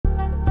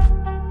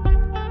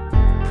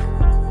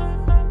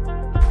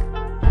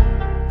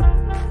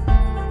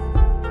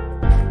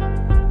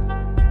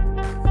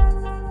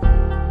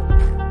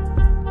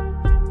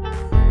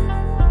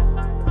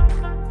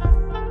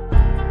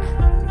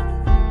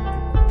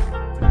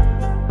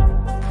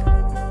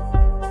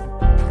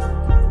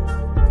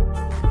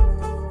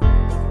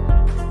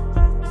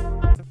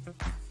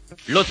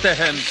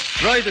롯데햄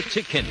프라이드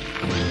치킨.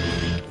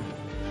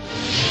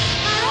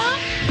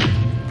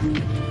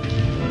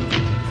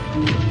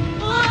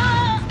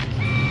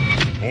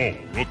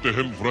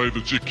 롯데햄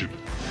프라이드 치킨.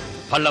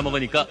 발라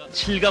먹으니까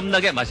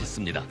실감나게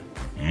맛있습니다.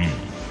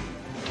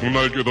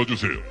 통날개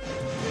넣어주세요.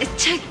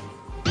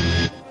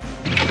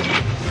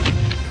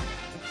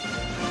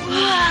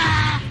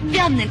 와,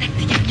 뼈 없는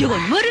닭튀김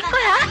이건 모를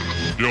거야?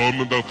 뼈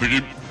없는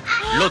닭튀김.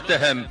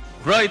 롯데햄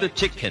프라이드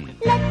치킨.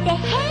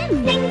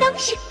 롯데햄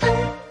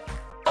냉동식품.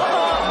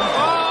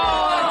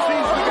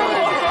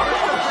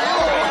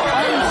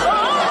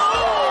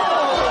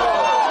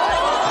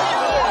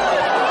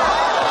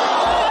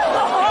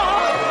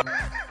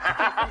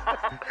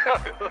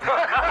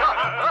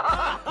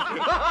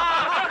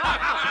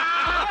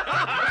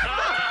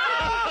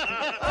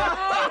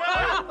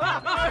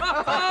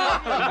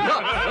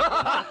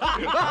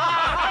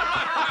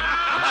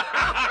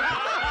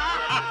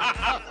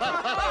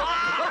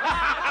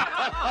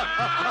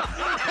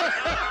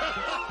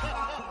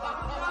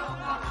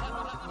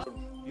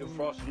 Your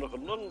frosting look a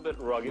little bit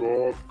rugged.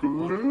 Chocolate. A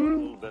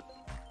little bit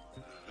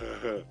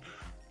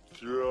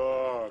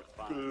Chocolate.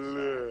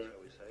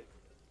 shall we say.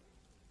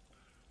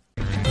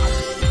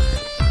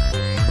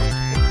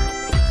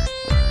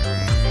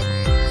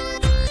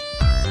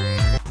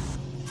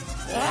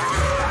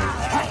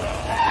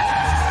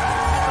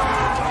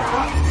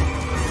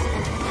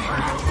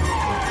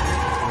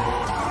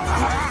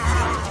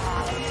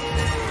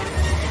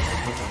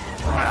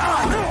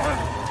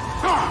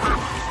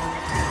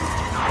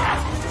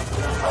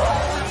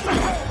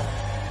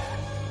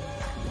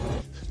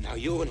 Now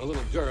you and a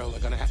little girl are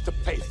gonna have to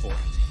pay for it.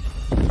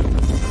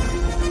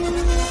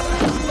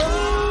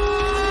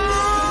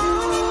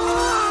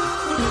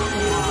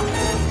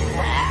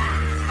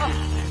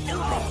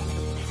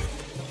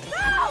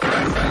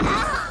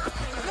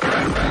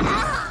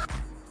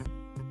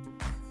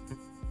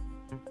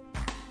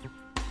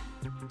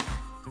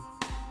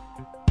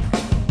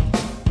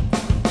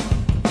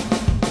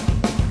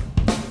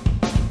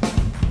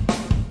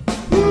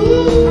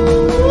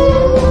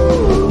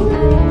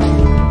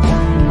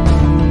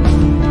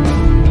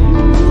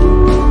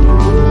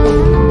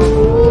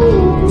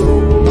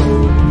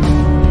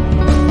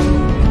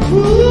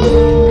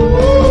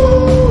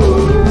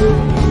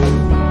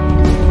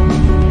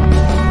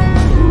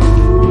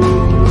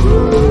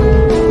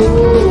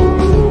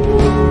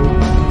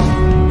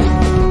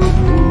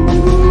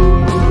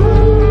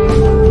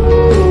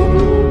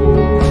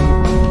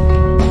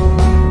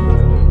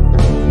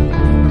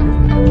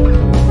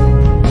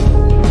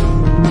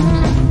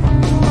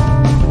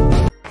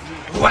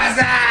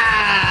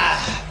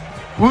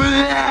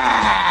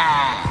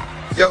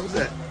 Yo, who's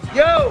that?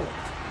 Yo,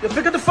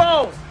 pick up the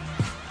phone.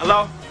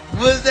 Hello?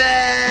 Who's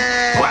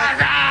that?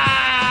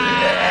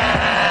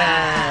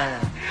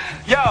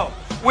 Yo,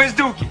 where's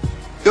Dookie?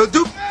 Yo,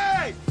 Duke.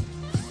 Hey!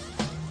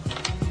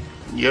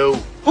 Yo.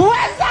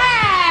 What's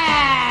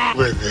that?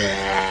 What's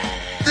that?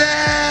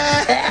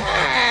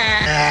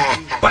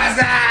 What's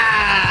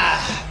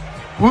that?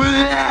 Who's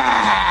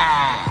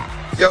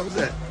that? Yo, who's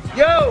that?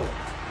 Yo,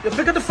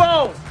 pick up the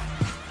phone.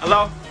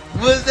 Hello?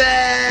 Who's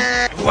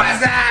that?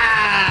 What's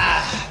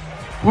that?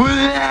 Who's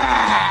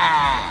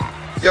that?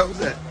 Yo, who's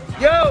that?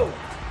 Yo,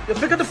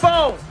 pick up the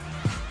phone.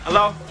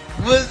 Hello?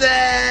 Who's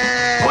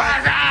that?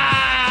 What's that?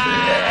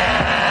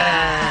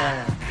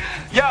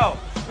 Yo,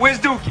 where's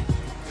Dookie?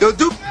 Yo,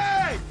 Duke.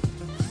 Hey!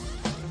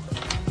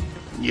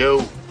 Yo.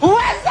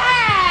 What's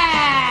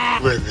that?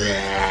 What's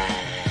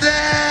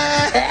that?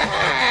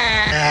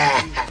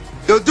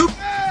 Yo, Duke.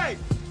 Hey!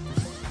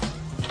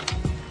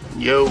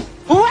 Yo.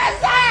 What's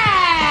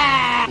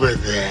that?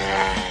 What's that?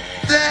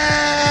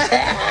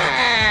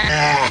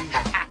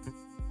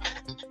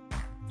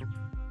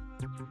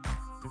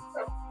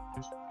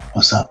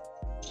 What's up?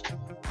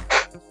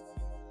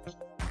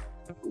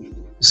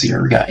 See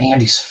here, we got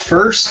Andy's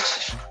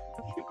first.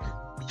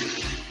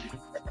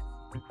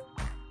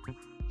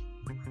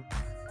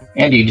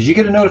 Andy, did you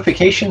get a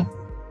notification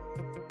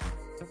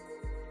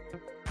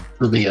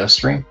for the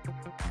stream?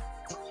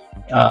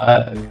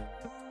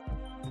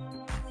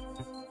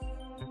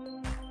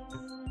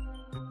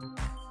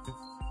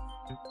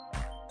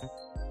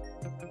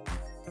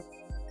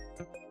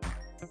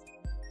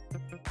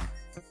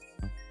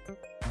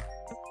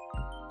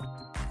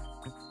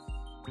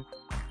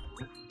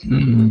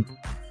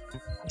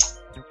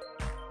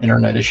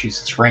 Internet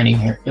issues. It's raining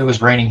here. It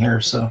was raining here,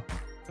 so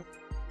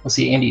let's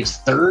see. Andy is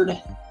third,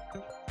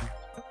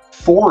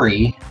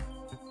 Forey,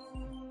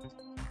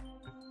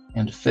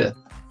 and fifth.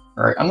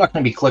 All right, I'm not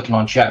going to be clicking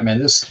on chat, man.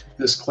 This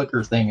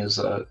clicker thing is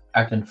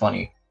acting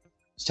funny.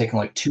 It's taking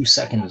like 2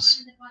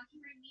 seconds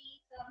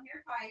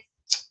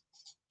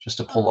just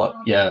to pull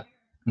up. Yeah,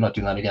 I'm not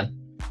doing that again.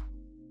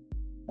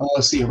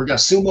 Let's see. We got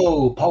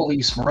Sumo,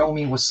 Paulies,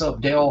 Maromi. What's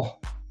up, Dale?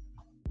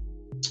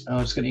 I'm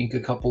just going to ink a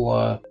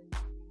couple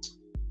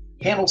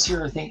panels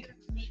here, I think.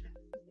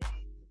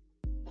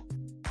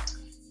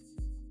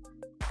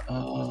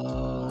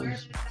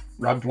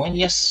 Rob Dwayne,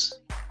 yes.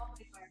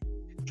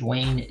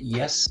 Dwayne,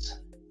 yes.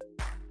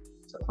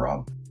 Is that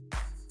Rob?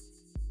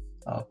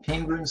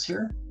 Penguins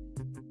here.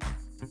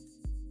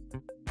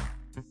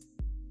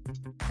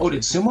 Oh,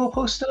 did Sumo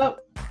post it up?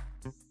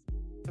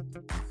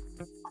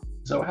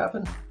 Is that what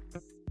happened?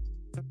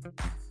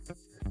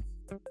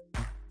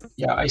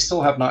 Yeah, I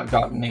still have not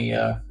gotten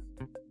a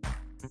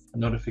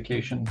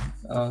notification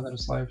that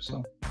it's live,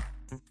 so.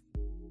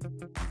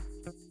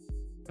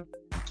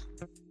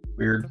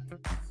 Weird.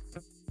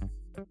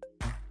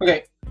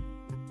 Okay.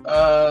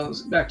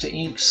 Back to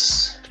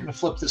INKS. I'm gonna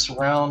flip this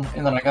around,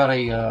 and then I got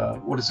a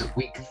what is it,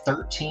 week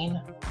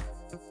 13,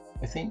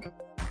 I think.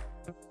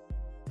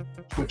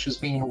 Which is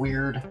being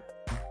weird.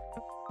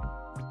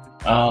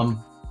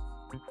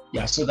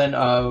 Yeah. So then,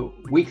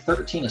 week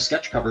 13 is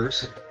sketch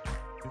covers.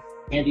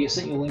 Andy, I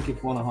sent you a link if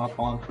you want to hop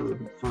on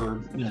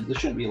for this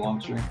shouldn't be a long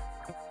stream.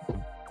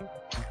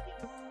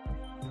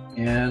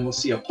 And let's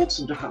see. I pulled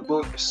some different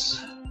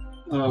books.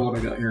 What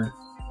I got here.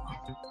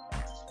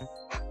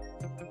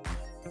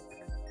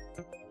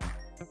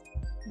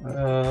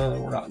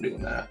 We're not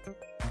doing that.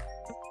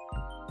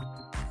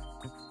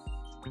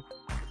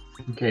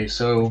 Okay,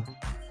 so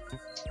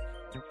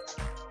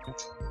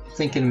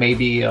thinking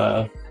maybe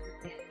a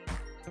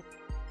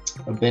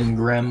Ben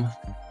Grimm,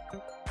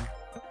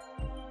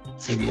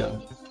 maybe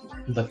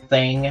The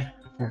Thing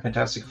from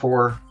Fantastic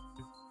Four.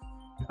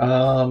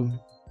 Oh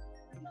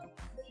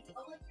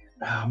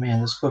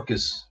man, this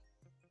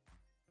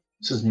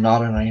is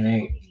not a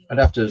 9.8. I'd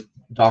have to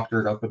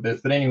doctor it up a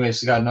bit, but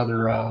anyways, I got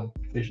another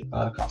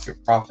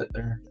Cosmic Prophet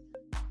there.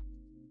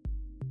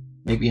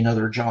 Maybe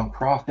another John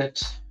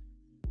Prophet.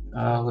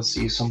 Let's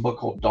see, some book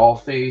called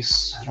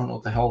Dollface. I don't know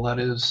what the hell that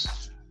is.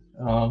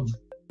 And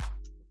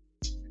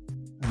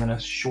then a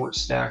short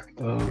stack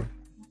of.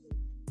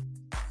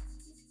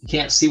 You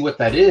can't see what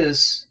that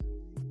is.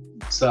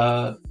 It's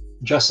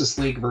Justice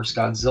League versus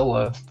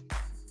Godzilla.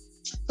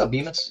 What's up,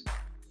 Bemis?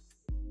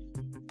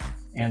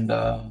 And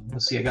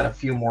let's see, I got a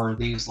few more of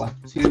these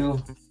left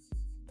too.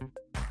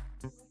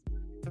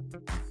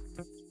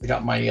 I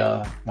got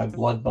my my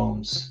Blood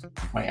Bones,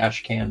 my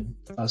Ashcan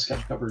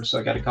sketch covers, so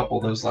I got a couple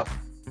of those left.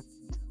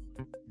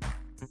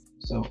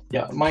 So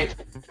yeah, might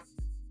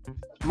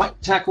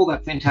tackle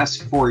that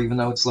Fantastic Four, even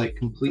though it's like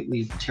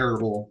completely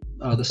terrible.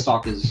 The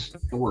stock is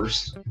the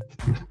worst.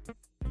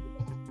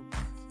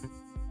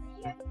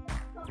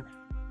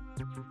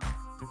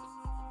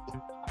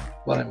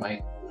 But I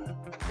might.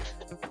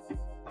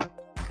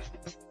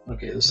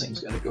 Okay, this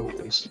thing's got to go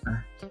away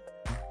somewhere.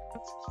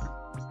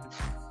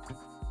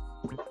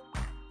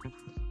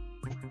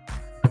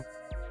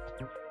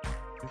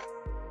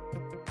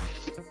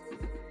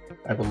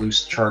 I have a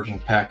loose charging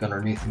pack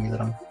underneath me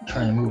that I'm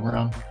trying to move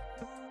around.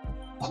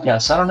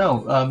 Yes, I don't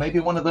know. Maybe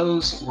one of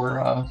those,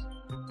 or I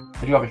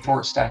do have a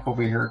short stack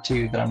over here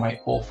too that I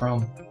might pull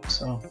from.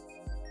 So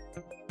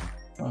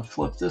I'm gonna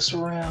flip this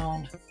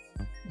around.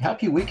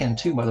 Happy weekend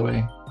too, by the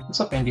way. What's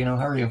up, Andino?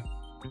 How are you?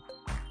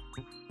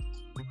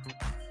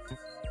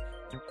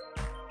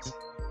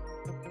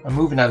 I'm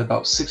moving at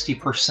about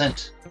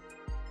 60%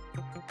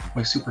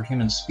 my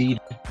superhuman speed.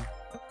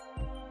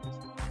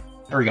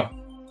 There we go.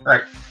 All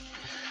right.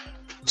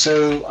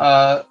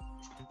 So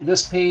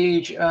this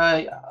page,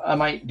 I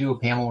might do a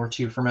panel or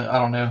two from it. I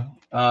don't know.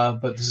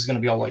 But this is going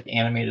to be all like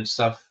animated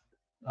stuff,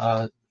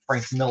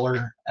 Frank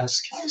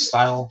Miller-esque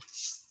style.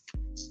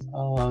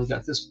 We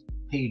got this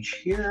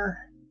page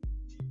here.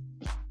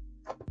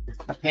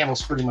 That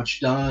panel's pretty much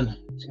done.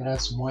 Just gonna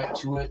add some white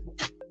to it.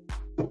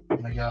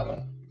 And I got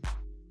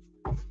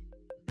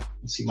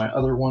let's see my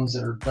other ones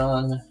that are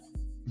done.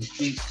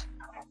 Complete.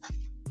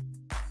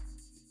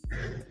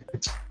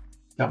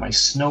 Got my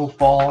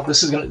Snowfall.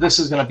 This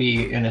is gonna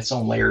be in its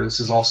own layer. This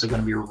is also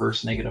gonna be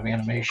reverse negative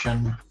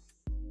animation.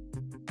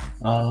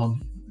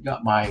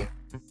 Got my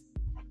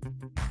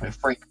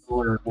Frank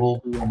Miller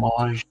Wolverine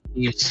homage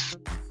piece.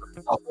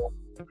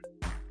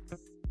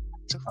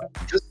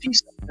 Just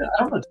piece. I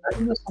don't know. Did I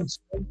do this on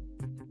stream?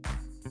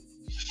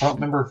 I don't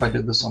remember if I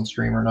did this on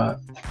stream or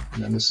not.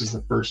 And then this is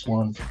the first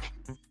one.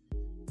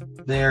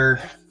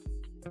 There.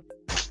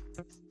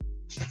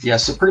 Yeah.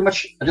 So pretty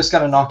much, I just got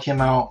to knock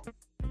him out.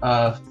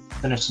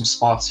 Finish some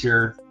spots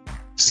here.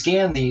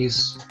 Scan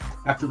these.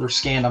 After they're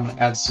scanned, I'm gonna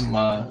add some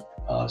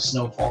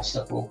Snowfall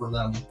stuff over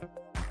them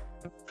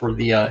for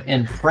the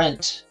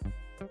imprint.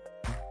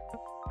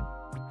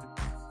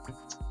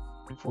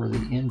 For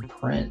the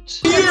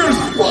imprint. Years,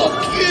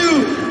 fuck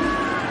you!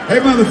 Hey,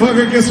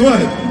 motherfucker, guess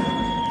what?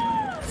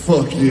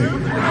 Fuck you.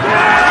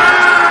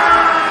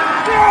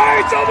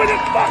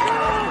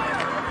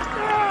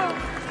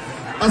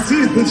 I'll see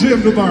you at the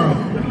gym tomorrow.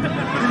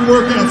 You can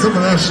work out some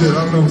of that shit.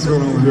 I don't know what's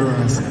going on with your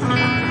ass.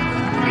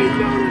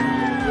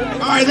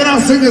 Alright, then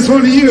I'll sing this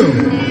one to you.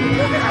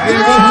 Yeah,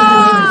 go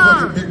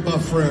hug your fucking big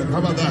buff friend. How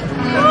about that?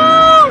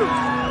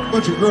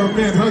 Bunch of grown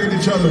men hugging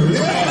each other.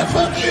 Yeah,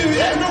 fuck you.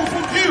 Yeah, no,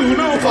 fuck you.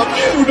 No, fuck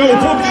you. No,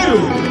 fuck you.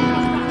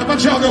 How about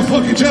y'all go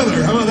fuck each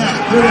other? How about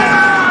that? Do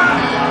that.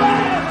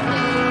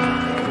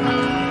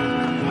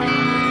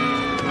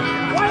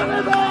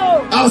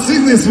 I'll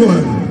sing this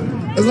one.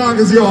 As long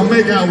as y'all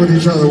make out with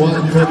each other while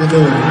I'm fucking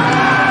doing it.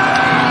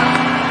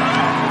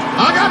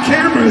 I got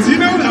cameras, you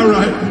know that,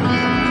 right?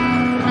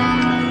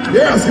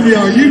 Yeah, it's gonna be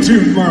on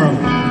YouTube tomorrow.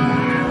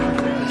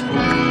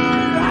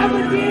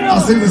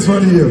 I'll sing this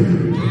one to you.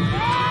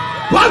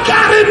 I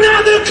got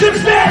another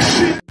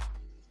confession.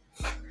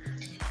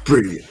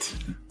 Brilliant.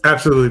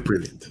 Absolutely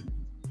brilliant.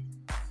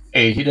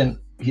 Hey, he didn't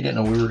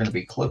know we were going to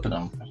be clipping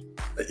him.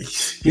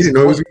 He didn't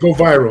know it was going to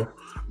go viral.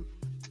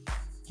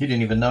 He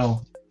didn't even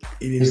know.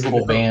 He didn't His even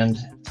little know. band.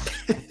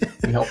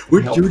 We helped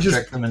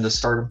project them into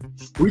stardom.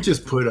 We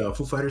just put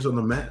Foo Fighters on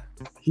the map.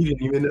 He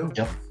didn't even know.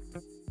 Yep.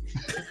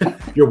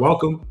 You're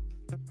welcome.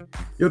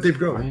 Yo, Dave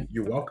Grohl, Right.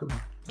 you're welcome.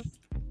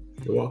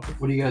 You're welcome.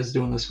 What are you guys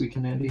doing this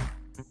weekend, Andy?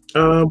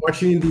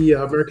 Watching the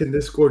American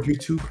Discord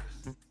YouTube.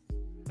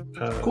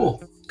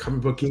 Cool.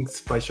 Comic Book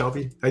Inks by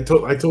Shelby. I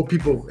told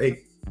people,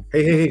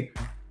 hey,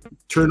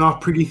 turn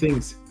off pretty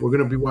things. We're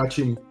gonna be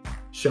watching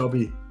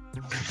Shelby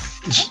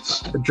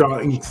draw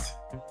inks.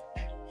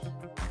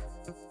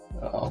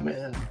 Oh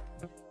man.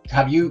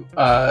 Have you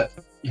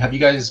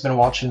guys been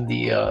watching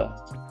the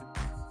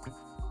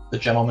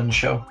Gentleman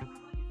Show?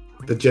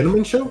 The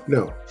Gentleman Show?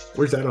 No.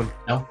 Where's that on?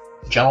 No,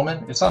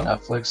 Gentleman. It's on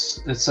Netflix.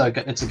 It's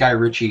a Guy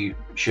Ritchie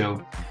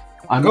show.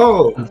 I'm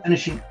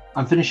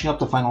finishing up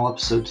the final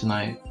episode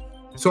tonight.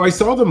 So I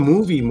saw the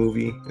movie,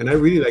 and I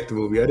really liked the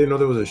movie. I didn't know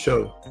there was a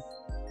show.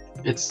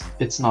 It's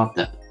not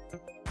that.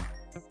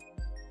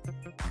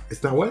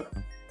 It's not what?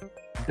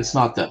 It's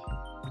not that.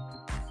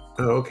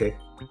 Oh, okay.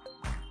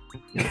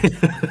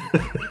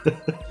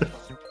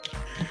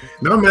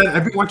 No, man,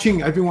 I've been watching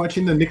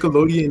the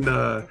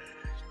Nickelodeon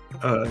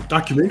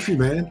documentary,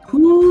 man.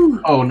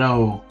 Woo! Oh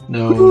no,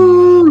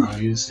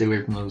 you stay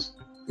away from those.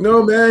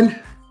 No,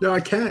 man, no, I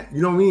can't.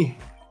 You know me.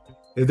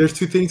 If there's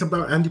two things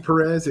about Andy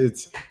Perez,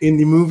 it's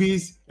indie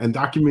movies and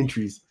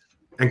documentaries,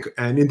 and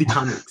indie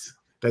comics.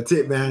 That's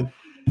it, man.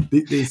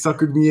 They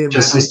suckered me in.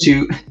 Just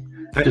man.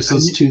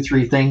 those two,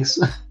 three things.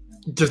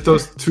 Just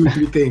those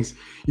 2-3 things.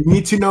 You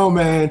need to know,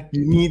 man.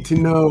 You need to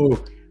know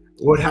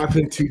what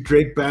happened to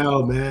Drake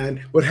Bell,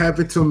 man. What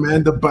happened to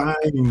Amanda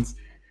Bynes?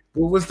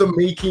 What was the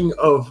making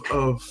of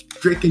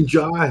Drake and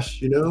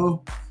Josh? You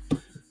know?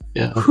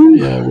 Yeah, Whew.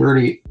 yeah.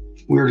 We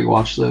already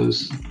watched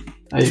those.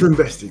 Too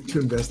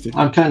invested.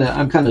 I'm kind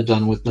of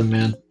done with them,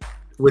 man.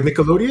 With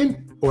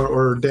Nickelodeon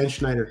or Dan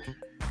Schneider?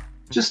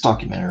 Just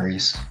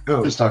documentaries.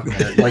 Oh. Just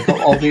documentaries. Like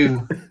I'll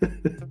do.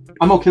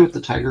 I'm okay with the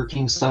Tiger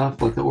King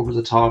stuff, like the over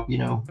the top, you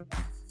know.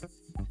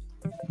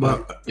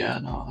 But yeah,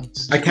 no,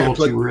 it's I can't a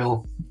little too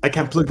real. I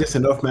can't plug this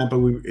enough, man. But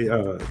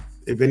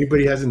if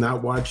anybody has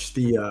not watched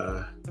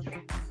the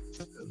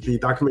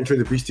documentary,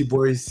 The Beastie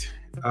Boys,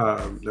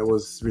 that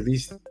was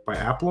released by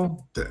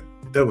Apple,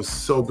 that was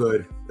so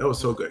good. That was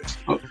so good.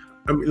 Oh.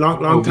 I mean,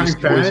 long time Beastie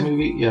Boys fan.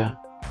 movie? Yeah.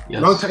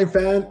 Yes. Long time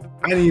fan.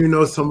 I didn't even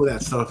know some of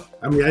that stuff.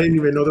 I mean, I didn't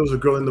even know there was a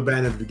girl in the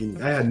band at the beginning.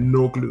 I had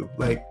no clue.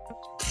 Like,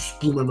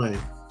 blew my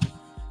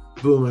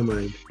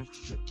mind.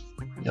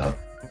 Yeah.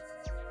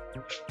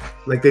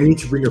 Like, they need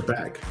to bring her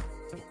back.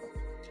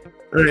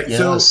 All right. Yes.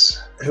 So,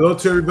 hello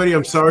to everybody.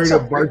 I'm sorry to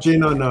barge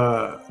in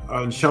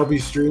on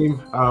Shelby's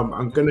stream.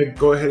 I'm gonna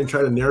go ahead and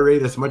try to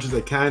narrate as much as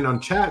I can on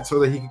chat so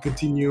that he can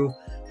continue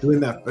doing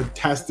that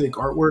fantastic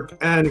artwork,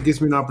 and it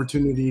gives me an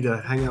opportunity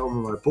to hang out with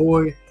my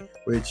boy,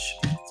 which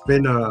it's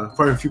been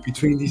far and few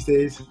between these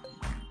days.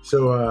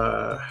 So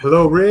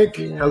hello Rick,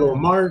 hello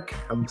Mark,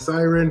 I'm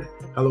Siren,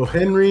 hello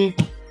Henry,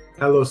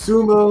 hello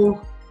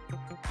Sumo,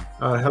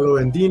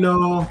 hello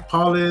Andino,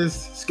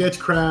 Paulus,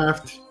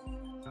 Sketchcraft.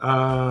 Who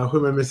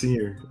am I missing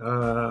here?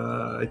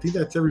 I think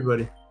that's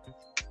everybody.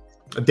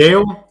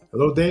 Dale,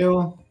 hello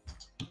Dale.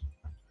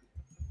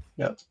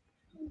 Yep.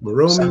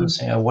 Maromi.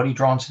 So, what are you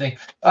drawing today?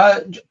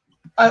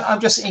 I'm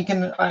just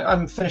inking.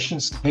 I'm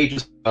finishing some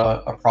pages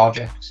a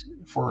project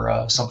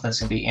for something that's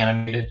gonna be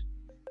animated.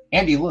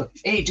 Andy, look.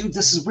 Hey, dude,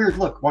 this is weird.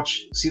 Look,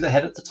 watch. See the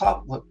head at the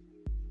top? Look.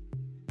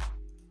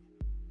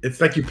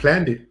 It's like you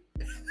planned it.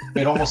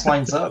 It almost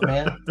lines up,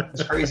 man.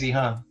 It's crazy,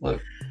 huh?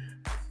 Look.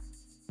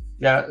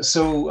 Yeah.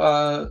 So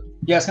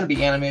yeah, it's gonna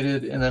be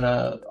animated, and then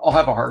I'll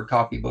have a hard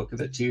copy book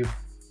of it too.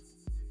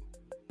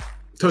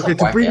 So okay,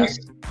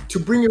 to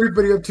bring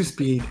everybody up to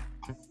speed,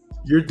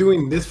 you're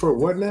doing this for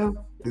what now?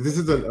 This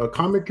is a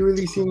comic you're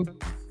releasing?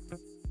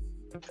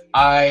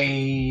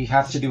 I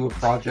have to do a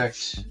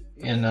project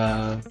in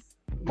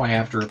my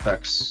After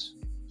Effects.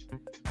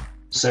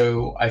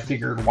 So I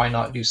figured why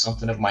not do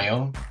something of my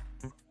own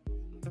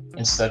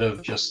instead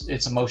of just,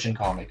 it's a motion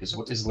comic is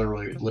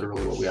literally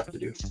what we have to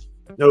do.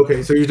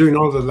 Okay, so you're doing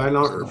all the line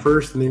art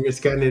first, and then you're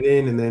scanning it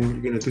in, and then you're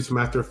gonna do some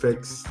After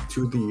Effects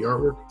to the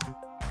artwork?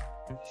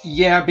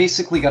 Yeah,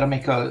 basically got to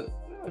make a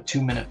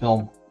 2-minute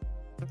film.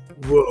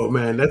 Whoa,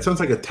 man, that sounds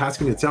like a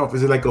task in itself.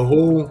 Is it like a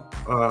whole,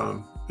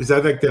 is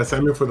that like the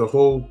assignment for the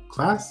whole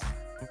class?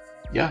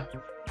 Yeah.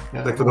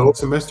 Like for the whole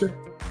semester?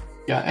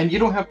 Yeah, and you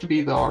don't have to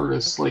be the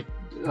artist. Like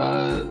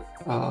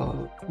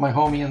my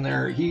homie in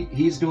there,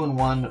 he's doing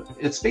one.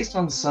 It's based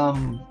on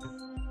some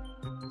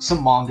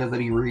manga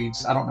that he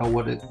reads. I don't know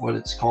what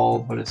it's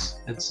called, but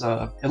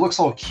it looks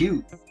all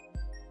cute.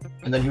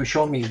 And then he was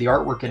showing me the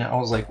artwork in it. I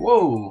was like,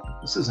 whoa,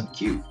 this isn't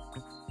cute.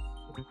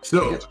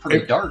 So it's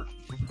pretty dark.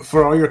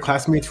 for all your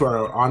classmates who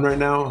are on right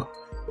now,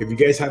 if you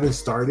guys haven't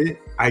started,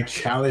 I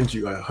challenge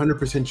you. I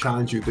 100%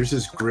 challenge you. There's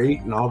this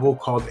great novel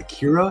called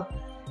Akira.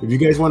 If you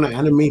guys want to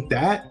animate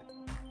that,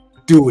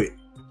 do it.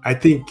 I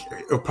think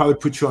it'll probably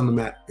put you on the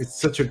map. It's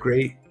such a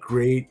great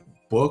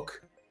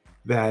book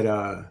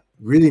that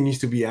really needs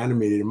to be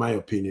animated, in my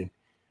opinion.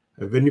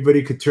 If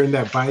anybody could turn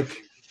that bike,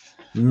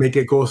 make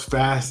it go as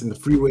fast in the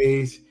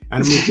freeways,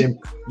 animate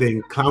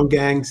them clown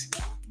gangs,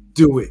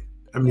 do it.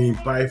 I mean,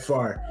 by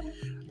far.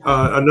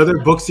 Another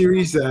book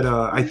series that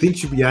I think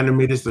should be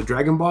animated is the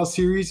Dragon Ball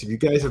series. If you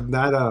guys have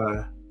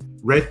not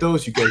read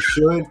those, you guys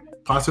should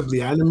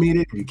possibly animate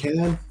it if you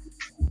can.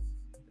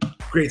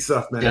 Great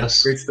stuff, man.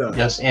 Yes. Great stuff.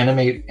 Yes,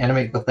 animate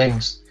the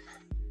things.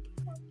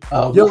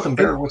 Wolfen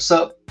Bear, what's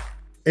up?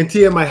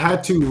 NTM, I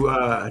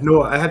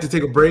had to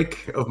take a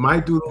break of my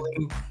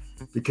doodling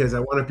because I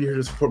want to be here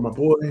to support my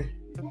boy.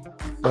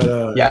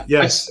 But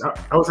yes,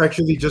 I was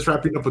actually just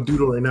wrapping up a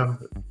doodle right now.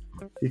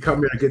 He caught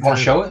me at a good time. Want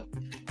to show it?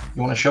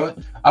 You want to show it?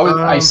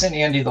 I sent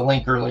Andy the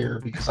link earlier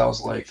because I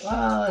was like,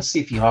 let's see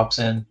if he hops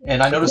in.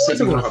 And I noticed that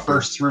you were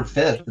first through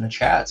fifth in the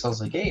chat. So I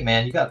was like, hey,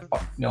 man, you got,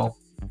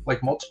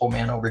 like multiple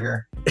man over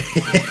here.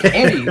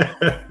 Andy,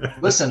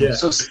 listen,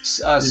 so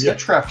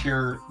Sketchcraft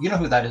here, you know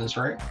who that is,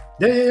 right?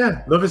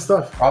 Yeah. Love his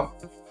stuff.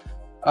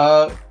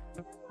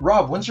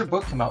 Rob, when's your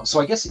book come out? So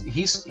I guess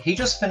he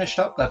just finished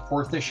up that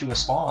 4th issue of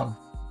Spawn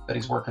that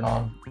he's working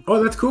on.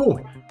 Oh, that's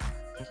cool.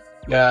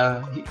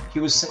 Yeah, he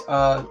was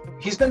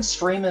he's been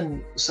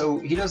streaming, so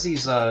he does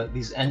these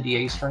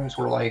NDA streams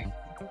where like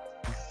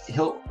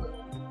he'll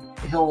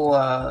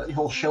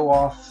show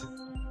off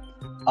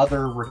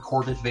other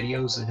recorded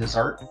videos of his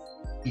art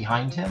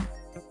behind him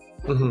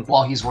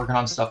while he's working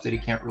on stuff that he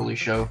can't really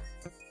show,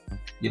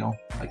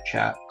 like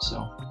chat. So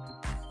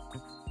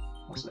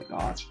I was like, oh,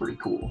 that's pretty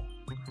cool.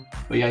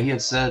 But yeah, I think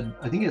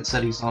he had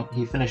said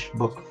he finished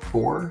book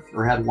 4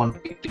 or had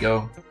 1 week to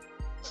go.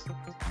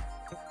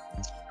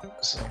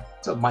 So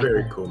it's a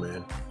very cool,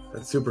 man.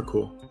 That's super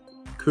cool.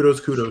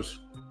 Kudos.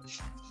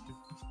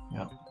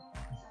 Yeah.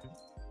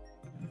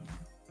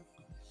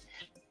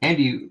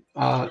 Andy,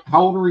 how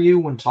old were you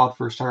when Todd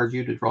first hired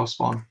you to draw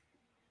Spawn?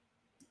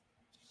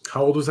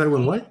 How old was I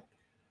when what?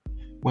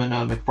 When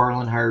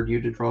McFarlane hired you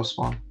to draw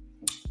Spawn.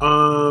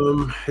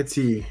 Let's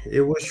see.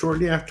 It was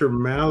shortly after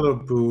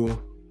Malibu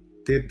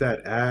did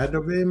that ad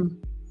of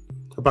him.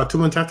 About 2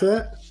 months after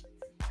that.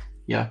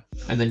 Yeah,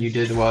 and then you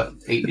did what?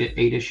 8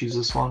 issues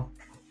of Spawn.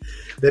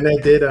 Then I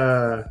did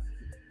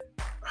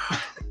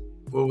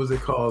what was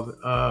it called?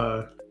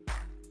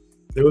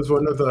 It was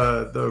one of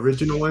the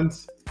original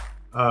ones.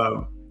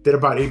 Did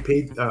about 8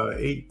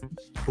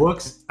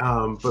 books,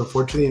 but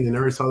unfortunately they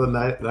never saw the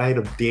light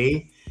of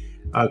day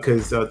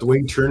because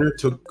Dwayne Turner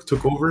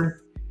took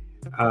over,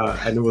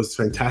 and it was a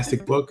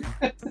fantastic book.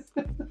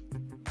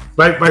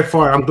 By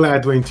far, I'm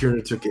glad Dwayne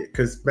Turner took it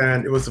because,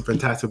 man, it was a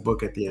fantastic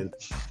book at the end.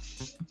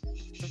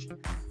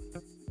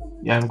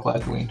 Yeah, I'm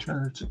glad Dwayne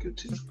Turner took it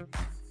too.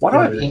 Why do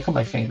I have ink on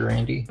my finger,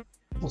 Andy?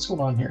 What's going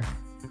on here?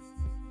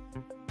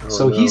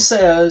 So he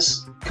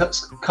says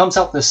comes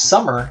out this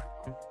summer.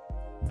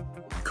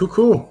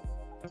 Cool.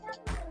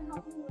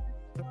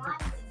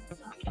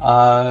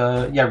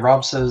 Yeah,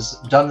 Rob says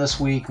done this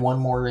week. 1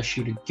 more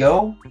issue to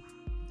go.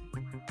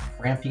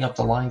 Ramping up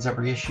the lines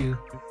every issue.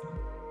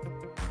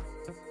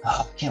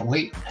 Oh, can't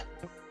wait.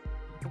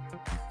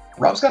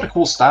 Rob's got a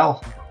cool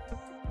style.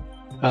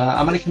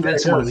 I'm gonna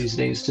convince him one of these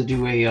days to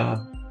do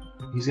a.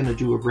 He's gonna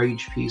do a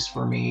Rage piece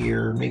for me,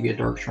 or maybe a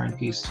Dark Shrine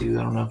piece too.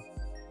 I don't know.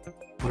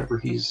 Whatever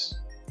he's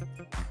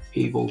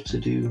able to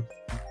do.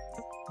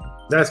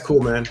 That's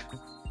cool, man.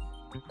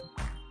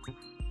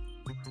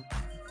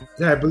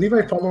 Yeah, I believe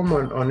I follow him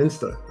on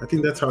Insta. I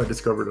think that's how I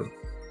discovered him.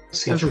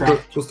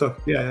 Cool stuff.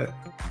 Yeah.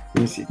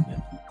 Let me see.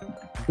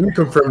 Let me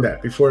confirm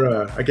that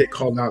before I get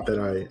called out that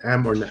I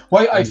am or not.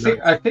 Well, I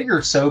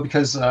figured so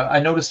because I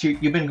noticed you've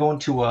been going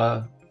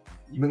to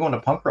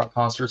punk rock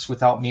concerts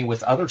without me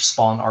with other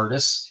Spawn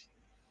artists.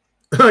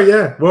 Oh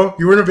yeah. Well,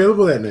 you weren't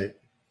available that night.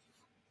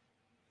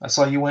 I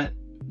saw you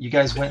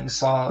guys went and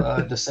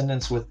saw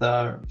Descendants with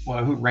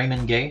who?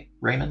 Raymond Gay.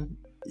 Raymond.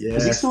 Yeah.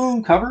 Is he still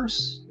doing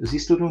covers?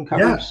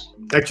 Yeah.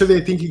 Actually,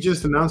 I think he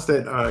just announced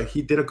that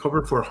he did a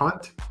cover for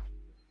Haunt,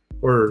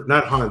 or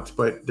not Haunt,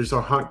 but there's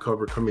a Haunt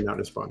cover coming out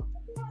in Spawn.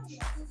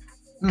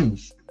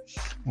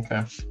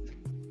 Okay.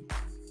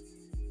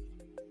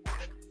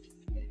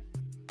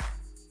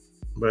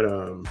 But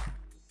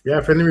yeah,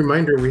 friendly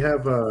reminder, we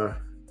have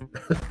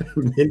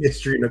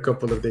Ministry in a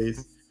couple of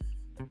days.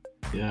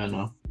 Yeah, I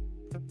know.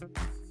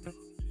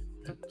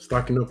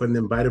 Stocking up on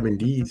them vitamin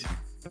D's.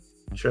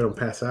 Sure don't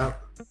pass out.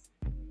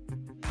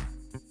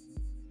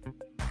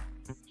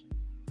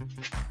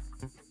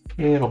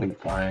 It'll be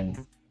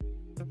fine.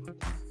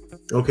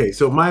 Okay,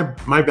 so my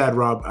bad,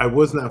 Rob. I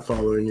was not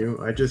following you.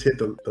 I just hit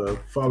the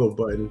follow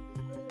button.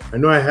 I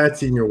know I had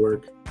seen your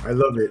work. I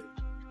love it.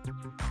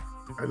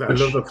 I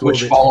love the flow.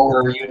 Which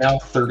follower are you now?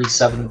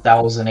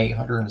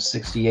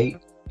 37,868.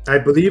 I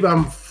believe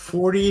I'm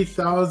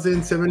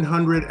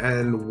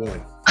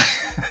 40,701.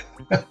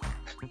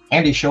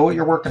 Andy, show what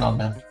you're working on,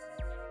 man.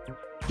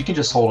 You can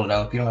just hold it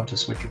up. You don't have to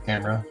switch your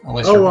camera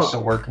unless Oh, you're well,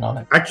 still working on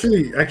it.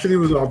 Actually, it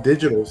was all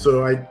digital,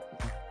 so I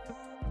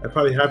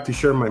probably have to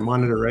share my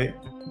monitor, right?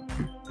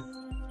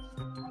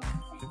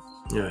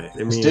 Yeah, I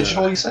mean, It's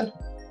digital, you said?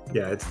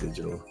 Yeah, it's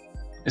digital.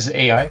 Is it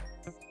AI?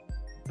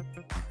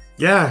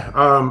 Yeah,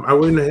 I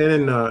went ahead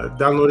and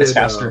downloaded. It's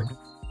faster.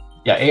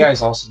 Yeah, AI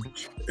is awesome.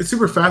 It's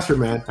super faster,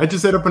 man. I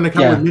just set up an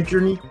account with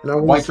Midjourney, and I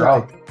was White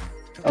like,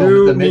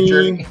 the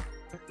Midjourney.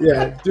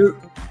 Yeah,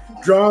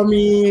 draw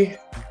me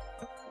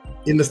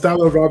in the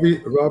style of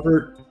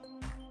Robert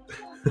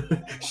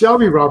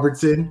Shelby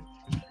Robertson,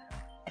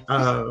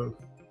 a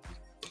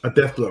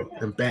death blow,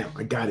 and bam,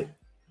 I got it.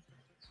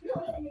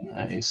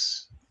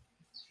 Nice.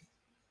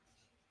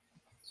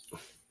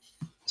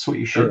 That's what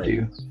you should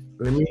do.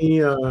 Let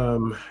me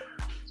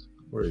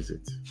where is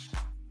it?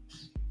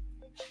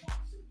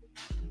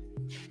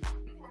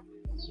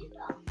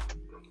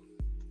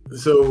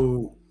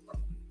 So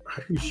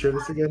how do you share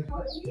this again?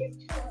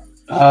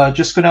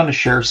 Just go down to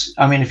share.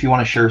 I mean, if you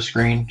want to share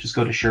screen, just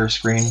go to share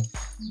screen,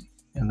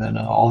 and then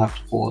I'll have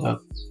to pull it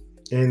up.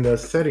 In the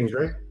settings,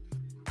 right?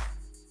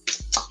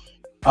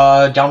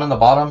 Down in the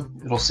bottom,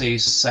 it'll say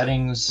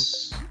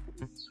settings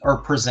or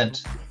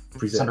present.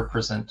 It's under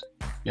present.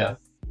 Yeah.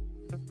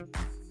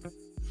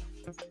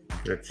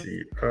 Let's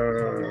see.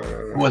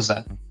 Who was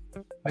that?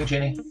 Hi,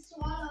 Jenny.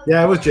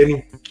 Yeah, it was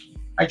Jenny.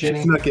 Hi, Jenny.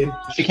 She snuck in.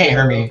 She can't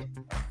hear me.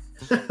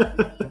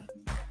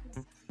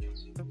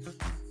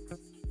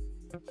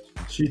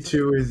 She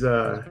too is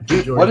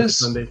Dude, enjoying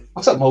Sunday.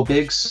 What's up, Mo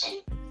Biggs?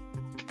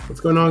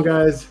 What's going on,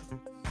 guys?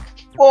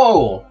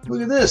 Whoa!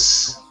 Look at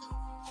this.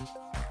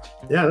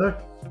 Yeah, look,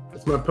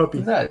 it's my puppy.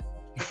 Look at that.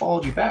 He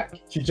followed you back.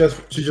 She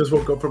just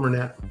woke up from her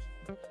nap.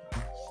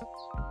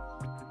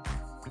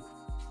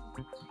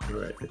 All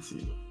right, let's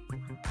see.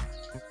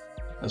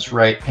 That's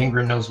right.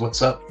 Penguin knows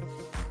what's up.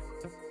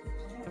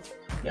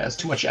 Yeah, it's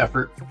too much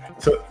effort.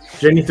 So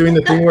Jenny's doing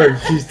the thing where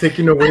she's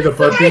taking away the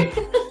puppy,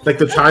 like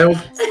the child.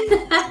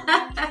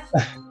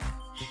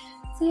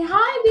 Say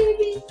hi,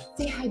 baby.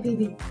 Say hi,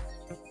 baby.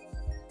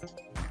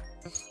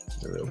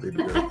 Little baby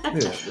girl.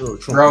 Yeah, little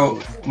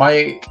Bro,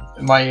 my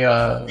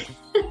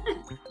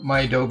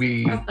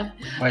Adobe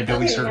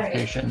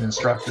certification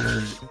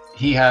instructor,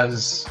 he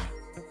has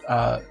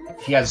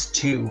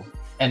two,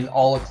 and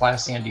all of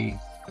Class Andy.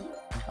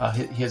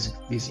 He has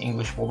these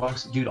English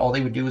bulldogs. Dude, all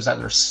they would do is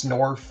either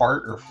snore,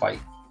 fart, or fight.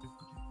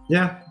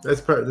 Yeah,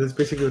 that's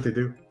basically what they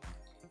do.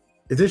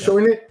 Is it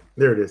showing it?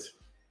 There it is.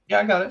 Yeah,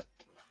 I got it.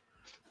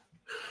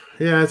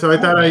 Yeah, so I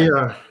thought I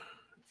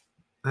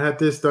had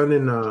this done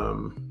in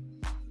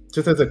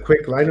just as a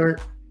quick line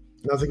art.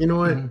 And I was like, you know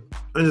what?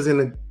 I'm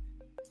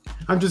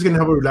just gonna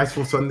have a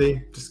relaxful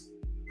Sunday. Just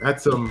add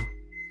some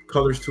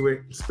colors to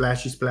it,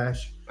 splashy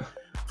splash.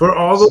 For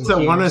all those that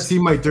want to see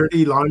my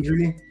dirty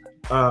laundry,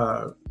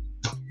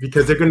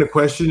 because they're gonna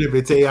question if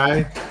it's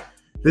AI.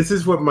 This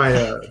is what my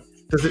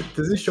does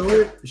it show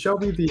it?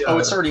 Shelby, the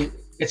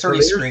it's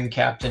already screen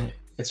capped and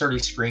it's already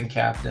screen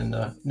capped and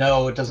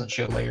no, it doesn't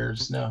show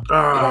layers. No.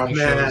 Oh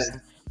man. Shows,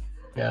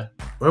 yeah.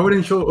 Why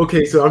wouldn't it show?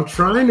 Okay, so I'm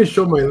trying to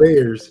show my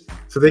layers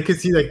so they could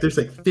see like there's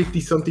like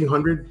 50-something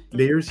hundred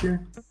layers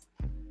here.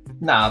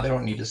 Nah, they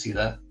don't need to see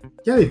that.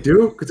 Yeah, they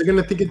do, because they're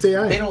gonna think it's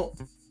AI. They don't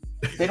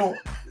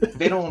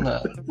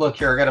look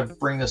here. I gotta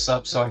bring this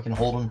up so I can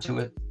hold them to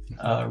it.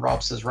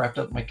 Rob says wrapped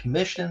up my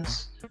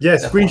commissions. Yeah,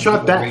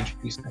 screenshot that.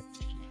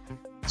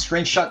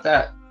 Screenshot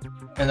that,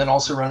 and then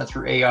also run it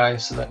through AI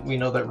so that we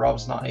know that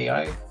Rob's not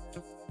AI.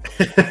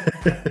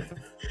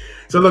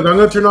 So look, I'm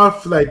gonna turn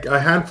off like a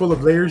handful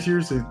of layers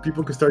here so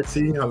people can start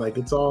seeing how like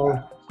it's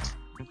all.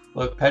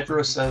 Look,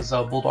 Pedro says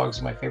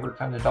Bulldog's my favorite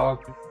kind of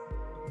dog.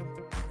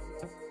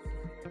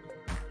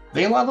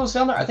 They allow those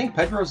down there? I think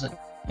Pedro's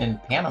in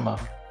Panama.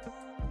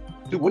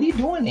 Dude, what are you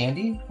doing,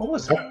 Andy? What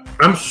was that?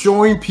 I'm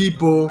showing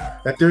people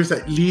that there's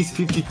at least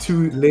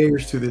 52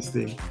 layers to this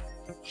thing.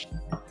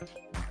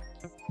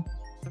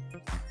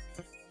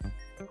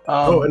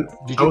 And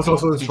I was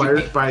also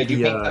inspired by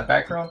the that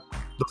background.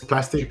 The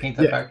plastic. Did you paint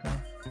that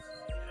background?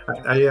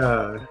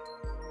 Here,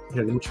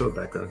 let me show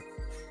the background.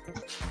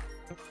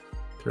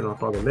 Turn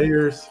off all the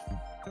layers.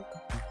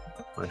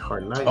 My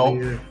hard light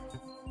layer.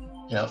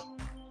 Yep.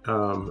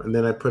 And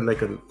then I put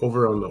like an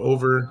over on the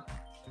over.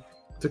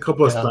 It's a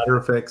couple of splatter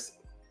effects.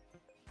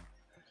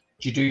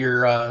 Did you do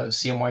your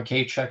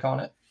CMYK check on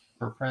it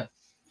for print?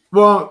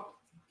 Well,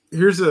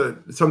 here's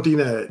something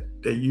that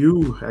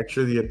you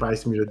actually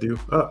advised me to do.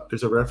 Oh,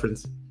 there's a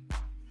reference.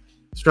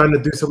 It's trying to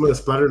do some of the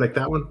splatter like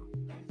that one.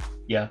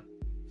 Yeah.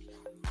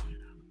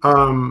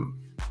 I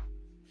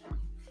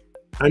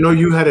know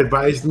you had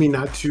advised me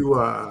not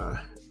to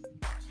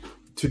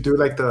do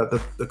like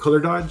the color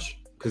dodge,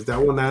 because that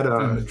will not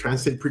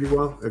translate pretty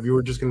well if you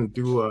were just going to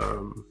do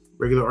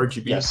regular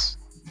RGB.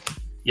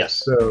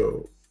 Yes.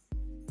 So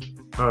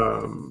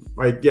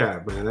I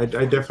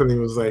definitely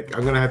was like,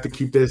 I'm gonna have to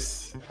keep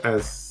this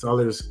as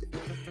solid as.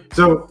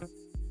 So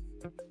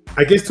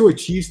I guess to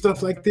achieve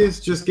stuff like this,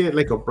 just get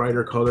like a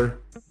brighter color.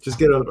 Just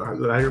get a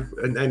lighter,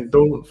 and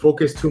don't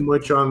focus too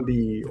much on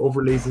the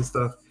overlays and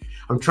stuff.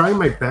 I'm trying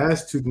my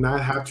best to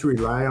not have to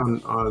rely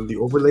on the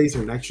overlays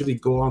and actually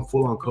go on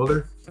full on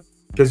color,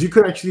 because you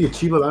could actually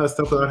achieve a lot of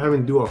stuff without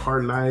having to do a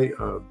hard light,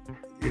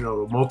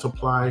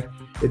 multiply.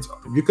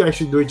 You could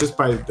actually do it just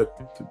by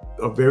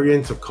a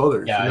variance of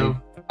colors. Yeah, you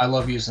know? I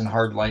love using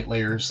hard light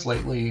layers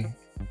lately.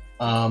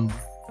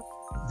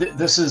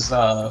 This is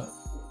Noah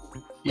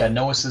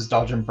says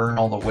dodge and burn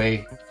all the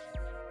way.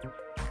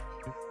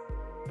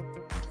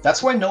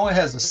 That's why Noah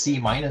has a C-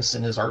 in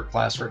his art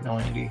class right now,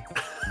 Andy.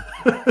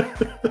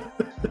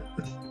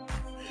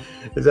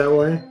 Is that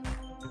why?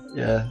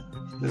 Yeah,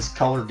 this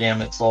color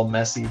gamut's all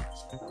messy.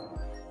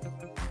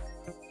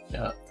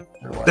 Yeah.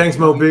 Like, Thanks,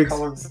 Mo Biggs.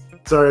 color...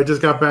 Sorry, I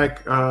just got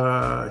back.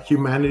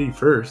 Humanity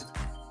first.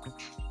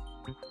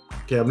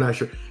 Okay, I'm not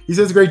sure. He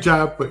says great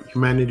job, but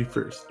humanity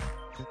first.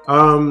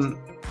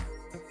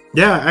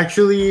 Yeah,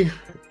 actually,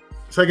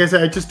 so like I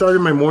said, I just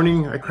started my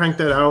morning. I cranked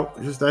that out,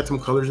 just add some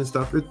colors and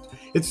stuff.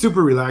 It's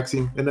super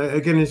relaxing, and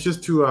again, it's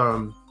just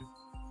to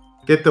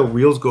get the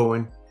wheels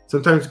going.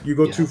 Sometimes you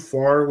go too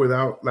far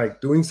without like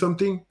doing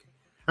something,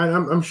 and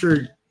I'm sure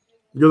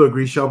you'll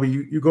agree, Shelby.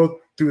 You go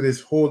through this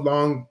whole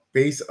long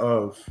base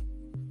of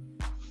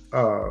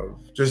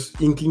just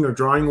inking or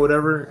drawing,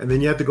 whatever, and then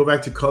you have to go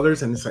back to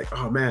colors, and it's like,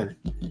 oh man.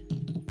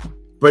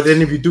 But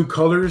then if you do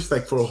colors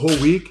like for a whole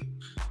week,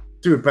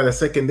 dude, by the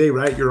second day,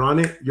 right, you're on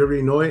it, you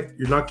already know it,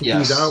 you're knocking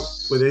things out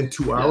within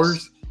 2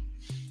 hours,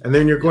 and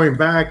then you're going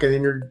back and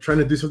then you're trying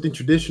to do something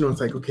traditional. It's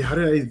like, okay, how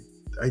did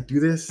I do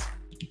this?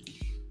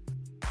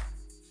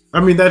 I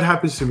mean, that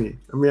happens to me.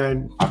 I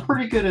mean, I'm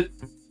pretty good at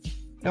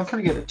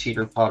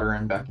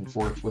teeter-tottering back and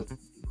forth with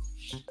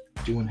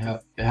doing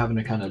having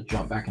to kind of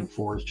jump back and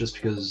forth, just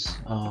because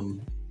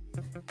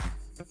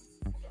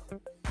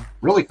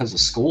really because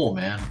of school,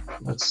 man.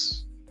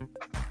 That's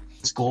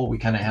school. We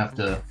kind of have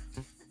to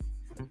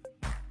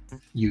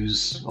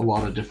use a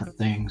lot of different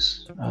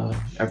things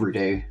every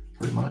day,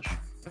 pretty much.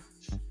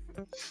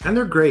 And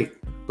they're great.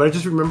 But I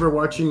just remember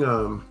watching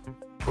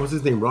what was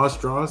his name, Ross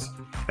Strauss,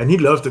 and he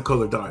loves to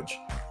color dodge.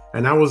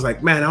 And I was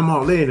like, man, I'm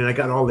all in, and I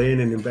got all in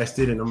and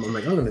invested, and I'm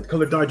like, I'm gonna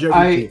color dodge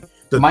everything.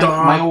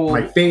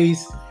 My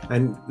face,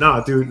 and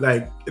nah, dude,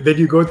 like then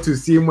you go to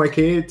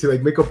CMYK to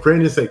like make a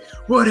print. It's like,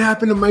 what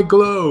happened to my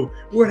glow?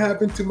 What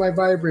happened to my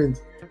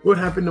vibrance? What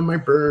happened to my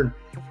burn?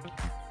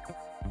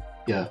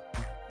 Yeah,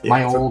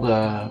 my old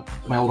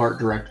art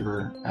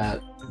director at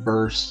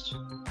Burst,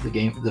 the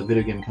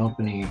video game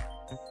company,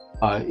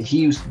 he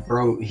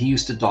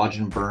used to dodge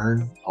and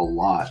burn a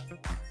lot.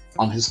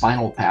 On his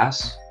final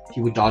pass,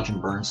 he would dodge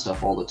and burn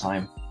stuff all the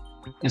time.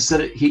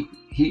 Instead of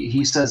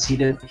he says he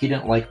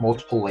didn't like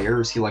multiple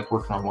layers. He liked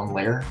working on one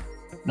layer.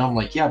 And I'm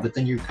like, yeah, but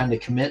then you kind of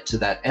commit to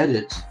that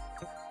edit,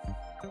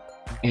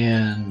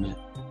 and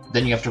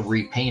then you have to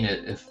repaint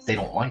it if they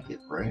don't like it,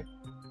 right?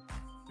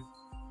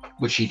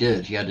 Which he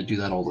did. He had to do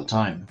that all the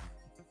time.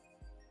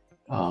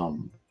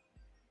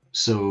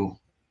 So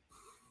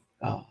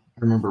I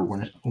remember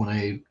when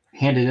I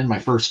handed in my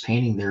first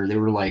painting there, they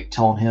were like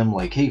telling him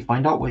like, hey,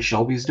 find out what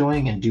Shelby's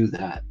doing and do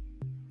that.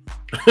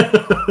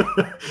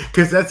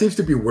 Because that seems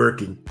to be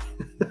working.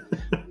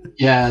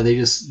 Yeah,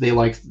 they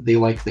like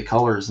the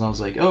colors, and I was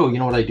like, oh, you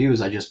know what I do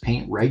is I just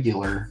paint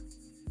regular.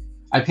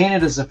 I paint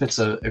it as if it's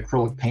a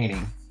acrylic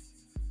painting,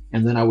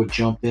 and then I would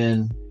jump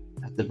in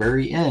at the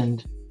very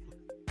end,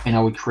 and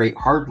I would create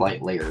hard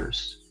light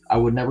layers. I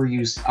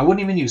wouldn't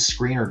even use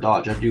screen or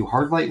dodge. I'd do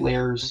hard light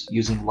layers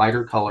using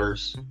lighter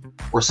colors,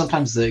 or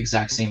sometimes the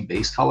exact same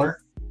base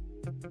color,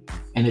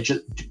 and it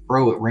just,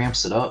 bro, it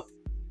ramps it up.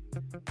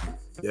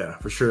 Yeah,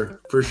 for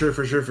sure.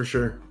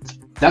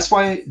 That's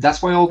why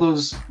all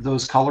those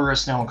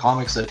colorists now in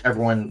comics that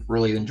everyone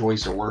really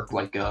enjoys their work,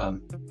 like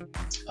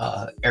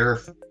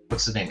Arif,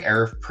 what's his name,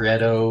 Arif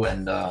Prieto,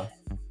 and that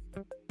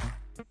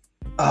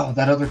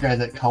other guy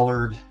that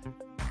colored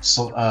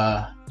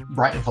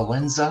Brian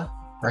Valenza.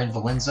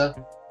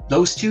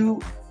 Those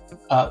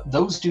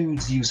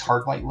dudes use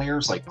hard light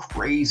layers like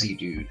crazy,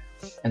 dude,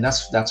 and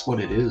that's what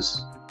it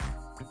is.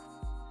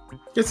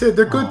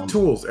 They're good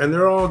tools, and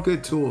they're all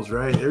good tools,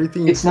 right?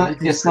 It's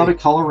not a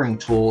coloring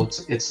tool.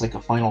 It's like a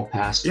final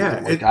pass tool.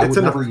 Yeah, I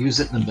would never use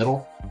it in the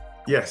middle.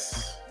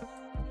 Yes,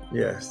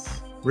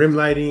 rim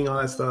lighting, all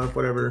that stuff,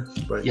 whatever.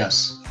 But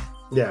yes,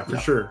 yeah, for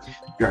sure.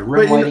 Yeah,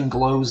 rim lighting,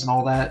 glows, and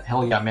all that.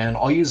 Hell yeah, man!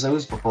 I'll use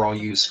those before I'll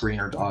use screen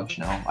or dodge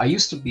now. I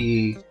used to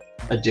be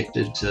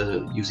addicted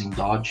to using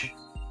dodge.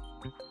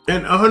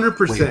 And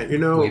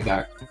 100%, way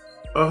back.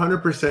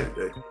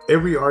 100%.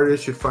 Every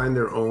artist should find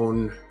their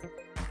own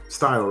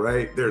style,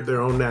 right?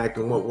 Their own knack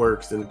and what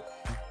works. And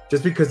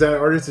just because that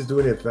artist is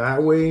doing it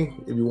that way,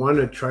 if you want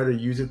to try to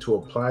use it to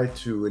apply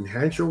to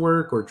enhance your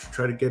work or to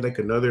try to get like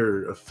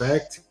another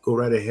effect, go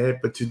right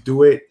ahead. But to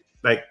do it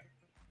like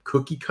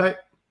cookie cut,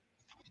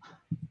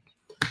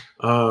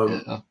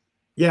 it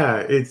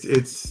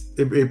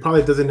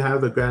probably doesn't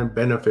have the grand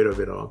benefit of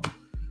it all.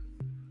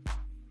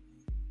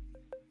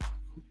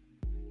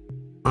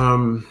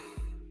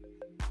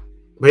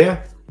 But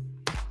yeah.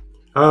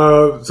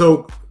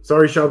 So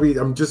sorry, Shelby.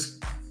 Because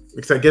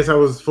I guess I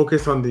was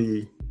focused on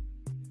the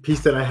piece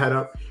that I had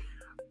up.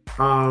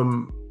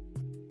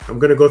 I'm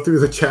gonna go through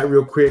the chat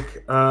real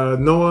quick.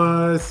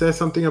 Noah says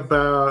something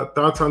about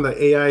thoughts on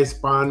the AI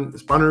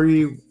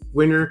spawnery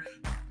winner.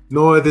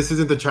 Noah, this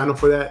isn't the channel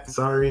for that.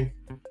 Sorry.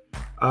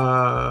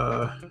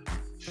 Let's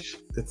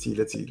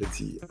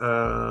see.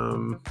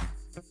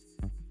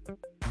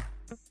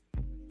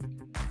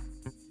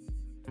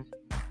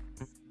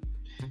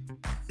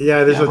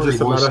 Yeah, there's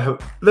just a lot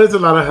of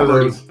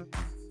hellos.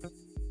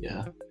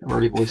 Yeah, I've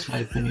already voiced my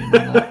opinion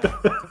on that.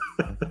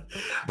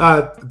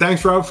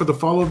 Thanks, Rob, for the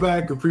follow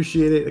back.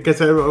 Appreciate it. Like I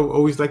said, I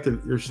always liked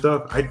your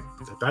stuff. I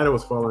thought I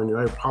was following you.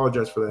 I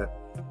apologize for that.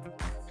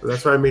 So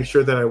that's why I made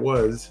sure that I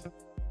was.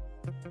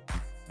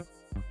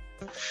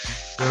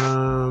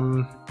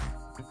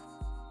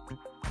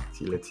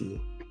 Let's see.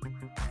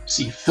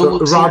 So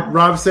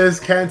Rob says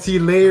can't see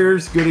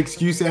layers. Good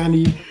excuse,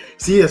 Andy.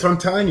 See, that's what I'm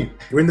telling you.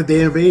 We're in the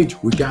day and age.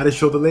 We got to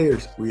show the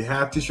layers. We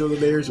have to show the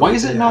layers. Why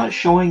is it not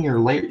showing your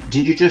layer?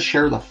 Did you just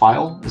share the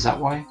file? Is that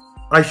why?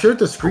 I shared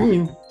the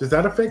screen. Does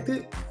that affect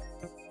it?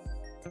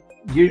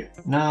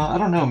 No, I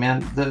don't know,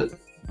 man.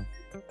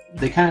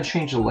 They kind of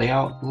changed the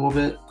layout a little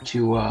bit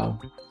to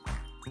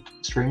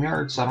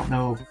StreamYard, so I don't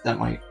know if that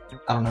might.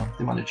 I don't know.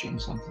 They might have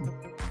changed something.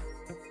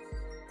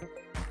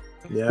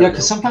 Yeah,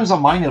 because sometimes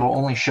on mine it'll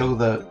only show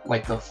the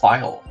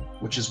file,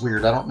 which is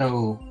weird. I don't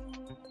know.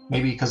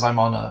 Maybe because I'm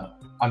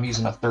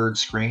using a third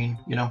screen.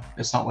 You know,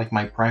 it's not like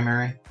my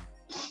primary.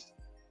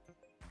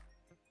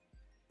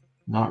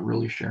 Not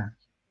really sure.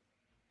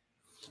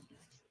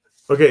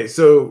 Okay,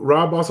 so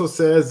Rob also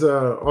says,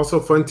 also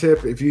fun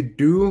tip, if you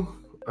do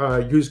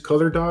use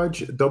color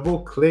dodge,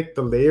 double click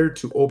the layer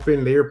to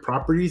open layer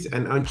properties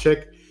and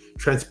uncheck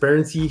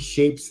transparency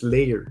shapes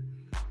layer.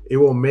 It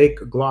will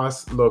make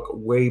gloss look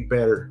way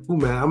better. Oh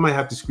man, I might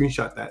have to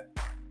screenshot that.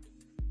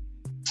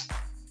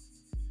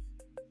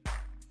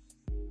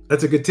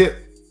 That's a good tip.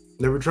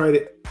 Never tried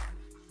it.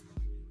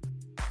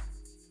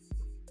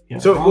 Yeah,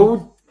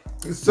 so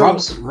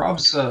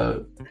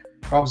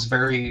Rob's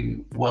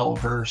very well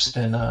versed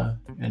in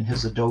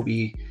his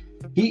Adobe.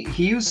 He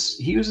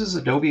uses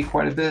Adobe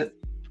quite a bit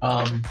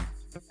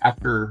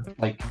after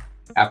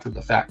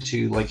the fact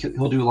too. Like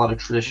he'll do a lot of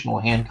traditional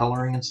hand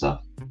coloring and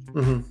stuff.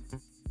 Mm-hmm.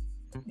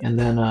 And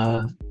then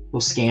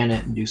we'll scan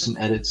it and do some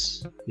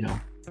edits, you know.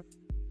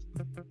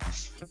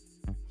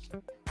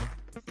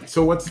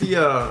 So what's the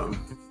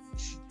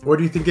what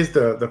do you think is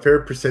the fair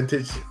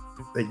percentage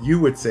that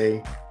you would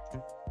say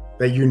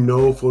that you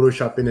know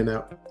Photoshop in and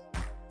out?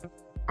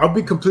 I'll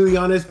be completely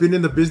honest, been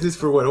in the business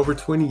for what, over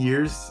 20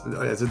 years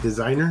as a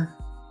designer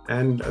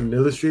and an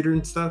illustrator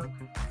and stuff.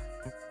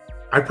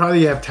 I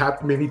probably have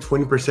tapped maybe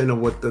 20% of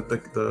what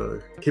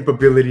the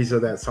capabilities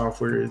of that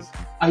software is.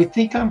 I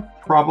think I'm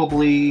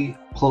probably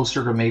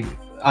closer to maybe,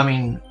 I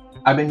mean,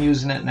 I've been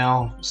using it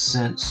now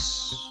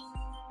since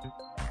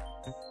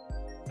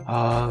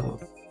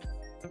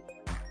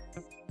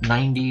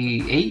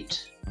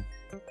 98.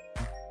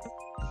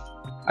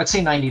 I'd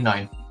say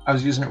 99. I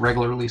was using it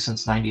regularly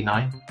since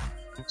 99.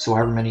 So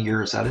however many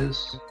years that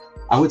is.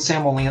 I would say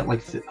I'm only at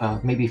like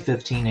maybe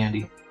 15,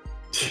 Andy.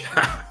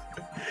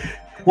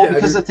 Well, yeah,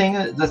 because the thing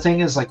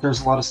is, like,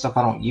 there's a lot of stuff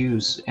I don't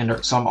use, and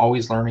so I'm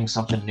always learning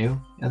something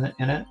new in it.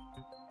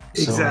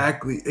 So.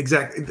 Exactly.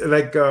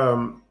 Like,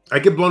 I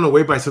get blown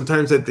away by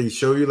sometimes that they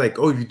show you like,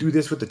 oh, you do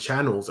this with the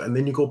channels, and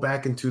then you go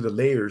back into the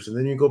layers, and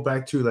then you go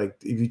back to like,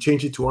 if you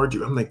change it to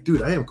RGB, I'm like,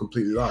 dude, I am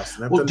completely lost.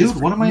 And well, dude,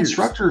 one of my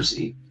instructors,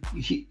 he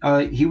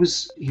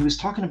was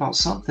talking about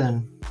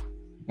something,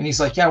 and he's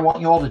like, yeah, I want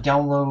you all to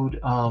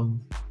download,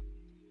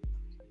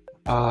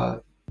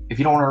 if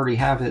you don't already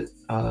have it,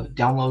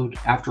 download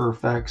After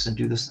Effects and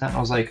do this and that. And I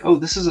was like, oh,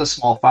 this is a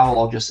small file.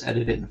 I'll just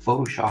edit it in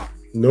Photoshop.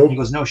 Nope. He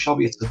goes, no,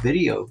 Shelby, it's a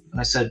video. And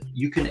I said,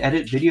 you can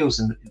edit videos.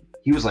 And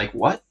he was like,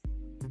 what?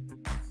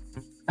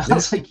 I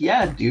was like,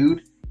 yeah,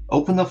 dude,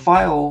 open the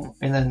file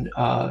and then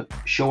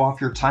show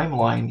off your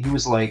timeline.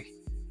 He's like,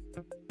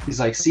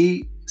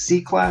 see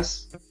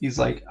class? He's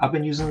like, I've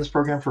been using this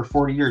program for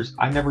 40 years.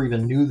 I never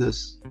even knew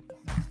this.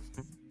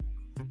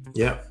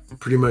 Yeah,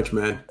 pretty much,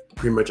 man.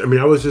 Pretty much. I mean,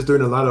 I was just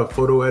doing a lot of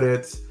photo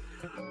edits,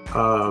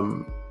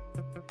 trying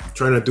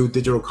to do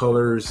digital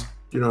colors,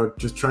 you know,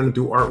 just trying to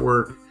do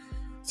artwork.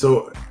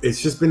 So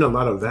it's just been a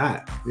lot of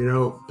that, you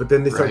know. But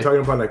then they start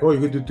talking about like, oh, you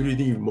could do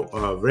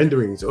 3D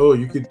renderings. Oh,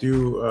 you could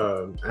do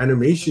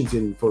animations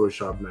in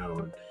Photoshop now.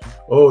 And,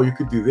 oh, you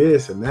could do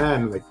this and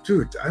that. And like,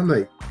 dude, I'm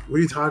like, what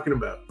are you talking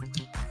about?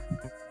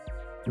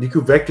 You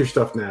could vector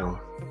stuff now.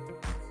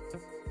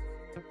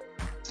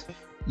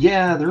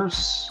 Yeah,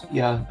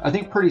 I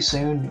think pretty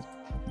soon.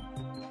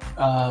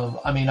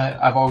 I mean,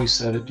 I've always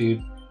said it,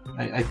 dude.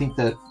 I think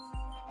that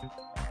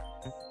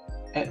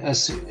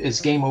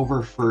it's game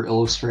over for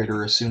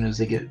Illustrator as soon as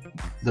they get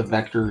the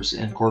vectors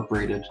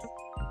incorporated.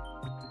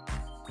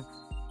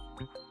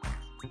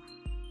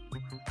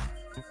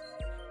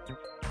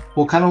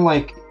 Well, kind of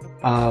like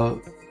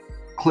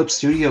Clip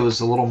Studio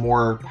is a little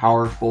more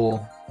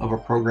powerful of a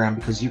program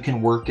because you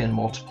can work in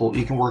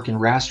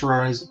raster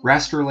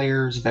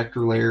layers,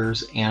 vector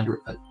layers, and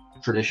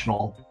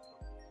traditional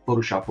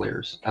Photoshop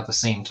layers at the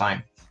same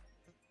time.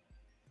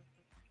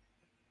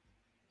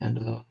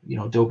 and you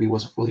know, Adobe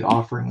wasn't really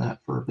offering that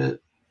for a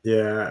bit.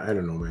 Yeah, I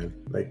don't know, man.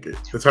 Like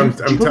that's what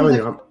I'm telling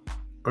you.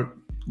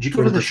 Did you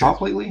go to the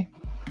shop lately?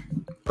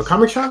 A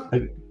comic shop?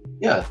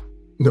 Yeah.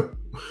 No.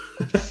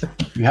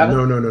 You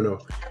haven't? No.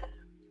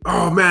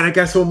 Oh man, I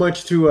got so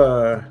much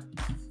to.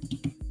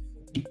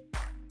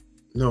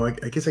 No, I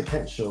guess I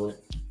can't show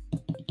it.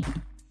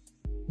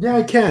 Yeah,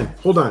 I can.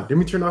 Hold on. Let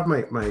me turn off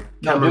my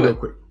camera real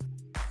quick.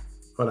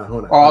 Hold on.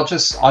 Or I'll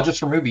just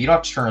remove it. You don't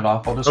have to turn it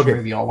off. I'll just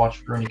remove you. I'll watch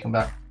it when you come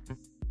back.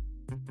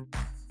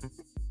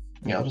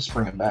 Yeah, I'll just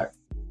bring him back.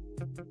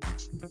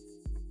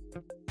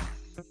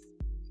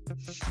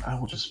 I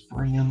will just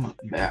bring him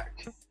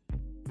back.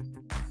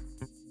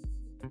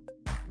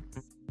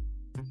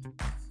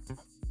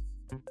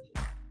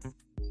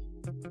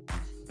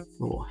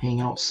 Little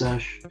hangout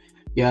sesh.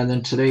 Yeah, and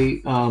then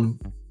today,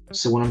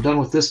 so when I'm done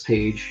with this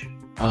page,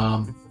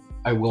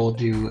 I will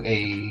do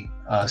a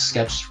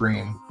sketch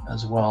stream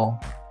as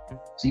well.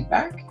 Is he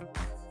back?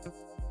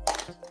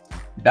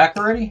 Back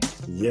already?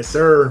 Yes,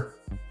 sir.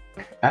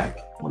 Back?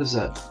 What is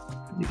that?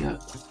 What do you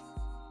got?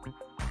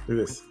 Look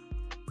at this.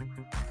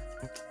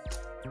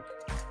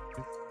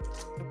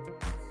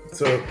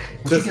 So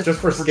just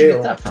for scale. Where'd you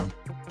get that from?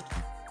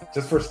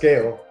 Just for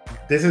scale,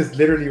 this is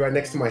literally right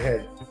next to my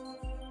head.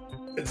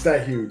 It's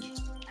that huge.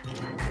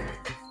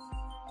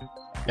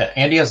 Yeah,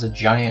 Andy has a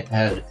giant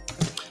head.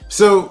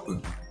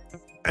 So,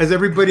 as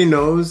everybody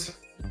knows,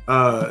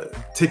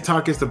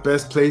 TikTok is the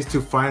best place to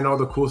find all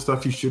the cool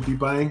stuff you should be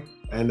buying,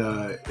 and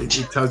it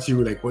tells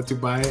you like what to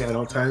buy at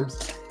all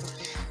times.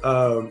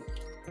 So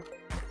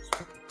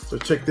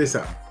check this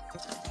out.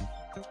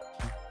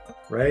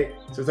 Right?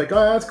 So it's like,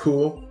 oh, that's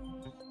cool.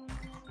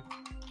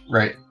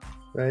 Right.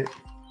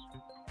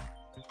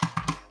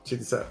 Check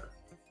this out.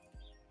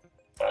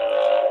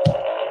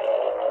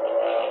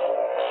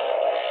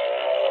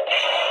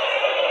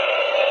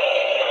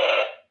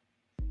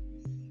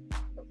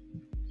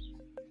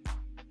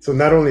 So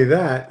not only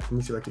that, let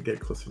me see if I can get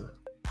closer now.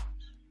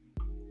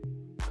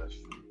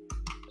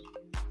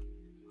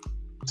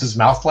 Does his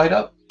mouth light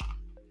up?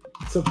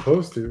 It's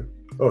supposed to.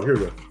 Oh, here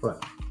we go.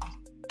 What?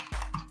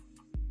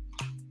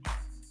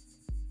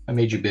 I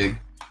made you big.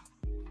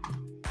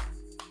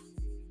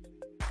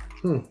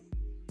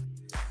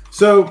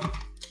 So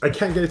I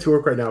can't get it to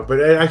work right now,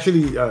 but it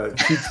actually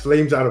shoots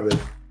flames out of it.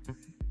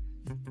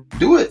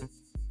 Do it.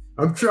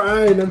 I'm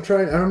trying. I'm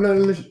not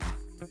in the.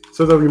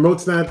 So the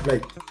remote's not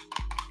like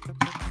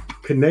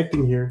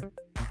connecting here,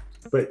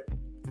 but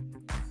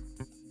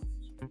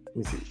let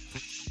me see.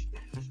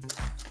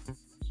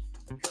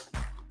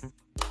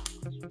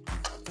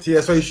 See,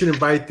 that's why you shouldn't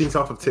buy things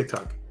off of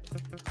TikTok.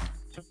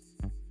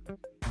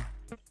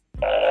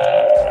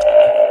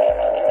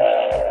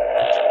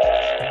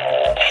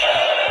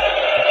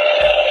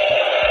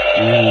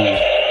 Ooh.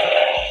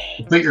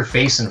 Put your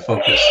face in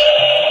focus.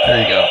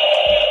 There you go.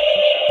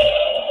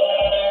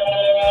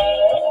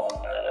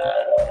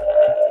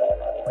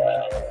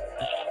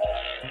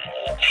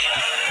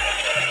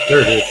 There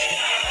it is.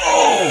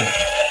 Oh!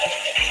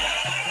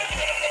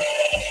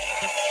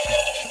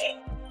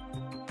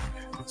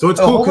 So it's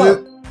cool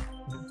because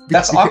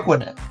that's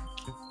Aquanet.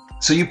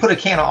 So you put a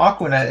can of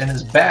Aquanet in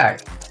his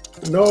bag.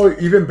 No,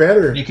 even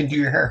better. You can do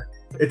your hair.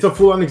 It's a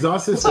full-on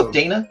exhaust system. What's up,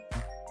 Dana?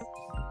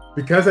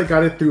 Because I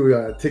got it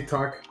through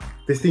TikTok,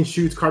 this thing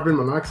shoots carbon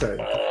monoxide.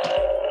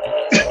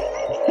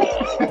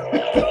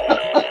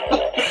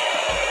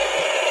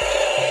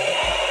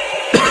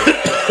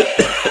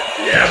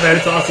 Yeah, man,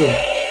 it's awesome.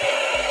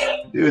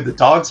 Dude, the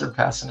dogs are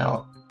passing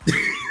out.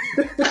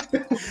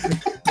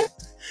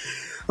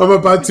 I'm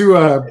about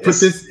to put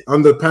this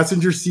on the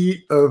passenger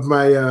seat of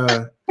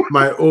my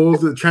my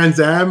old Trans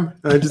Am.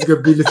 I'm just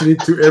gonna be listening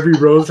to every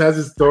rose has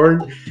its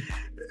thorn.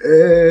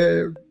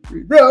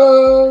 Every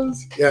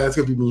rose. Yeah, that's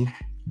gonna be me.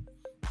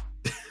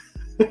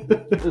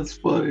 That's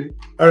funny.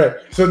 All right.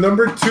 So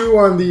number 2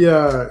 on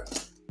the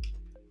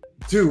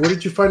dude, what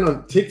did you find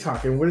on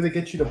TikTok and what did they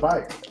get you to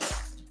buy?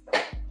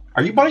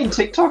 Are you buying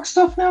TikTok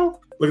stuff now?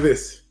 Look at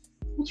this.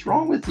 What's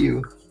wrong with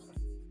you?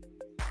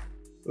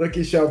 Look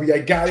at Shelby. I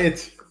got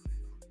it.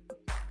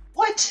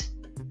 What?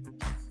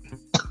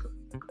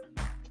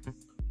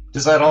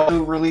 Does that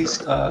also release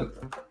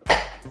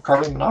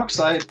carbon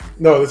monoxide?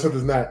 No, this one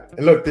does not.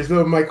 And look, there's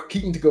no Michael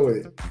Keaton to go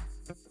with it.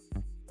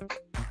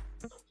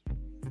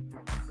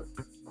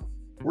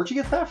 Where'd you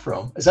get that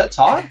from? Is that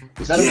Todd?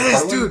 Is that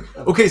yes, dude.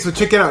 Okay, so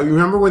check it out. You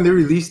remember when they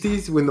released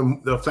these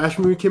when the Flash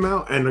movie came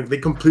out and they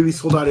completely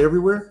sold out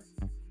everywhere?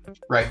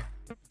 Right.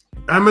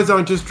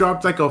 Amazon just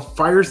dropped like a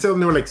fire sale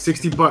and they were like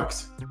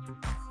 $60.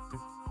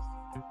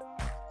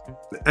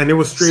 And it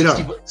was straight up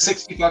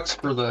 $60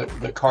 for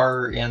the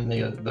car and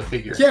the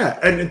figure. Yeah,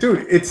 and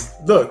dude, it's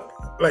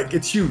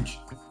it's huge.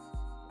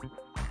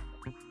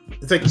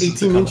 It's like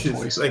 18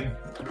 inches.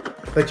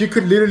 Like you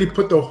could literally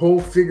put the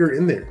whole figure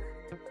in there.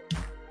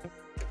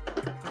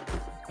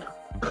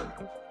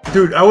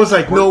 Dude, I was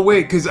like, no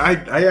way, because I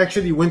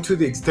actually went to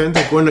the extent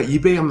of going to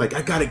eBay. I'm like,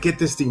 I gotta get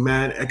this thing,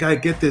 man. I gotta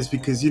get this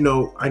because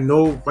I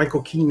know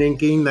Michael Keaton ain't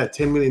getting that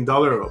 $10 million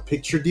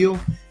picture deal.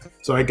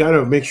 So I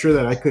gotta make sure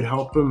that I could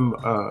help him,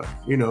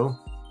 you know,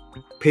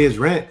 pay his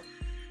rent.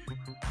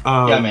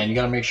 Yeah, man, you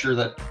gotta make sure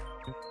that.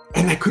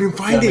 And I couldn't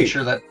find it. Make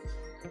sure that.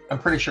 I'm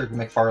pretty sure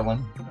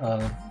McFarlane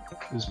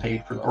is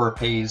paid for, or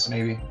pays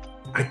maybe.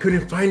 I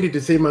couldn't find it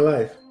to save my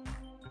life.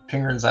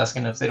 Pingren's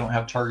asking if they don't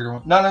have Target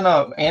or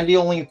no.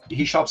 Andy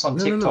he shops on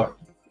TikTok.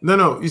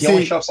 No. He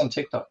only shops on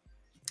TikTok.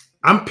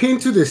 I'm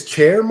pinned to this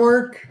chair,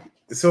 Mark.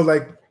 So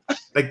like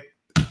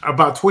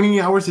about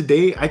 20 hours a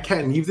day, I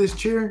can't leave this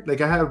chair.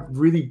 Like I have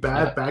really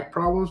bad back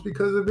problems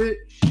because of it.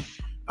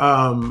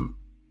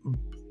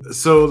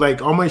 So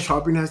like all my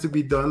shopping has to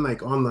be done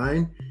like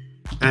online.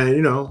 And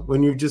you know,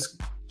 when you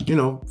just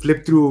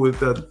flip through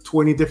the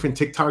 20 different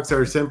TikToks that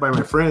are sent by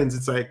my friends,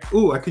 it's like,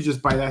 oh, I could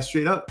just buy that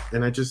straight up,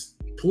 and I just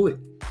pull it.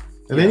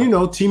 And then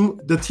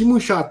the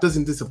Temu shop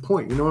doesn't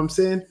disappoint. You know what I'm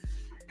saying?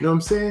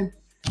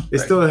 It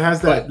still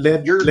has that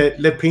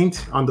lead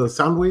paint on the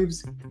sound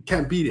waves.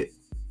 Can't beat it.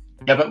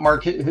 Yeah, but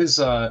Mark, his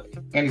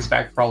Andy's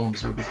back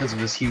problems are because of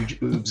his huge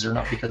boobs, or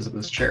not because of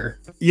his chair.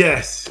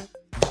 Yes.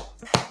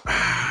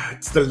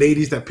 It's the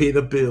ladies that pay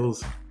the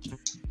bills.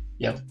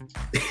 Yep.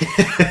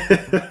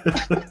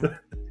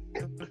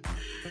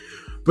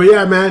 But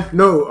yeah, man,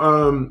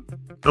 no,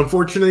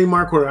 unfortunately,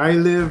 Mark, where I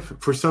live,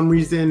 for some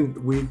reason,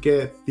 we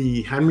get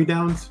the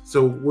hand-me-downs.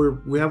 So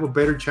we have a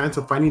better chance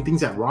of finding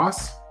things at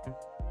Ross,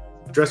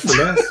 dress for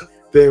less,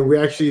 than we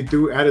actually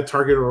do at a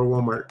Target or a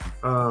Walmart.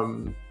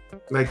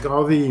 Like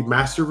all the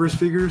Masterverse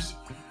figures,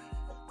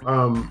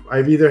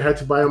 I've either had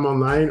to buy them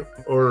online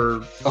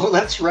or... Oh,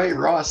 that's right,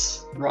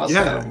 Ross.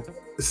 Yeah.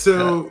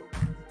 So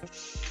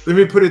let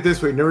me put it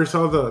this way. Never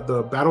saw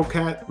the Battle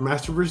Cat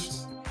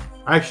Masterverse.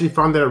 I actually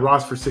found that at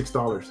Ross for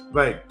 $6.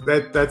 Like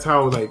that's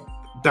how like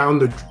down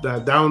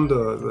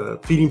the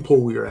feeding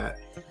pool we were at.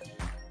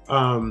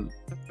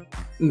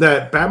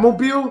 That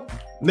Batmobile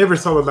never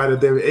saw the light of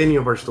day at any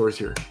of our stores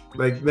here.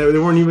 Like there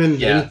weren't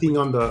even anything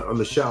on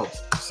the shelves.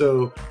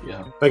 So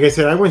like I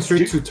said, I went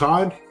straight to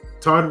Todd.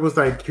 Todd was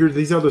like, here,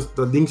 these are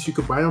the links you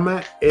could buy them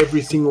at.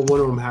 Every single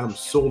one of them had them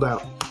sold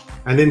out.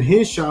 And then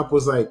his shop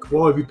was like,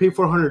 well, if you pay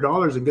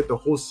 $400 and get the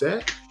whole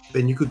set,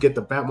 then you could get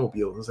the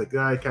Batmobile. I was like,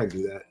 I can't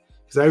do that.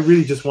 Because I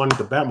really just wanted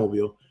the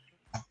Batmobile.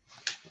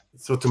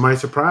 So to my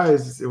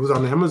surprise, it was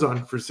on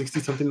Amazon for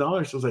 $60-something. So I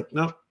was like,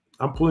 no,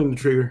 I'm pulling the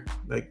trigger.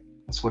 Like,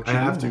 that's what I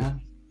have to.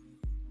 Man.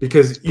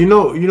 Because you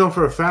know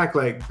for a fact,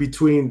 like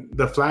between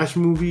the Flash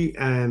movie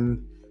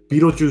and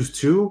Beetlejuice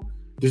 2,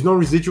 there's no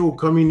residual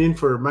coming in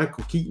for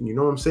Michael Keaton. You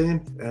know what I'm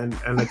saying? And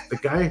like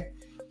the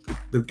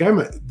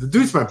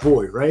dude's my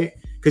boy, right?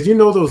 Because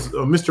those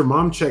Mr.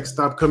 Mom checks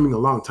stopped coming a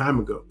long time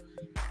ago.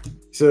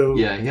 So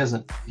yeah, he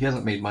hasn't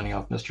made money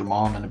off Mr.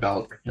 Mom in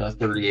about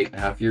 38 and a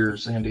half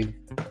years, Andy.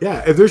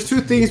 Yeah, if there's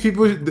two things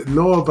people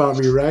know about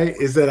me, right,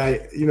 is that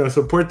I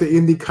support the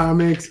indie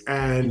comics,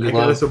 and I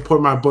gotta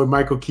support my boy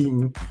Michael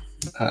Keaton,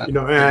 and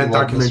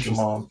documentaries. Mr.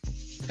 Mom.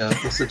 Yeah,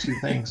 those are the two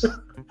things.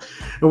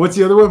 And what's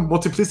the other one?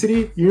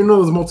 Multiplicity.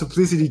 Those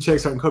multiplicity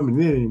checks aren't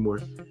coming in anymore.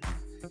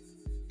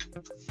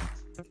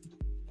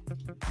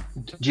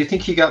 Do you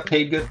think he got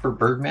paid good for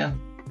Birdman?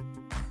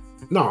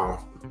 No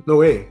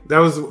way.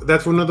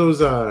 That's one of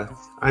those.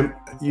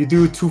 You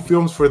do 2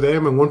 films for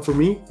them and 1 for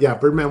me. Yeah,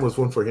 Birdman was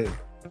 1 for him.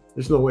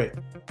 There's no way.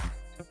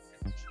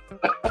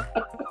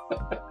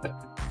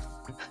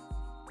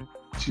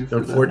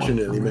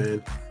 Unfortunately,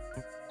 man.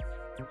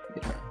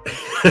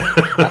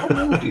 I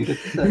don't know, dude.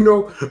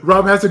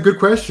 Rob has a good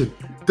question.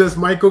 Does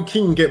Michael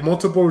Keaton get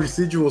multiple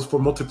residuals for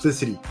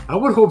Multiplicity? I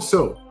would hope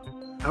so.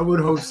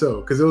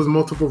 Because there was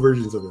multiple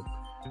versions of him.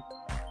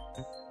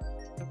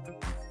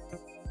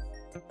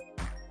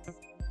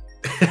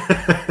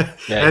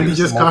 And he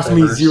just cost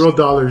me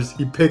 $0.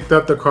 He picked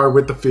up the car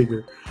with the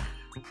figure.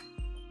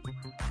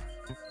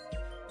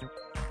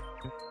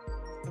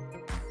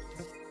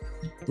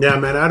 Yeah,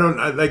 man.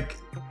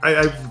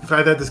 I've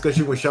had that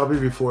discussion with Shelby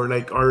before.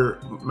 Like, our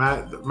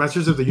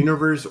Masters of the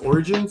Universe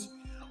Origins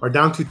are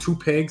down to 2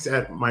 pegs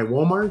at my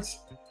Walmarts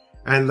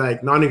and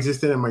like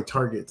non-existent at my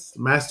Targets.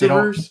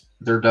 Masterverse,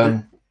 they're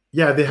done.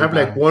 They have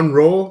like 1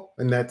 roll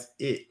and that's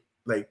it.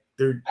 Like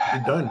they're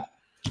done.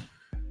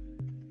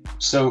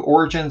 So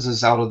Origins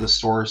is out of the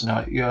stores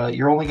now.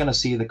 You're only going to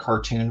see the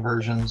cartoon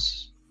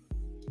versions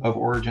of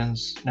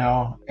Origins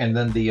now, and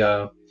then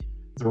the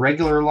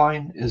regular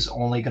line is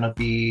only going to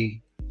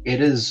be.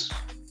 It is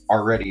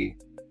already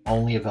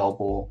only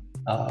available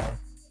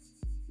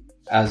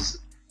as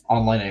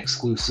online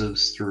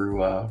exclusives through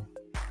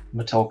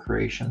Mattel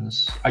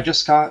Creations. I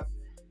just got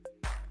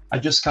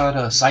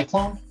a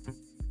Cyclone.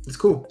 It's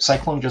cool.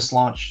 Cyclone just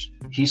launched.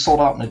 He sold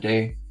out in a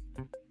day.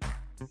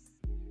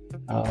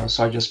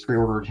 So I just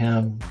pre-ordered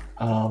him.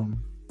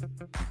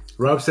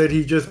 Rob said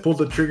he just pulled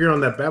the trigger on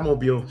that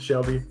Batmobile,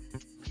 Shelby.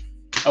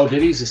 Oh,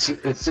 did he? It's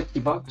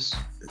 $60.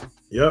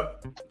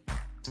 Yep.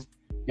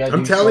 Yeah,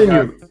 I'm telling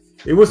you,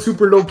 it was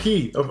super low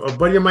key. A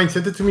buddy of mine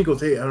sent it to me. Goes,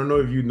 hey, I don't know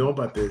if you know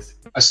about this.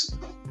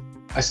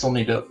 I still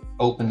need to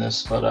open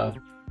this, but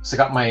so I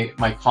got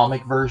my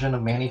comic version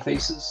of Manny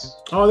Faces.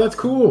 Oh, that's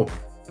cool.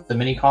 The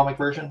mini comic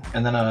version,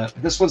 and then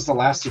this was the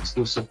last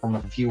exclusive from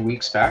a few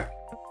weeks back.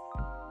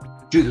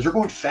 Dude, they're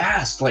going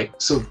fast. Like,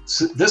 so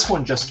this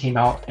one just came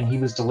out and he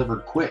was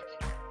delivered quick.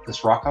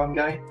 This rock-on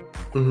guy,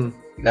 the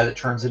guy that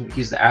turns in,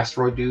 he's the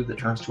asteroid dude that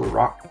turns to a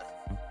rock.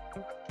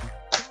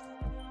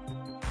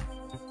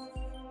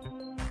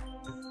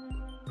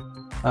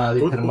 They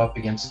put him up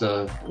against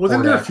the.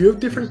 Wasn't there a few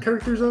different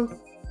characters though?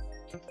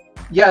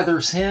 Yeah,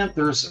 there's him.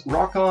 There's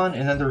Rock-on,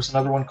 and then there's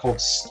another one called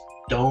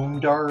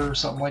Stonedar or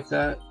something like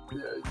that.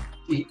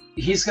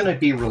 He's gonna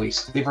be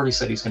released. They've already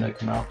said he's gonna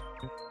come out.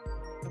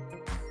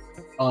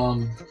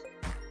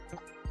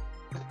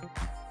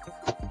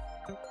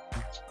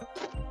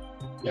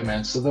 Yeah,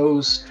 man. So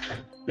those,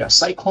 yeah,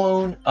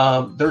 Cyclone.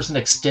 There's an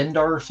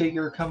Extendar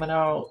figure coming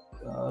out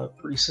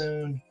pretty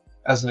soon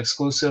as an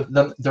exclusive.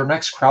 Their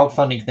next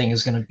crowdfunding thing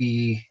is going to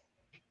be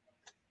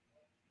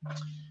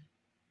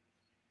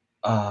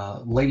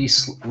Lady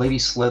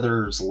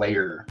Slither's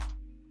Lair.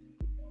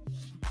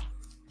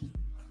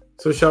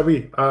 So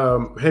Shelby,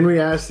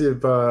 Henry asked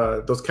if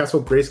those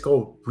Castle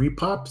Grayskull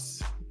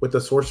repops with the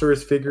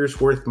sorceress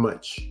figures worth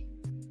much.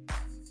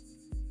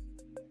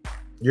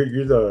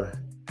 You're the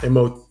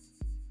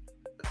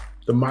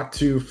the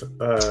Matsu.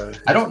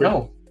 I don't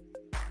know.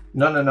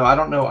 No. I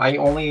don't know. I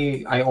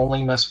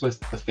only mess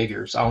with the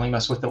figures. I only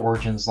mess with the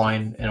Origins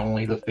line and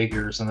only the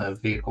figures and the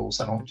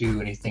vehicles. I don't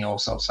do anything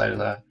else outside of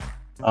that.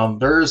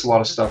 There is a lot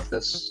of stuff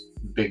that's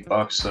big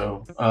bucks.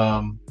 So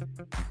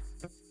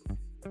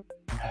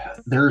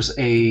there's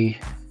an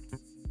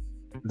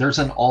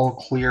all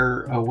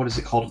clear. What is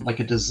it called? Like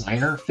a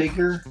designer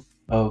figure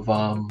of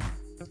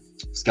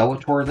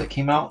Skeletor that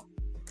came out.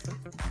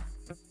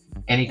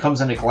 And he comes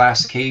in a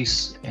glass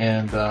case,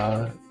 and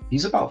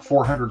he's about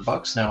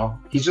 $400 now.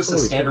 He's just a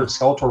standard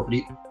Skeletor, but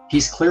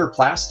he's clear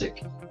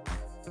plastic.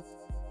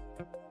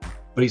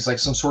 But he's like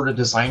some sort of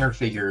designer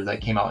figure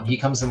that came out, and he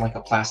comes in like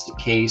a plastic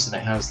case, and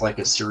it has like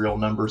a serial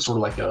number, sort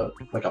of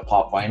like a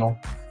pop vinyl.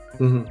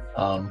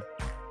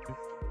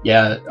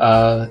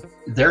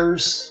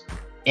 There's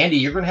Andy.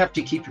 You're gonna have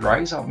to keep your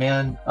eyes out,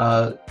 man.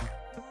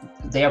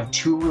 They have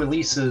 2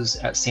 releases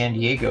at San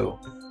Diego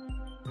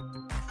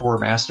for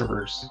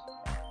Masterverse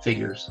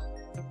figures.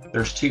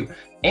 There's 2,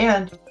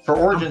 and for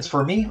Origins,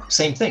 for me,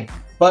 same thing.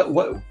 But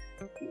what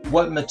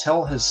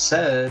Mattel has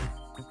said,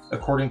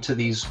 according to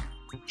these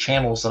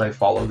channels that I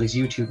follow, these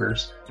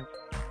YouTubers,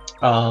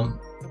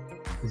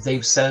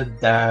 they've said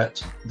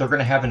that they're going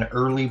to have an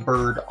early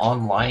bird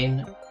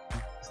online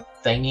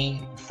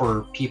thingy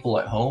for people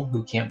at home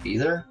who can't be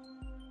there,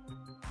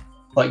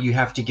 but you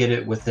have to get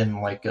it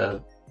within like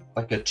a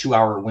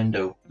 2-hour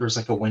window. There's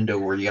like a window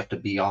where you have to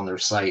be on their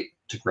site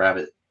to grab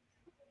it.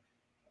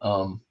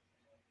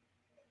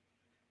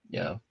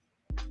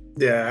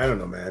 Yeah, I don't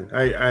know, man.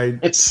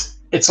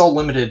 It's all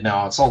limited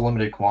now. It's all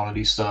limited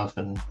quantity stuff,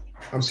 and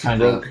I'm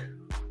kind of broke.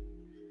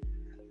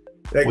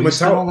 Like, you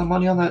spent all that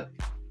money on that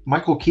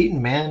Michael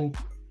Keaton, man.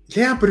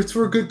 Yeah, but it's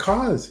for a good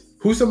cause.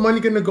 Who's the money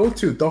gonna go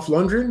to? Dolph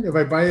Lundgren? If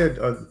I buy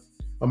a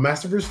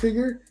Masterverse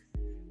figure,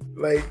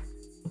 like,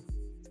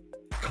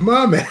 come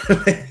on, man.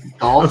 Like,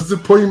 I'm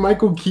supporting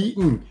Michael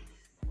Keaton.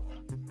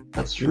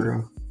 That's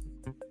true.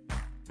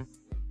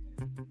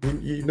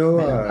 You know,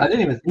 I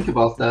didn't even think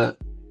about that.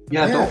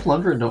 Yeah, Dolph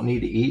Lundgren don't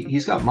need to eat.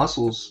 He's got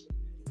muscles,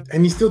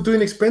 and he's still doing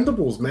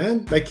Expendables,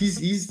 man. Like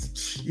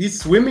he's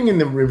swimming in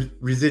the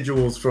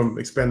residuals from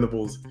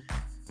Expendables.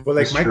 But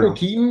like, that's Michael true.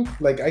 Keaton,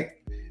 like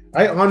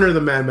I honor the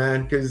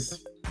man,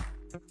 because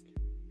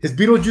his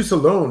Beetlejuice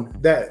alone.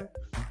 That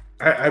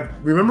I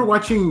remember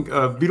watching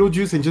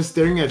Beetlejuice and just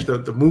staring at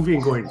the movie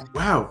and going,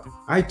 "Wow,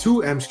 I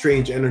too am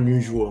strange and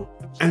unusual."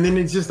 And then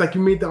it's just like you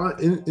made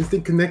the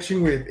instant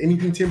connection with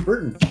anything Tim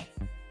Burton.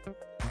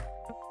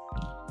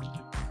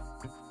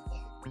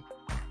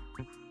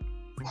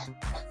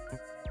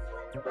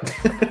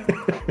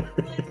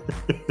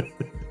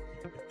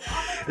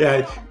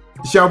 Yeah,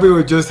 Shelby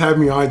would just have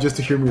me on just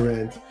to hear me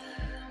rant.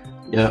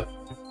 Yep.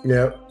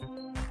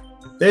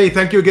 Hey,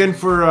 thank you again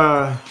for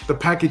the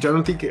package. I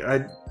don't think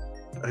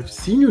I've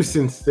seen you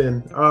since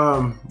then.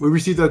 We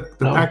received the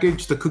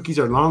package. The cookies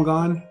are long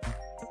gone.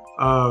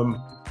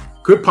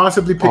 Could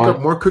possibly pick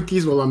up more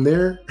cookies while I'm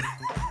there.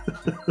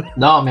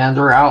 No, man,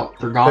 they're out.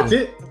 They're gone. That's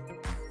it.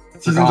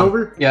 Season's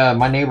over. Yeah,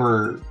 my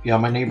neighbor.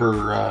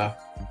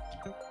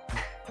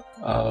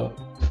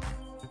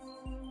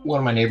 One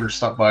of my neighbors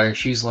stopped by.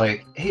 She's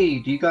like, "Hey,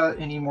 do you got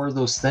any more of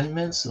those Thin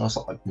Mints?" And I was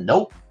like,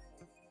 "Nope."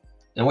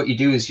 And what you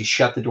do is you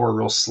shut the door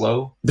real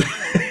slow.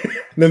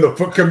 Then the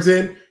foot comes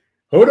in.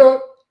 Hold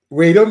up.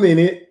 Wait a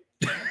minute.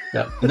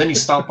 Yeah. And then you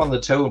stomp on the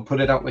toe and put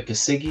it out like a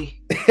ciggy.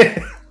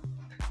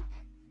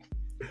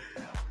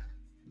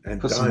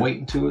 And put some weight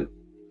into it.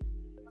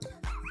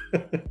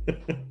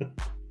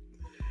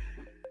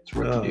 It's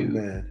what to do.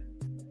 Man.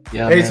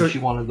 Yeah, hey, man, so she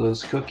wanted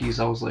those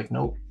cookies. I was like,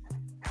 nope.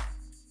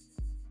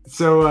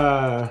 So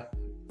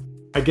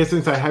I guess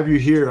since I have you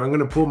here, I'm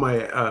gonna pull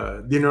my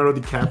Leonardo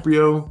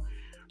DiCaprio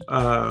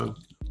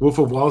Wolf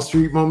of Wall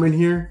Street moment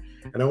here,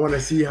 and I want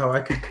to see how I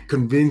could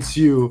convince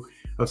you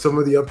of some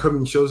of the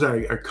upcoming shows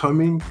that are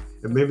coming,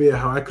 and maybe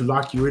how I could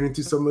lock you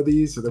into some of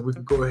these so that we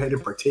could go ahead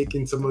and partake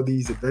in some of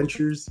these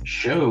adventures.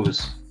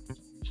 Shows.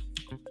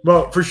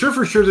 Well, for sure,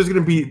 there's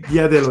gonna be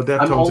Dia de los I'm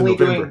Deftones in only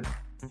November.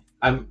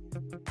 I'm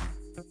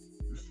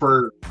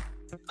for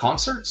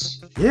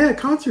concerts. Yeah,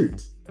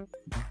 concerts.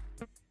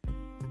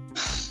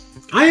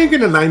 I ain't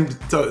gonna line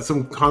to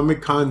some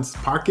Comic Con's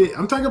pocket.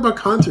 I'm talking about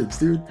concerts,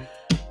 dude.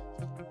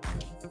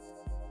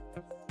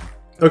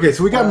 Okay,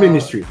 so we got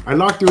Ministry. I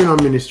locked you in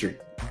on Ministry.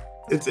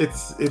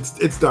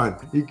 It's done.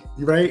 You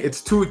right?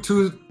 It's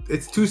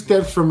two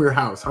steps from your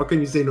house. How can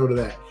you say no to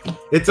that?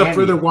 It's a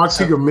further walk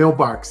to your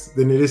mailbox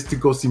than it is to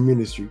go see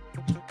Ministry.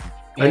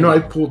 I know I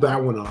pulled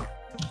that one off.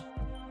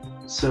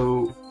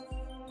 So,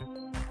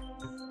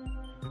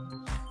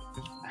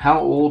 how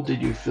old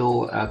did you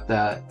feel at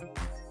that?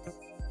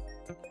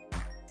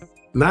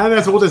 Not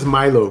as old as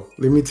Milo,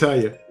 let me tell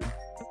you.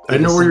 I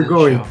know where you're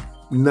going. Show.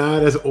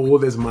 Not as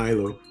old as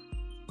Milo.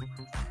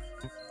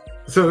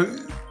 So,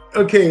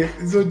 okay,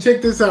 so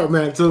check this out,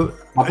 man. So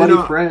My buddy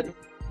Fred,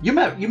 you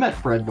met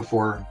Fred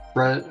before.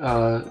 Fred,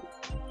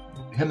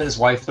 him and his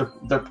wife,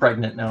 they're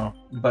pregnant now.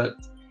 But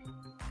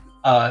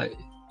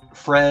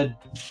Fred,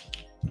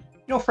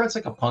 Fred's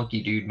like a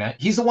punky dude, man.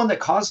 He's the one that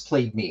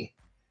cosplayed me.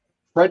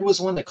 Fred was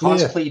the one that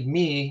cosplayed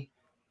me,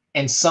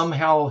 and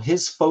somehow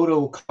his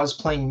photo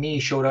cosplaying me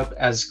showed up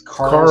as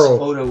Carl's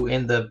photo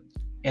in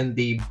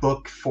the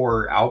book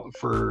for El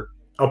Paso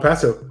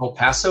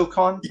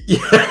Con. Yeah,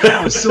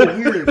 that was so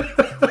weird.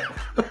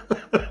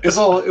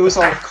 It was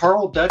all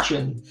Carl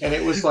Dutchin, and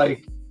it was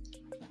like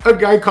a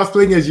guy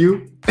cosplaying as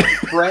you,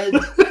 Fred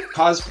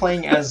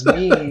cosplaying as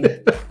me.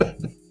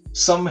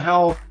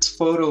 Somehow this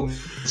photo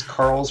is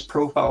Carl's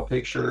profile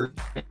picture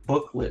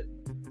booklet.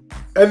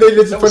 And then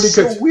it's funny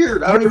because so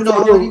weird. I don't even know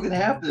how that even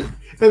happened.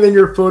 And then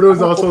your photo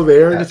is also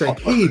there, and it's like,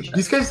 hey,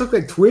 these guys look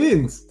like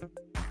twins.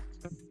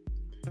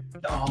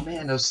 Oh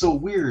man, that was so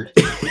weird.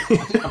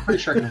 I'm pretty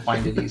sure I can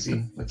find it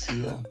easy. Let's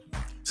see.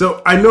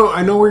 So I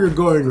know where you're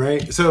going,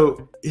 right?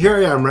 So here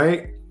I am,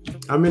 right?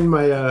 I'm in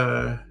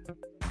my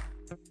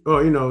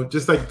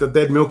just like the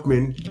dead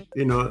milkman,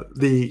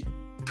 the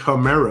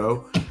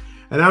Camaro,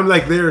 and I'm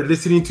like there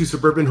listening to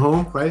Suburban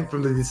Home, right,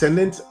 from the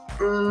Descendants.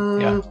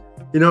 And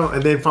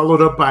then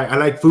followed up by I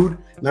Like Food,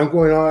 and I'm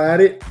going all at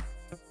it.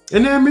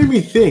 And then it made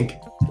me think,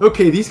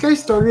 okay, these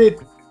guys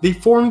they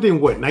formed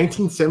in what,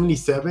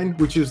 1977,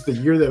 which is the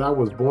year that I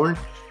was born.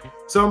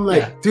 So I'm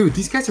like, dude,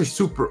 these guys are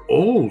super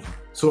old.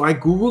 So I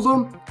Googled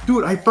them.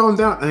 Dude, I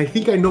found out, and I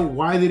think I know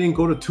why they didn't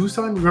go to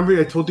Tucson. Remember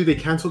I told you they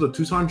canceled the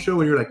Tucson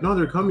show, and you're like, no,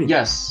 they're coming.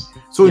 Yes.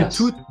 So in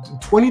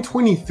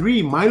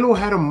 2023, Milo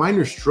had a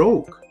minor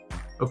stroke,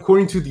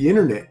 according to the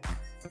internet.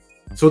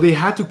 So they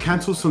had to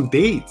cancel some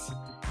dates.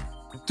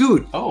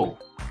 Dude. Oh.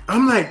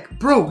 I'm like,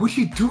 bro, what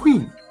are you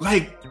doing?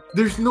 Like,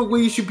 there's no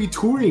way you should be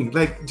touring.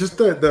 Like, just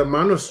the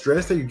amount of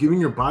stress that you're giving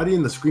your body,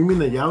 and the screaming,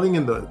 the yelling,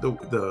 and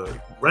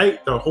the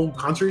whole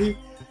concert.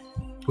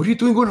 What are you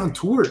doing going on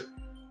tour?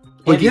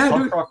 But Andy, yeah,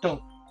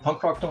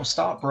 punk rock don't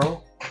stop,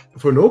 bro.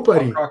 For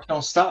nobody. Punk rock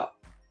don't stop.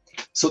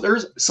 So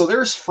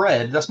there's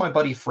Fred. That's my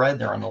buddy Fred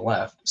there on the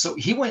left. So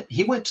he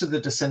went to the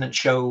Descendant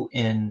show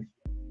in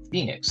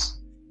Phoenix.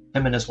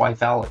 Him and his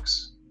wife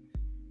Alex.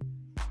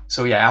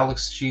 So yeah,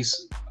 Alex,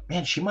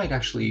 she might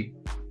actually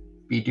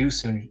be due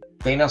soon.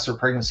 They announced her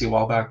pregnancy a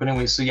while back. But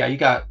anyway, so yeah, you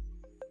got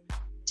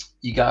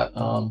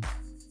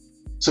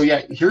so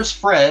yeah, here's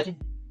Fred.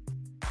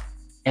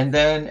 And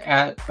then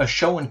at a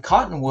show in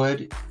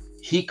Cottonwood,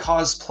 he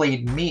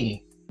cosplayed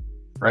me,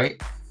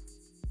 right?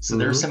 So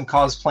there's him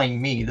cosplaying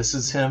me. This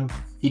is him.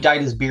 He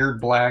dyed his beard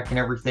black and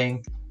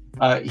everything.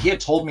 He had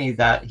told me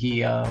that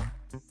he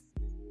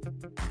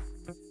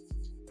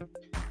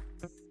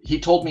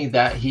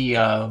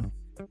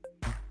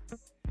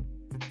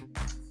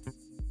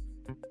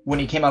when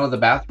he came out of the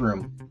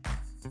bathroom,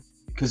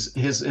 because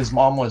his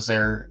mom was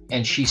there,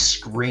 and she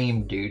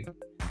screamed, dude.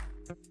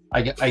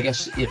 I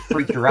guess it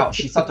freaked her out.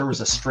 She thought there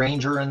was a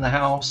stranger in the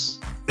house.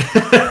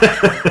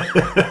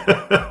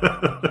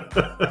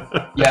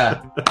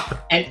 Yeah.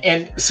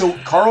 And so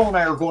Carl and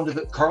I are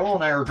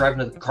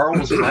driving Carl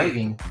was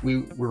driving.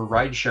 We were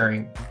ride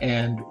sharing,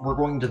 and we're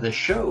going to the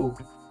show,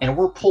 and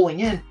we're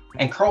pulling in,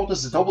 and Carl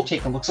does a double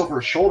take and looks over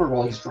his shoulder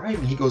while he's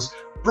driving. He goes,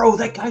 "Bro,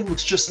 that guy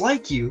looks just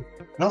like you."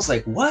 And I was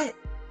like, "What?"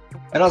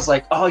 And I was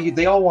like, "Oh,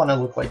 they all want to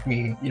look like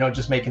me,"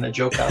 just making a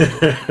joke out of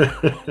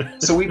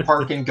it. So we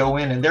park and go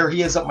in, and there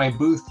he is at my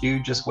booth,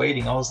 dude, just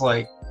waiting. I was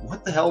like,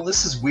 what the hell?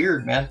 This is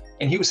weird, man.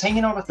 And he was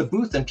hanging out at the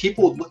booth, and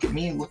people would look at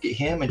me and look at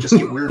him and just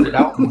get weirded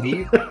out and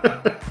leave.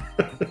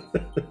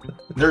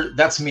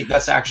 That's me.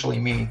 That's actually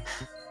me.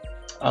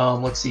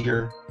 Let's see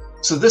here.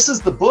 So this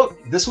is the book.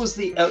 This was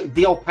the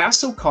El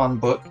Paso Con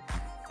book.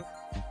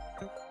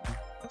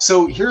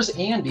 So here's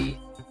Andy.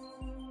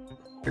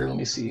 Here, let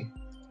me see.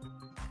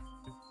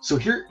 So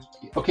here's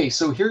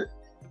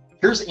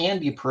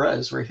Andy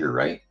Perez right here,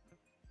 right?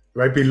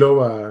 Right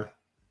below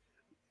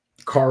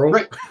Carl.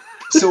 Right.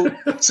 So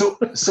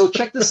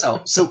check this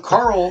out. So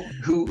Carl,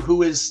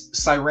 who is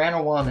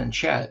Cyrano in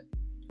chat,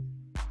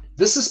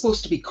 this is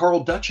supposed to be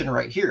Carl Dutchin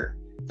right here.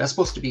 That's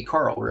supposed to be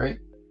Carl, right?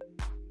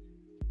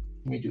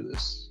 Let me do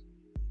this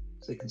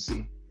so you can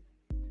see.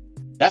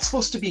 That's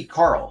supposed to be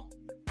Carl.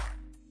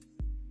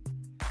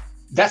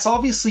 That's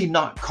obviously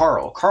not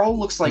Carl. Carl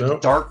looks like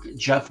Nope. dark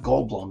Jeff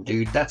Goldblum,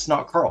 dude. That's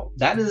not Carl.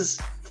 That is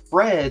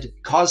Fred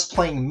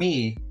cosplaying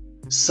me.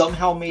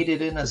 Somehow made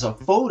it in as a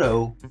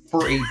photo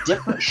for a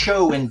different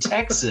show in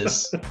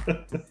Texas.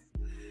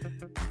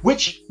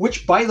 Which,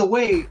 by the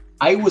way,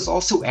 I was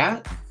also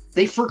at.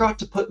 They forgot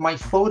to put my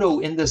photo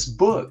in this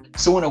book.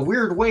 So in a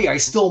weird way, I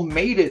still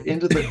made it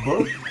into the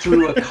book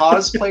through a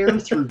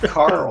cosplayer, through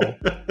Carl.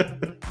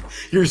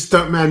 Your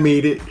stuntman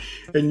made it,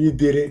 and you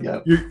did it.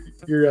 Yep.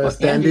 You're Look,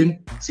 stand-in.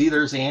 Andy. See,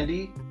 there's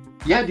Andy.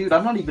 Yeah, dude,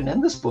 I'm not even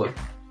in this book.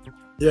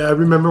 Yeah, I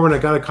remember when I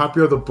got a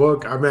copy of the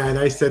book. Man,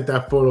 I sent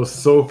that photo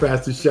so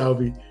fast to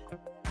Shelby.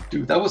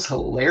 Dude, that was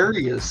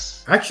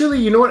hilarious. Actually,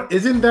 you know what?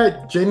 Isn't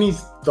that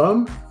Jenny's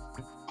thumb?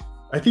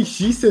 I think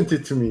she sent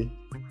it to me.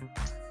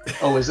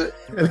 Oh, is it?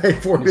 And I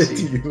forwarded it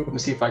to Let you. me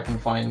see if I can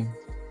find.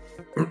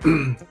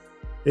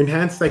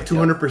 Enhanced like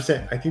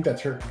 200%. I think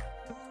that's her.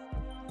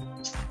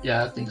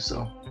 Yeah, I think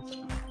so.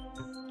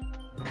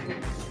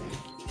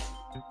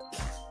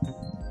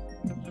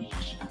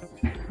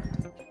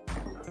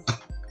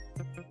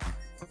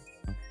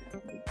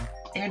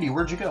 Andy,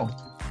 where'd you go?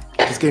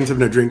 Just getting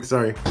something to drink.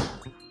 Sorry.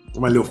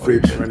 My little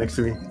fridge right next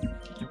to me.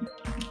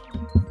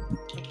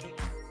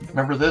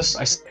 Remember this?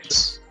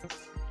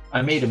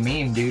 I made a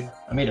meme, dude.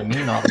 I made a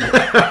meme out of it.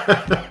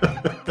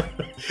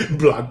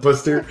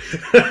 Blockbuster.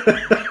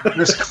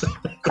 There's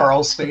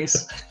Carl's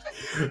face.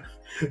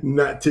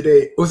 Not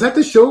today. Was that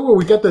the show where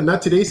we got the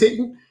Not Today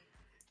Satan?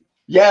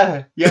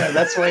 Yeah,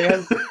 that's what I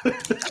am.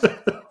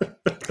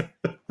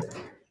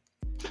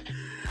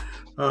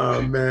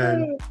 Oh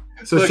man.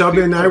 So Look,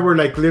 Shelby and I were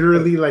like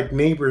literally like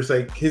neighbors.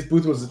 Like his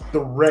booth was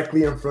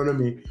directly in front of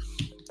me,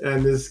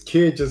 and this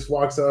kid just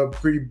walks up,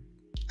 pretty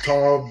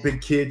tall,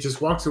 big kid, just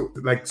walks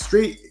like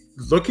straight,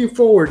 looking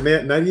forward,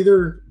 not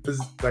either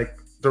like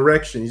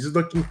direction. He's just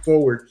looking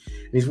forward,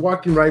 and he's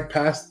walking right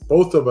past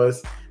both of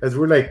us as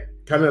we're like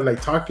kind of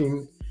like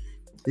talking.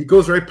 He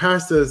goes right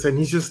past us, and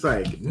he's just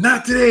like,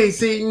 "Not today,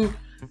 Satan."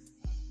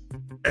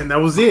 And that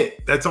was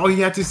it. That's all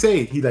he had to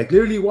say. He like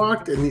literally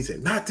walked, and he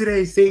said, "Not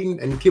today, Satan,"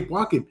 and he kept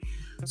walking.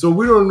 So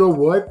we don't know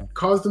what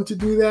caused him to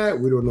do that.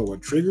 We don't know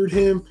what triggered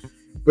him,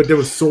 but it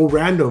was so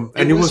random.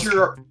 And it was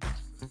your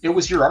artwork. It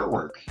was your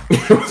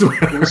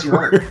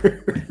art.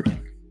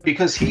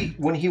 Because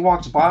when he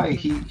walked by,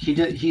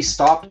 he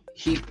stopped.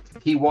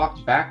 He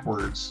walked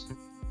backwards,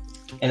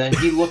 and then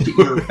he looked at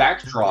your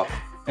backdrop,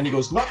 and he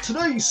goes, "Not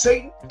today,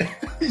 Satan."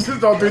 He's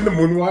just all doing the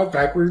moonwalk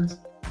backwards.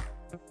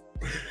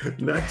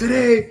 Not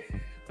today.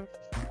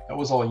 That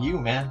was all you,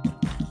 man.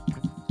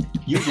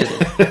 You did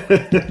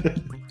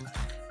it.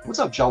 What's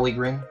up, Jolly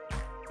Green?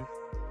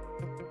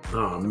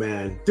 Oh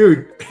man,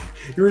 dude,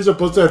 you were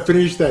supposed to have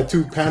finished that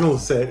 2-panel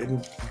set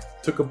and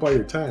took up all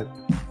your time.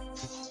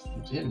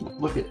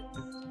 Look at it.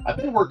 I've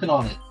been working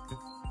on it.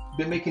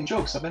 Been making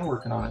jokes. I've been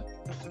working on it.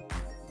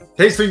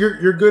 Hey, so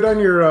you're good on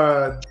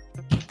your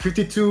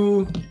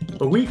 52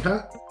 a week,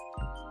 huh?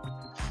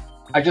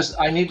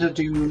 I need to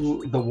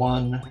do the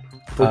one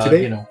for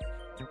today.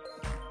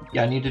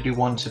 Yeah, I need to do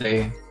one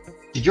today.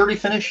 Did you already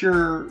finish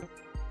the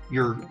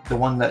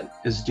one that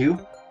is due?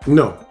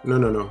 No.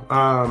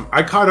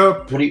 I caught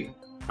up. What are you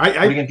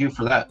gonna do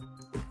for that?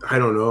 I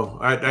don't know.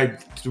 I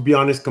to be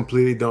honest,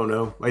 completely don't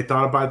know. I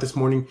thought about it this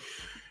morning.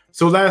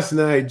 So last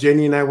night,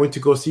 Jenny and I went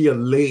to go see a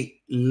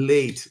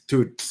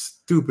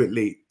stupid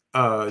late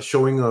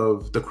showing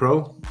of The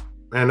Crow,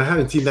 and I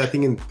haven't seen that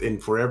thing in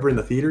forever in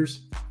the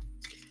theaters.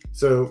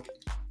 So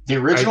the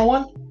original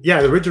one?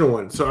 Yeah, the original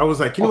one. So I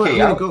was like, you know what,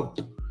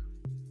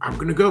 I'm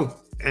gonna go.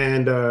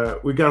 And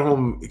we got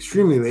home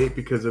extremely late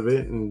because of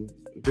it. And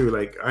dude,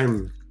 like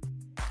I'm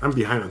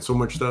behind on so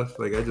much stuff.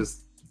 Like if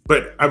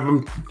I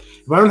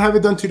don't have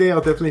it done today, I'll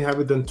definitely have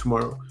it done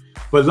tomorrow.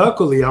 But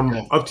luckily, I'm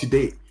up to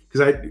date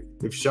because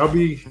if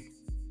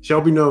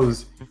Shelby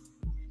knows,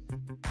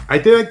 I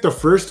did like the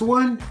first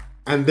one,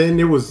 and then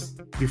it was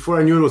before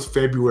I knew it was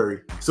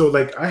February. So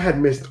like I had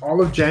missed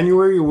all of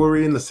January. We're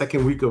already in the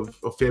second week of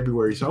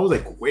February, so I was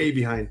like way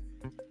behind.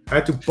 I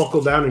had to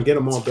buckle down and get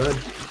them all done.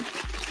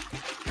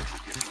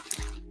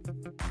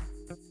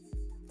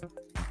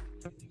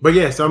 But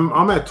yes,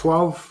 I'm at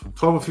 12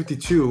 of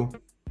 52.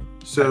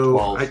 So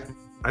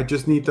I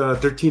just need the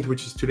 13th,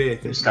 which is today, I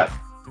think.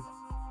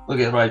 Look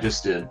at what I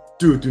just did.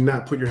 Dude, do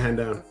not put your hand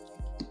down.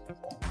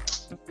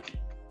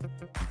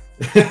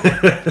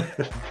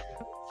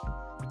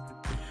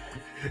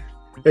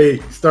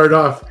 Hey, start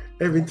off.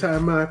 Every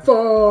time I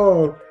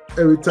fall,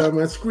 every time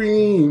I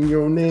scream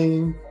your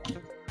name.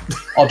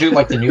 I'll do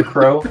like the new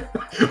Crow.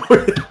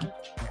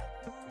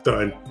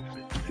 Done.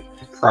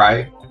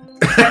 Cry.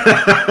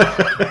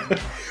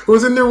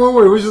 Wasn't there one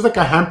where it was just like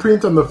a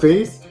handprint on the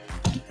face?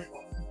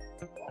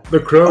 The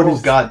Crow. Oh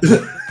God.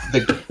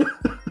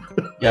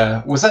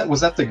 Yeah. Was that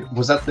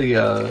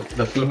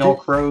the female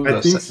Crow? I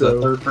think so.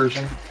 The third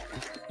version.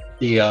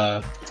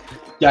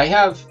 I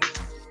have.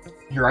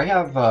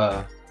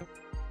 Let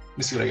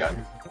me see what I got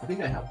here. I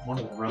think I have one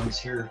of the runs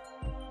here.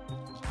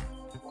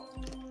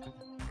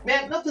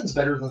 Man, nothing's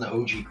better than the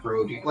OG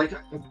Crow, dude. Like.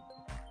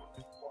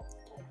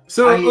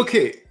 So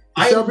okay.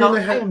 I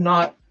am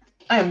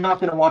I am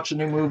not gonna watch a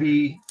new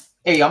movie.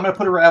 Hey, I'm gonna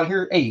put it out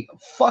here. Hey,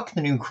 fuck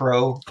the new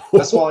Crow.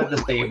 That's all I have to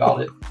say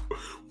about it.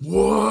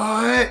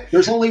 What?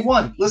 There's only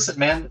one. Listen,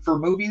 man, for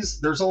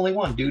movies, there's only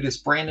one, dude. It's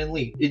Brandon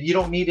Lee. You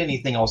don't need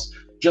anything else.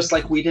 Just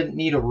like we didn't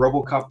need a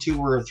RoboCop 2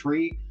 or a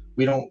 3.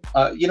 We don't,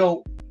 you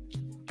know,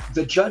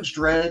 the Judge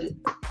Dredd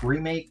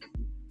remake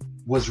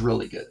was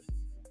really good.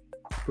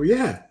 Well,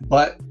 yeah.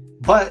 But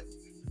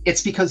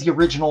it's because the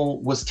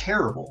original was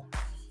terrible.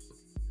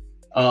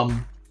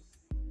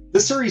 The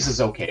series is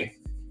okay.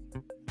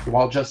 The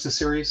Wild Justice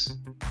series.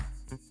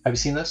 Have you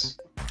seen this?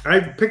 I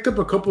picked up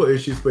a couple of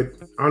issues, but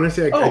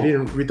honestly, I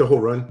didn't read the whole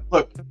run.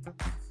 Look,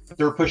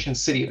 they're pushing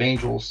City of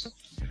Angels.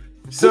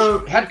 So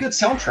which had good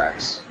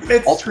soundtracks.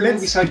 All three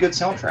movies had good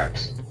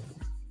soundtracks.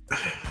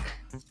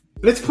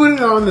 Let's put it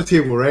on the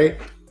table, right?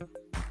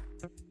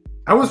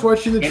 I was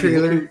watching the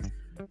trailer.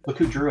 Look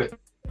who drew it.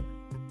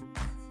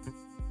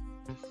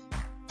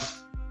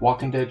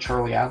 Walking Dead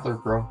Charlie Adler,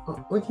 bro.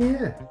 Oh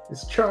yeah,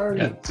 it's Charlie.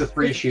 Yeah, it's a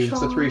 3-issue.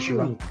 It's a 3-issue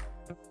run.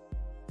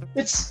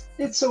 It's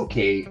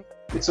okay.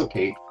 It's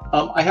okay.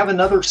 I have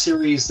another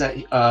series that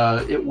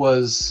it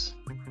was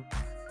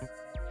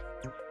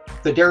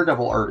the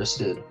Daredevil artist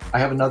did. I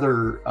have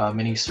another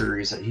mini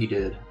series that he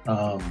did.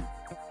 Oh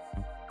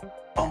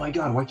my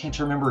god, why can't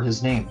I remember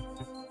his name?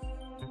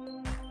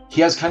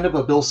 He has kind of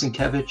a Bill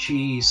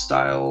Sienkiewicz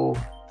style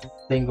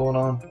thing going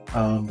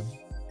on.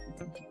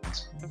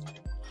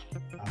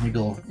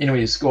 Maybe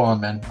anyways, go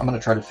on, man. I'm gonna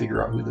try to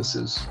figure out who this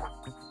is.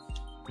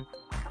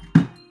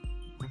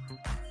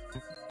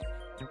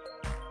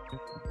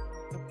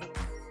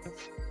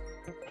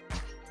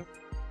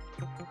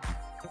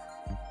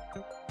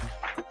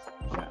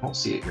 I don't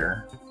see it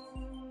here.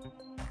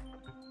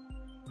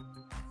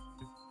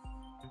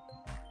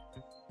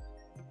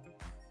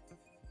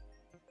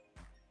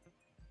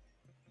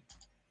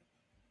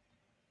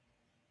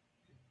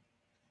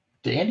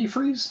 Did Andy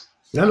freeze?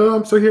 No,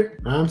 I'm still here.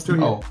 I'm still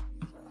here. Oh.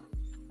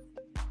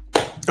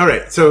 All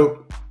right,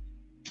 so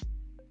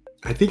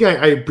I think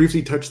I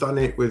briefly touched on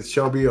it with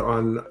Shelby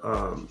on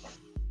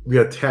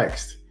via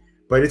text,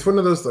 but it's one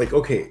of those like,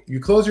 okay, you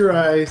close your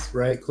eyes,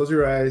 right? Close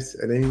your eyes,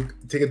 and then you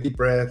take a deep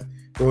breath,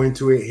 go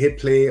into it, hit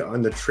play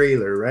on the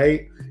trailer,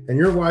 right? And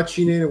you're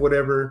watching it or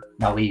whatever.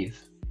 Now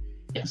leave.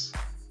 Yes.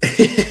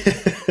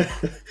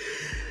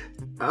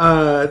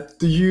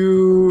 Do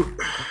you?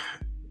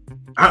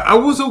 I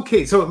was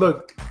okay. So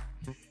look,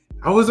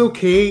 I was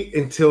okay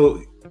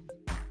until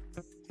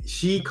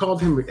she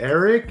called him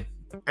Eric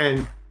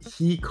and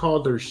he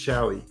called her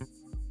Shelly.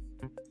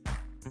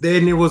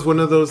 Then it was one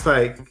of those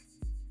like,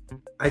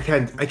 I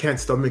can't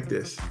stomach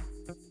this.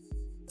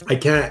 I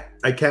can't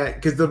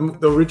because the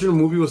original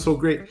movie was so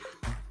great.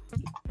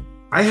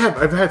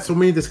 I've had so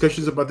many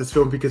discussions about this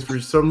film because for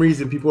some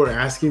reason people are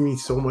asking me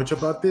so much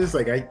about this.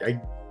 Like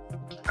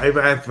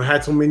I've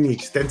had so many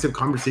extensive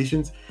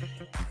conversations.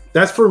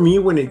 That's for me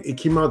when it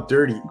came out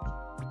dirty.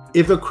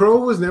 If The Crow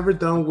was never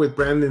done with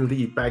Brandon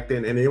Lee back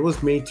then and it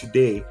was made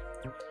today,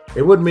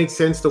 it would make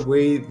sense the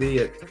way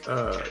they,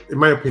 in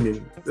my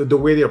opinion, the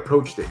way they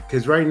approached it.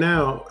 Because right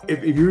now,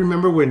 if you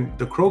remember when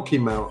The Crow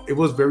came out, it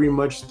was very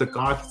much the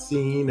goth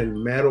scene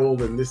and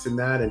metal and this and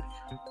that. And,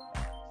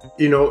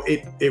 you know,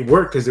 it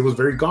worked because it was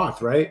very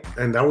goth, right?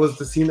 And that was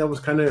the scene that was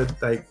kind of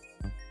like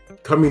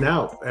coming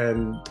out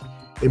and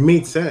it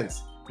made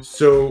sense.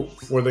 So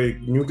for the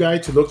new guy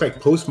to look like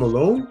Post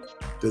Malone,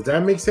 does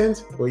that make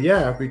sense? Well,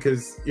 yeah,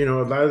 because, you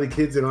know, a lot of the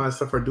kids and all that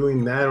stuff are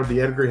doing that or the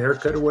Edgar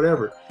haircut or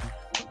whatever.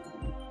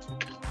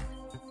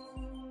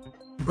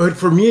 But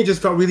for me, it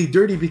just felt really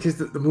dirty because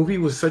the movie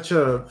was such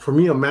a, for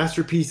me, a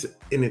masterpiece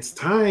in its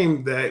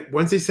time that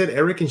once they said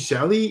Eric and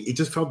Shelly, it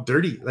just felt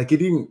dirty. Like it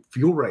didn't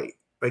feel right.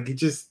 Like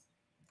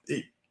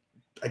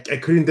I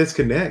couldn't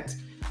disconnect.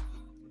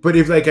 But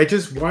if like I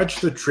just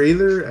watched the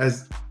trailer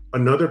as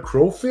another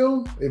Crow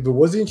film, if it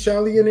wasn't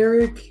Shelly and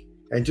Eric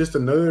and just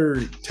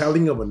another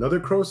telling of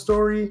another Crow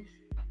story,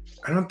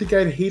 I don't think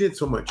I'd hate it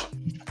so much.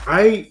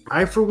 I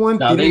for one,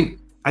 didn't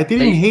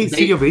hate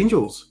City of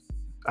Angels.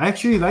 I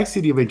actually like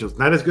City of Angels.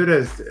 Not as good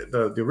as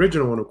the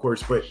original one, of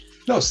course, but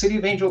no, City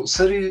of Angels,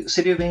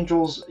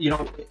 you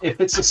know,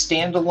 if it's a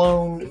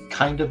standalone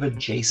kind of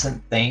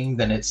adjacent thing,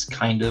 then it's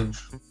kind of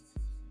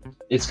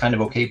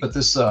okay. But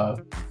this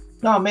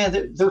no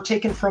man, they're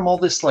taken from all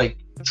this like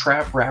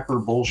trap rapper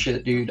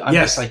bullshit, dude. I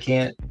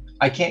can't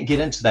get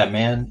into that,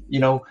 man. You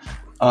know,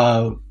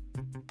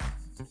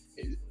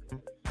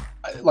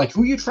 like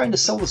who are you trying to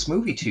sell this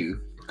movie to?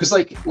 Because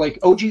like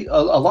OG,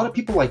 a lot of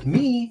people like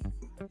me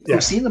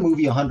who've seen the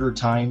movie 100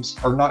 times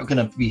are not going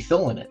to be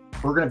feeling it.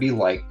 We're going to be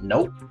like,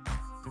 nope,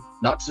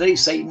 not today,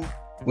 Satan.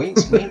 We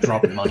ain't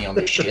dropping money on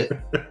this shit.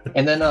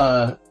 And then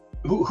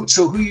who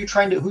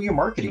are you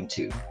marketing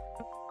to?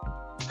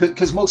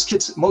 Because most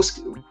kids,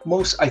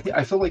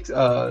 I feel like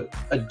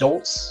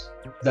adults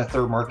that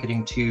they're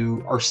marketing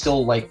to are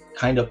still like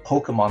kind of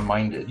Pokemon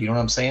minded. You know what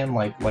I'm saying?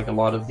 Like a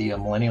lot of the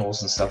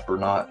millennials and stuff are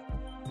not.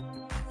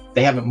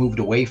 They haven't moved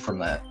away from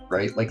that,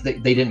 right? Like they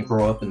didn't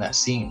grow up in that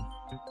scene,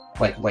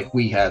 like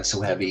we had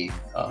so heavy.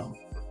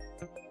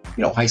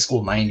 You know, high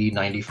school 90,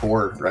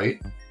 94, right?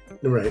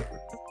 Right.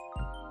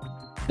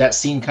 that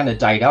scene kind of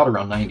died out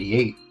around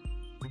 98.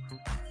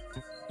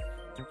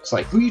 It's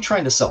like, who are you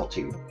trying to sell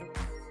to?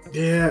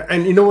 Yeah,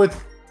 and you know what?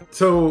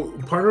 So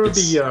part of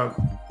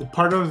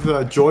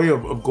the joy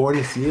of going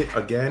to see it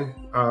again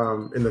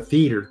in the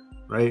theater,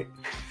 right?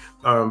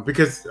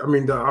 Because I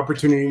mean the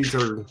opportunities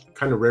are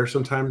kind of rare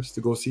sometimes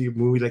to go see a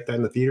movie like that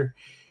in the theater.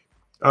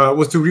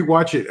 Was to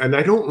rewatch it, and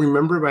I don't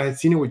remember if I had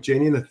seen it with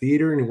Jenny in the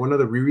theater in one of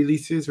the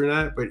re-releases or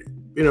not. But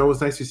you know, it was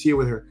nice to see it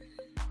with her.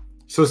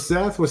 So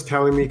Seth was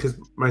telling me, because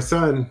my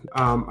son,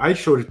 I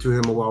showed it to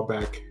him a while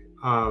back,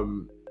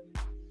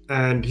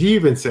 and he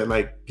even said,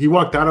 like, he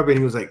walked out of it and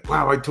he was like,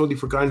 "Wow, I totally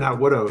forgotten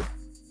what a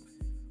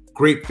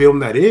great film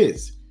that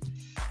is."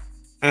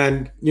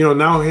 And you know,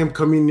 now him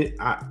coming,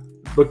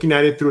 looking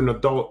at it through an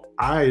adult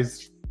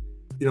eyes,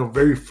 you know,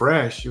 very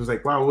fresh. He was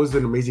like, "Wow, it was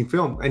an amazing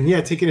film." And he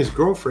had taken his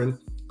girlfriend,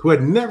 who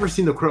had never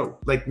seen The Crow,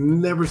 like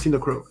never seen The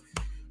Crow.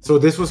 So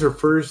this was her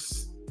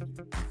first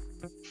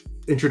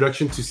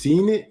introduction to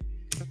seeing it.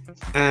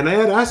 And I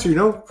had asked her, you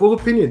know, full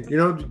opinion, you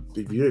know,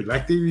 if you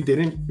liked it, if you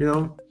didn't, you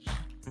know,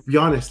 be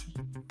honest.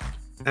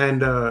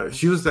 And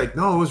she was like,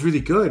 no, it was really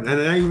good. And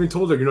I even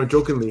told her, you know,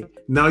 jokingly,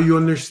 now you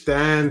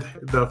understand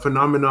the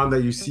phenomenon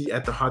that you see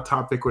at the Hot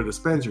Topic or the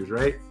Spencers,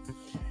 right?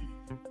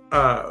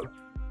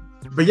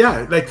 But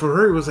yeah, like for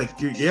her, it was like,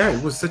 yeah,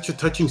 it was such a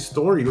touching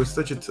story. It was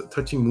such a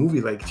touching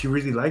movie. Like she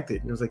really liked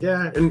it. And it was like,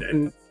 yeah,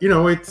 and you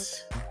know,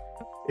 it's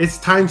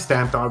time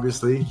stamped,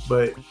 obviously,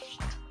 but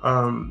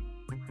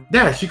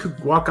yeah, she could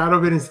walk out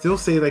of it and still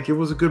say like it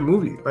was a good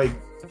movie. Like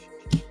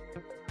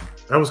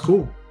that was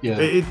cool. Yeah,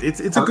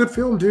 it's a good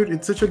film, dude.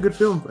 It's such a good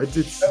film.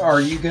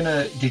 Are you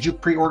gonna? Did you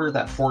pre-order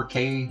that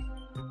 4K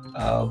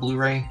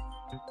Blu-ray?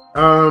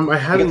 I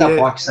haven't get that yet.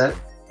 box set.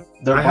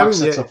 Their box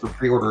set's up for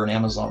pre-order on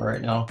Amazon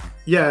right now.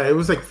 Yeah, it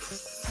was like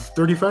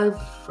 35,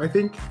 I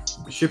think.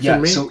 Shipped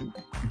and made. So,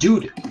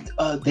 dude,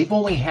 they've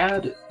only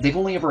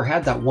ever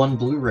had that one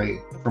Blu-ray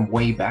from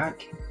way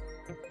back,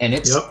 and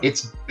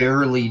it's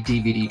barely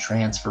DVD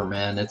transfer,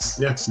 man.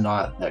 It's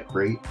not that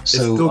great. So, it's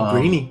still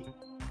grainy.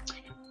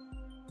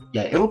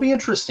 Yeah, it'll be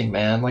interesting,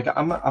 man. Like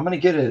I'm gonna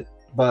get it,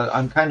 but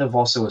I'm kind of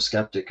also a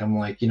skeptic. I'm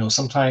like, you know,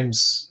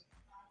 sometimes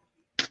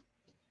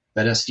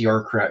that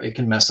SDR crap, it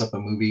can mess up a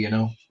movie, you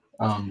know.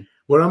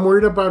 What I'm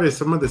worried about is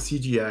some of the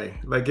CGI.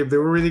 Like if they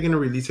were really going to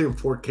release it in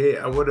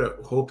 4K, I would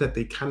have hoped that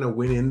they kind of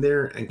went in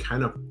there and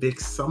kind of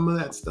fixed some of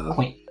that stuff.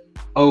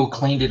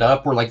 Cleaned it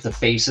up where like the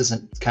face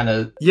isn't kind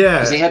of... Yeah.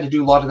 Because they had to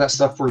do a lot of that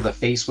stuff where the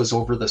face was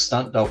over the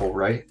stunt double,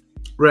 right?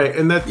 Right.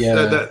 And that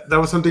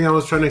was something I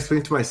was trying to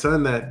explain to my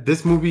son, that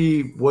this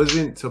movie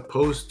wasn't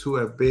supposed to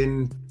have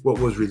been what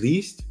was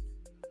released.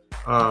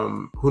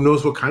 Who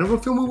knows what kind of a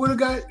film we would have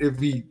got if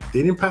he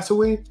didn't pass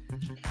away.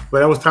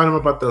 But I was telling him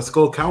about the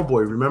Skull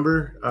Cowboy,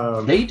 remember?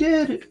 They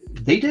did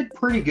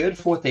pretty good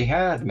for what they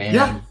had, man.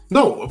 Yeah,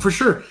 no, for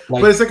sure.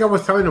 But it's like I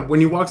was telling him, when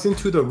he walks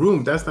into the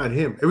room, that's not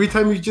him. Every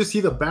time you just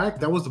see the back,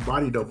 that was the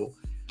body double.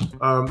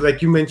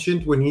 Like you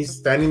mentioned, when he's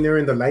standing there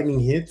and the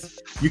lightning hits,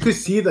 you could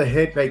see the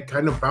head like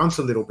kind of bounce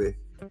a little bit.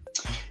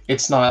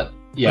 It's not,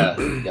 yeah,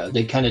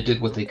 they kind of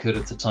did what they could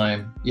at the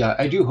time. Yeah,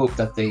 I do hope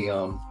that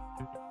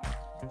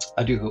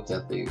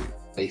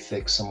they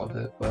fix some of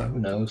it, but who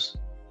knows?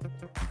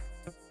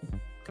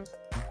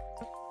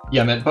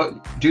 Yeah, man.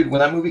 But dude, when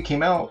that movie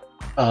came out,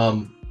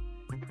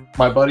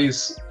 my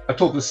buddies, I've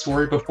told this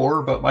story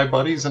before, but my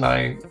buddies and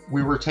I,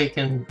 we were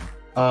taking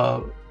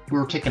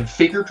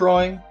figure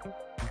drawing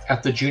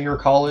at the junior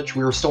college.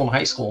 We were still in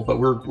high school, but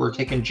we're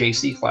taking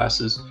JC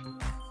classes.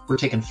 We're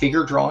taking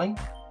figure drawing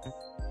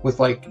with,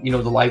 like, you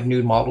know, the live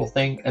nude model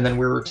thing, and then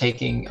we were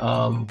taking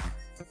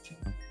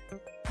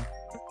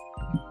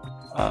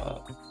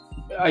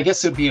I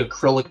guess it'd be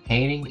acrylic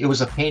painting. It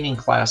was a painting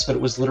class, but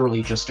it was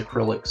literally just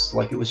acrylics.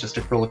 Like, it was just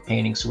acrylic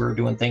painting. So we were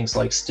doing things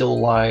like still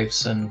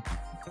lifes and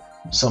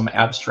some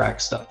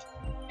abstract stuff.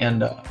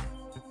 And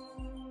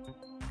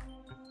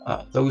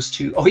those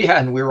two, oh yeah,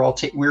 and we were all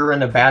we were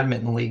in a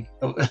badminton league.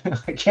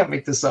 I can't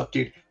make this up,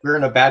 dude. We were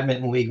in a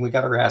badminton league. We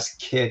got our ass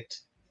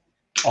kicked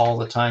all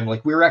the time.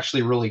 Like, we were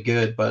actually really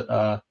good,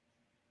 but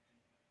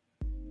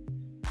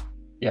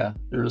yeah,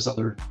 there was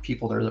other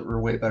people there that were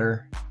way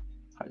better.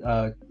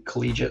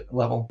 Collegiate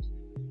level.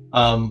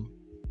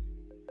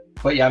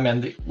 But yeah,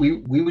 man,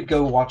 we would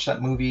go watch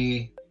that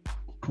movie,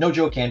 no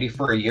joke, Andy,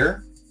 for a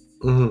year.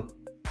 Mm-hmm.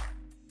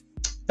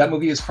 That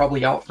movie is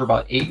probably out for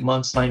about 8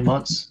 months, 9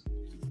 months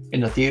in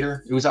the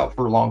theater. It was out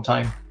for a long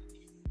time.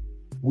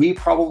 We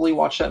probably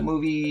watched that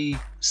movie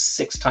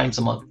 6 times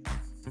a month.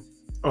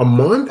 A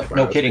month? Like,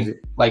 no kidding. Crazy.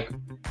 Like,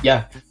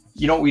 yeah,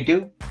 you know what we'd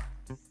do?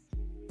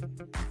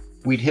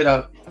 We'd hit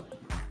up,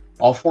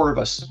 all 4 of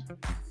us.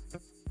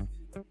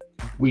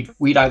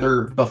 We'd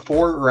either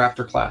before or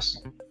after class,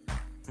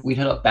 we'd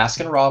hit up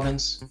Baskin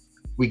Robbins.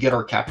 We'd get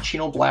our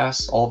cappuccino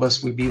blast. All of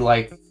us would be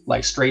like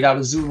straight out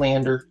of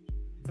Zoolander.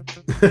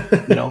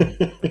 You know,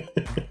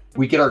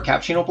 we get our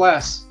cappuccino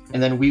blast,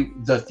 and then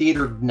the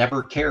theater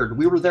never cared.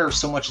 We were there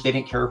so much they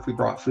didn't care if we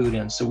brought food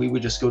in. So we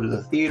would just go to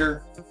the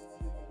theater,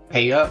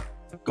 pay up,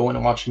 go in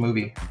and watch the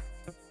movie.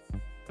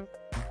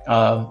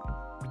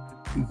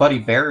 Buddy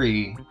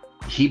Barry,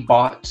 he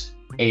bought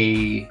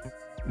a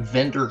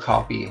vendor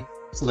copy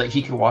so that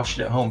he could watch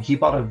it at home. He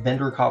bought a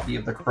vendor copy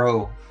of The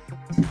Crow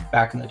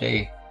back in the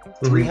day.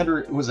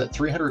 300 was it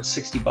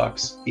 $360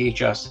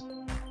 VHS.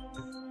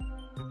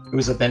 It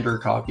was a vendor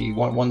copy,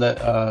 one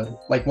that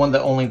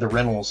only the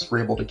rentals were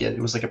able to get.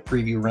 It was like a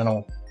preview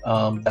rental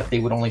that they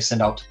would only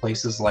send out to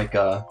places like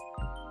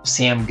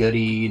Sam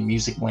Goody and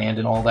Music Land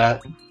and all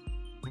that.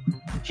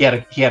 He had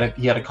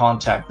a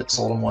contact that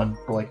sold him one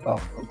for like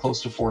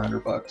close to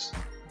 $400.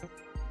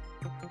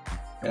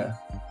 Yeah,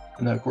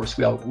 and then of course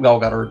we all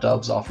got our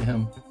dubs off of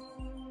him.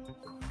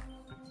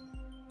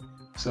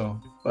 So,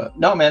 but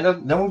no, man,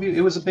 that movie,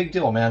 it was a big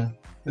deal, man.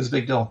 It was a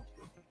big deal.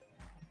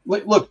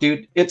 Look,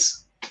 dude,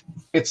 it's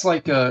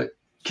like can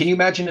you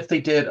imagine if they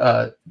did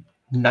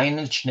 9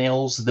 Inch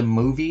Nails the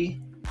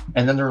movie,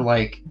 and then they're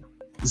like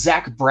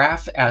Zach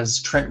Braff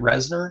as Trent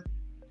Reznor?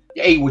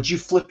 Hey, would you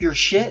flip your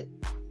shit,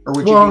 or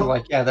would you be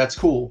like, yeah, that's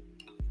cool?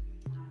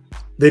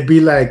 They'd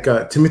be like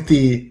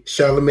Timothy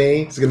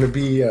Chalamet is gonna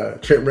be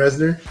Trent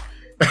Reznor.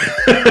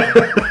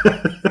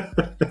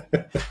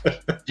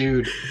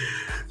 Dude,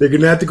 they're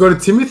gonna have to go to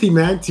Timothy,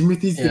 man.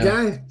 Timothy's the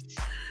guy.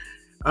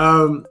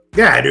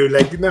 Yeah, dude.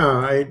 Like,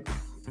 no,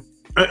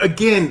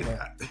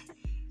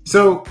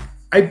 so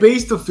I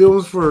based the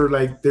films for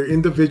like their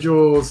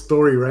individual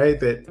story,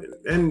 right?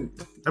 And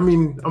I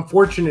mean,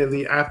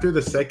 unfortunately, after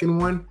the second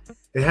one,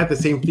 it had the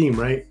same theme,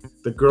 right?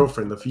 The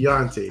girlfriend, the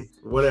fiance,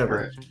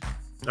 whatever.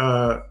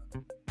 Right.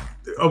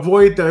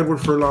 Avoid the Edward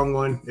Furlong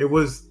one. It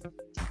was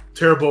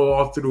terrible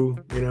all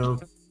through, you know.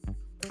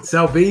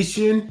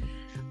 Salvation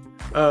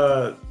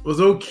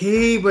was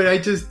okay, but I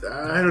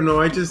don't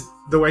know. I guess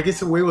the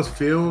way it was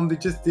filmed,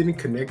 it just didn't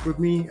connect with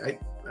me. I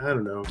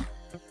don't know.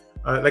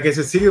 Like I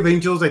said, City of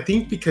Angels, I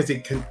think because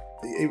it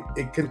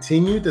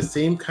continued the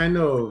same kind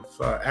of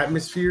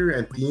atmosphere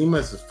and theme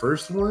as the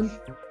first one.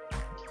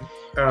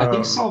 I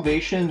think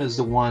Salvation is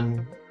the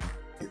one.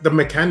 The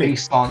mechanic.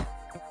 Based on.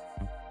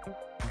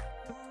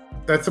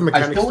 That's a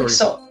mechanic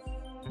story.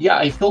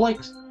 I feel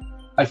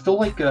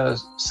like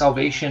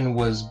Salvation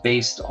was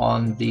based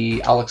on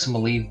the Alex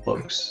Maleev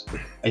books.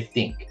 I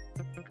think.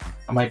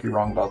 I might be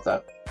wrong about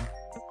that.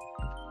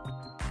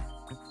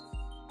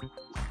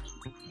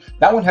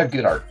 That one had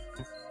good art.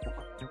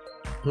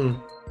 That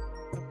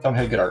one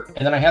had good art.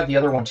 And then I had the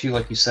other one too,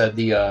 like you said,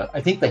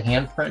 I think the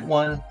handprint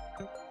one.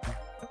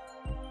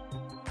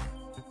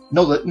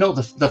 No,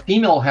 the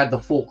female had the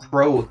full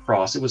crow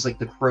across. It was like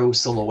the crow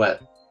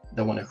silhouette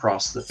that went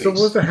across the face. So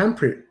what was the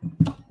handprint?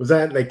 Was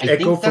that like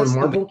Echo from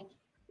Marvel?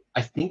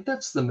 I think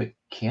that's the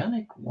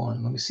mechanic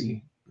one. Let me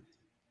see.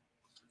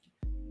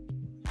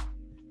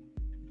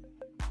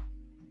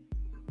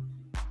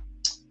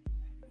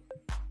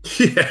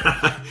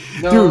 Yeah,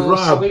 no, dude,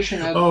 Rob.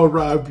 Had... Oh,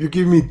 Rob, you're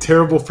giving me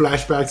terrible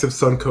flashbacks of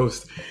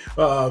Suncoast.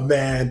 Oh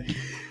man.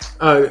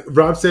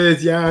 Rob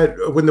says, yeah,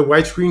 when the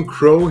widescreen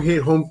Crow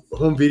hit home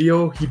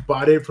video, he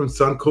bought it from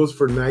Suncoast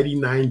for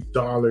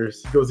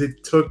 $99. He goes,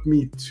 it took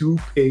me 2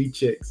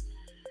 paychecks.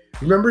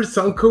 Remember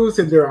Suncoast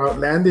and their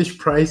outlandish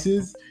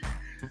prices?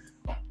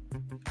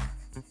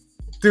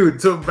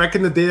 Dude, so back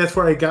in the day, that's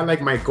where I got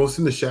like my Ghost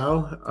in the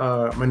Shell,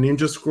 my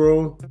Ninja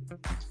Scroll,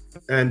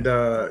 and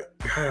God,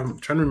 I'm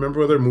trying to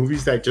remember other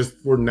movies that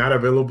just were not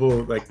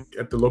available like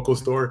at the local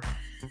store.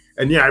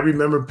 And yeah, I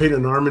remember paying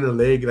an arm and a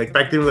leg. Like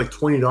back then, it was like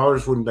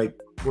 $20 when like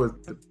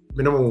the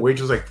minimum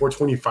wage was like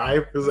 $4.25.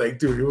 It was like,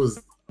 dude, it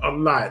was a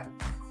lot,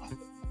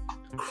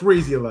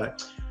 crazy a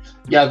lot.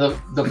 Yeah,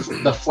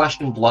 the Flesh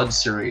and Blood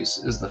series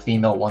is the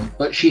female one,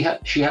 but she had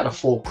a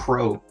full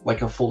crow,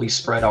 like a fully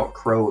spread out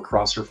crow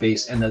across her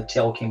face, and the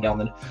tail came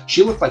down.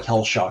 She looked like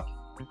Hellshock,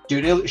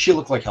 dude. She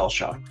looked like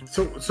Hellshock.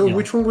 So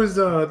which one was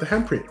the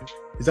handprint?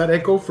 Is that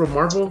Echo from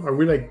Marvel? Are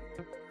we like?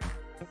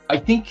 I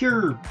think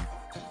you're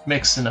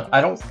mixing up.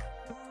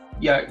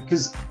 Yeah,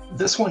 because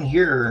this one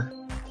here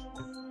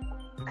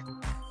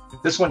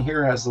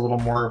has a little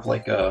more of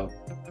like a.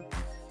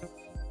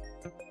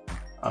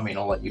 I mean,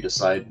 I'll let you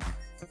decide.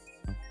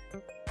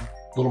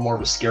 A little more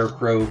of a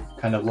scarecrow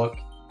kind of look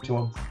to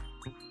him.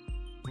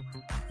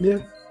 Yeah,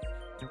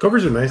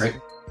 covers are nice. Right?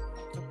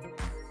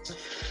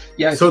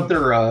 Yeah, I think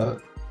they're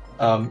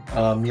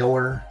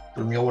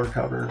Mueller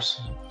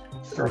covers.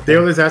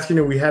 Dale is asking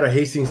if we had a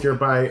Hastings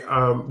nearby.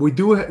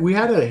 We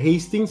had a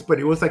Hastings, but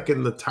it was like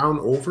in the town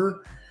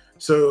over,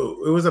 so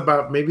it was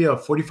about maybe a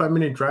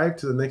 45-minute drive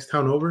to the next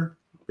town over,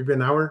 maybe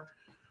an hour.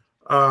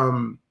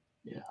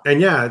 And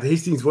yeah,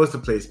 Hastings was the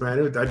place,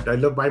 man. I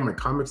love buying my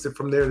comics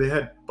from there. They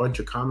had a bunch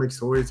of comics,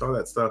 toys, all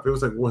that stuff. It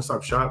was like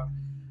one-stop shop.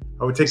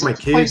 I would take my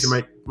kids,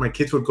 and my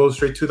kids would go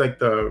straight to like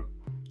the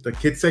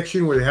kids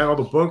section where they had all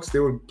the books. They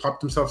would pop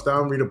themselves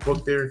down, read a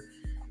book there.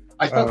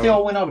 I thought they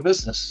all went out of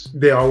business.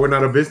 They all went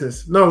out of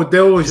business. No,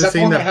 Dale was just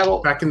saying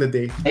that back in the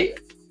day.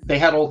 They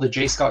had all the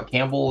J. Scott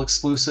Campbell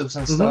exclusives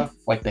and stuff,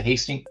 like the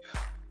Hastings.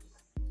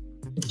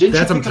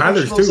 Didn't you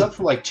pick those up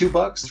for like $2,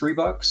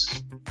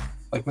 $3?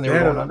 Like when they were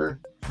going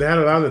under? They had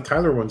a lot of the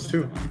Tyler ones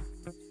too.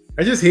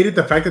 I just hated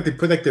the fact that they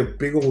put like their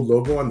big old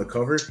logo on the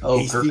cover. Oh,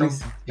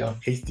 Hastings. Yeah.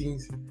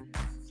 Hastings.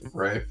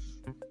 Right.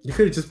 You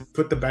could have just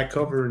put the back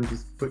cover and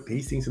just put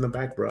Hastings in the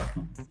back, bro.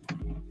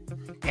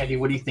 Andy,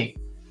 what do you think?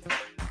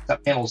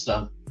 That panel's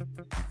done.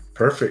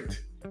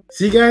 Perfect.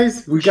 See,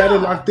 guys, we got it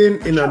locked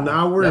in an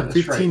hour and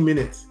 15 right.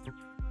 minutes.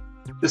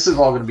 This is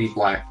all going to be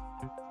black.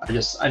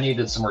 I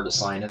needed somewhere to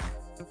sign it.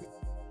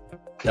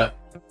 Yep.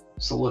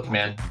 So look,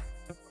 man.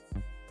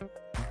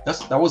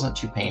 That wasn't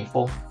too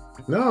painful.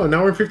 No, an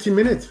hour and 15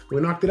 minutes.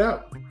 We knocked it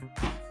out.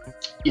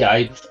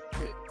 Yeah,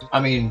 I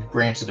mean,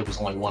 granted, it was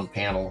only one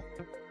panel.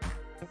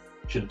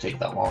 Shouldn't take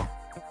that long.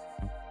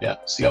 Yeah,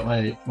 so you got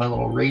my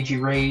little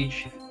ragey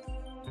rage.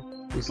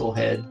 His little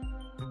head.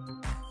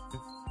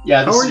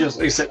 Yeah, this is just,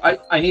 like I said,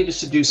 I needed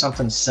to do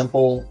something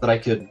simple that I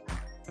could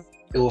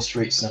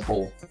illustrate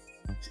simple.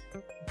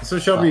 So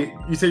Shelby,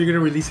 you said you're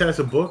gonna release it as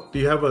a book. Do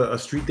you have a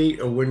street date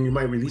of when you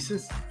might release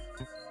this?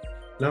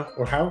 No,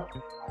 or how?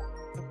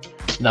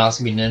 No, it's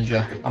gonna be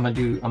Ninja. I'm gonna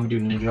do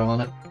Ninja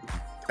on it.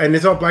 And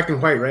it's all black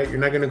and white, right? You're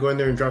not gonna go in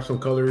there and drop some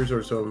colors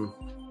or some.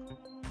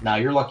 Now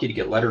you're lucky to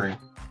get lettering.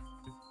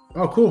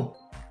 Oh, cool.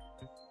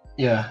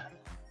 Yeah.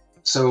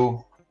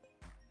 So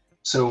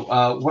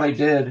what I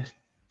did,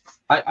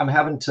 I'm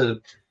having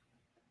to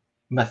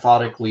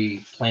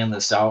methodically plan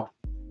this out.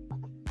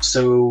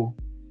 So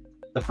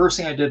the first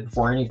thing I did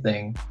before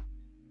anything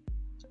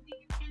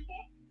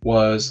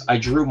was I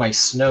drew my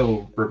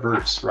snow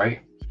reverse,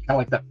 right? Kind of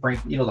like that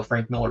the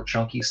Frank Miller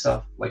chunky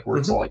stuff, like where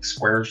it's all like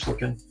squarish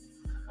looking.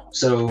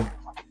 So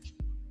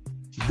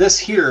this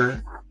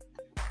here,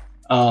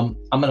 I'm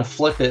gonna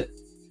flip it,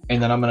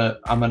 and then I'm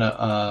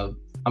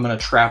gonna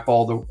trap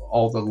all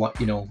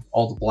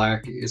the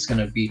black is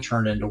gonna be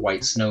turned into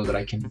white snow that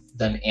I can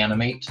then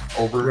animate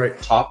over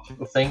top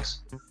of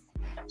things.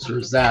 So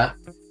there's that.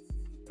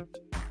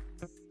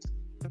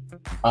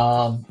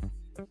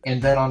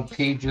 And then on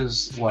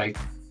pages like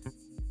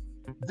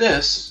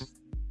this,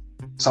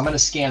 so I'm going to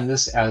scan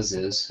this as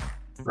is,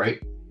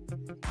 right?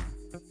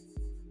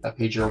 That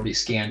page will be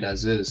scanned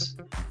as is.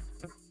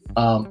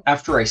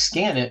 After I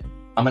scan it,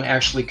 I'm going to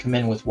actually come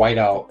in with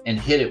whiteout and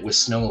hit it with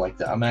snow like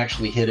that. I'm going to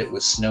actually hit it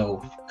with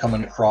snow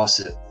coming across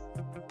it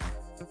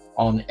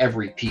on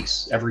every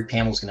piece. Every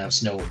panel is going to have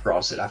snow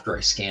across it after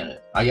I scan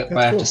it. I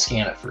have to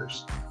scan it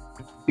first.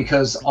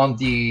 Because on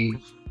the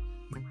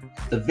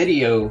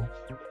video,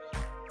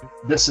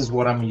 this is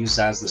what I'm going to use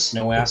as the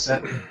snow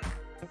asset.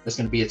 It's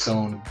going to be its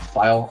own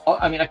file.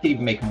 I mean, I could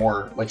even make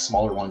more, like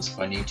smaller ones if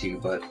I need to,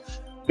 but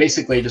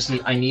basically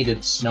I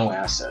needed snow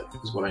asset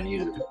is what I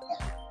needed.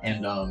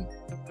 And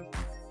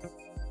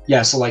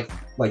yeah, so like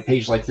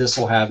page like this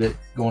will have it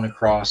going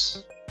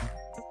across.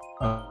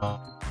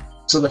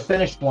 So the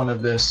finished one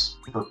of this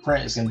for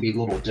print is going to be a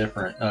little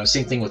different.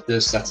 Same thing with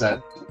this. That's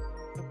that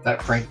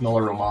Frank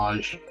Miller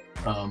homage,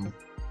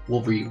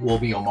 will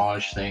be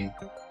homage thing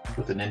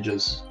with the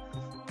ninjas.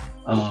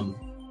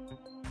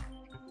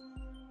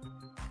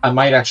 I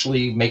might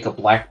actually make a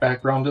black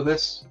background to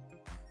this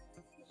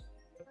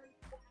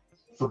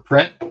for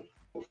print,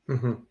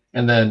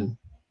 and then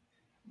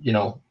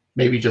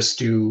maybe just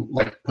do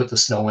put the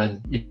snow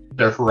in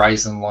the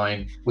horizon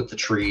line with the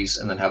trees,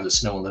 and then have the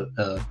snow in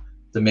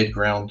the mid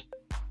ground.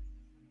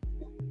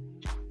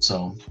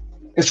 So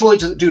it's really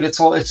just, dude, it's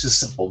just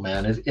simple,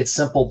 man. It's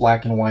simple,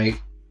 black and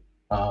white,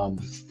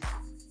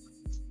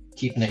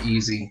 keeping it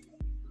easy.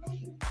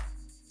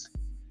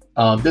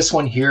 This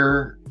one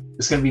here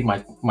is going to be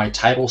my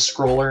title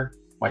scroller,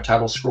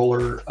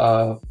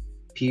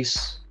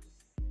 piece.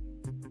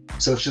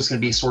 So it's just going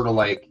to be sort of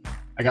like,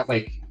 I got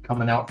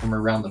coming out from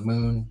around the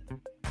moon,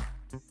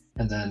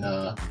 and then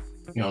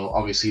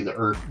obviously the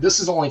earth.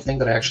 This is the only thing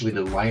that I actually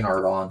did line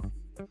art on,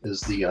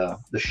 is the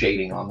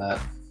shading on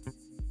that.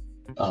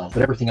 But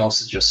everything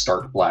else is just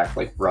stark black,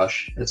 like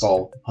brush. It's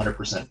all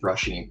 100%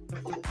 brushing.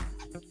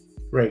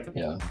 Right.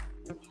 Yeah.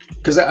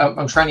 Because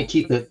I'm trying to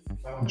keep it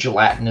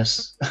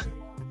gelatinous,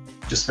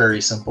 just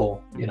very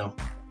simple,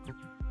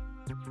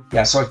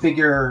 Yeah, so I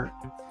figure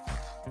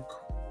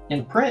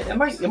in print it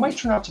might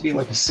turn out to be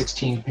like a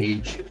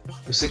 16-page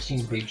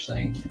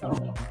thing. I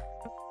don't know.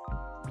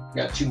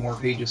 Got 2 more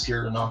pages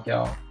here to knock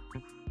out.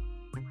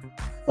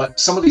 But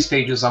some of these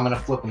pages I'm gonna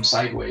flip them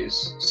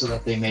sideways so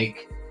that they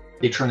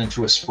turn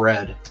into a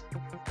spread.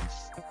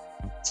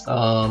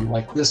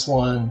 Like this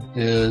one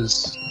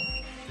is.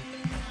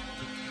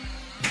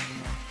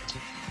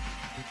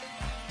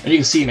 And you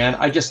can see, man,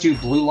 I just do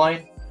blue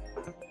line.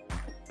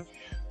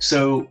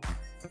 So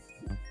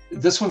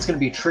this one's going to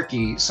be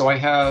tricky. So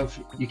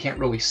you can't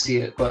really see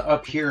it, but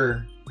up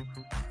here,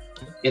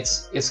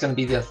 it's going to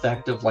be the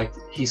effect of like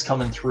he's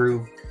coming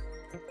through,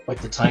 like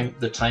the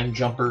time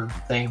jumper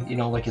thing,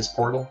 like his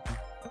portal.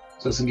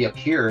 So it's going to be up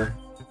here.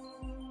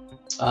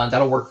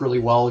 That'll work really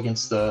well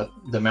against the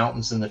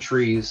mountains and the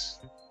trees.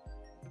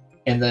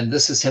 And then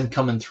this is him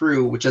coming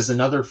through, which is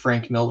another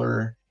Frank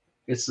Miller.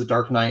 It's the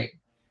Dark Knight.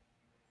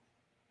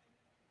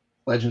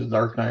 Legend of the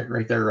Dark Knight,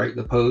 right there, right?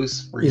 The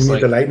pose where he's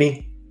the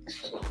lightning.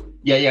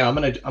 Yeah. I'm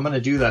gonna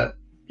do that.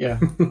 Yeah,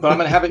 but I'm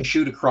gonna have it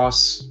shoot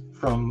across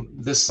from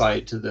this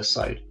side to this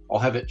side. I'll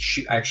have it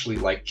shoot actually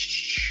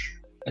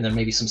and then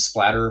maybe some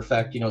splatter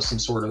effect. Some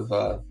sort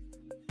of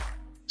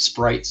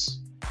sprites.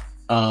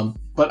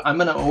 But I'm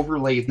going to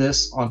overlay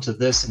this onto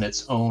this in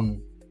its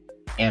own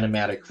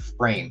animatic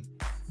frame.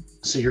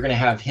 So you're going to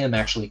have him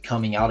actually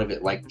coming out of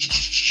it like,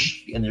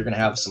 and you're going to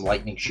have some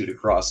lightning shoot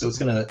across. So it's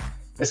going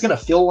to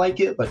feel like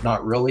it, but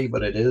not really,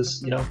 but it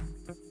is, you know.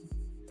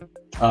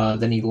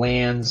 Then he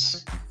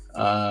lands.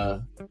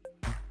 Yellow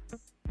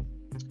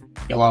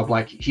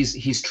Black.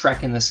 He's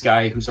trekking this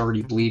guy who's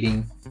already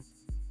bleeding,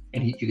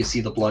 and you can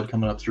see the blood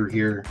coming up through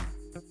here.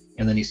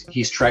 And then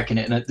he's trekking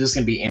it, and this is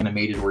going to be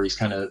animated where he's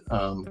kind of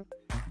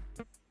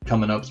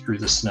coming up through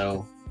the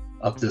snow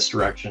up this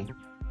direction.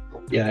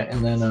 Yeah,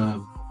 and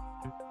then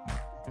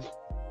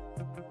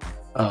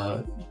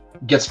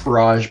gets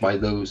barraged by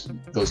those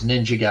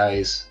ninja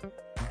guys,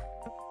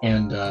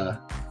 and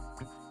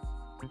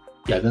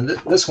yeah, then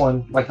this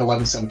one like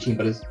 1117,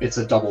 but it's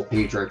a double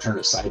pager. I turned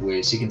it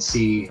sideways so you can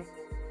see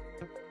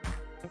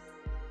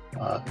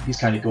he's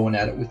kind of going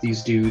at it with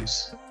these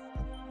dudes.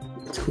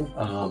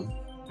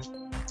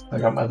 I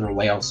got my other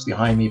layouts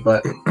behind me,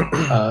 but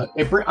I'm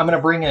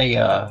gonna bring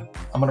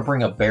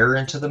a bear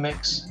into the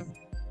mix,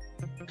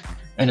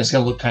 and it's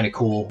gonna look kind of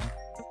cool.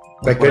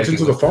 Like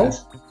Legends of the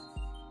Falls?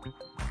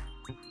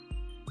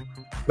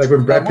 Like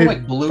when Brad Pitt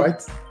like Baloo,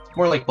 fights?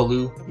 More like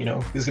Baloo, you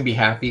know, he's gonna be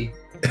happy.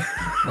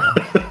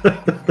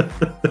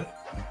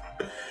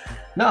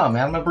 No,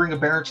 man, I'm gonna bring a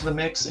bear into the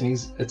mix, and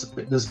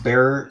this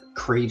bear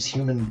craves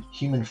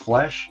human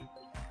flesh,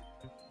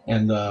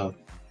 and then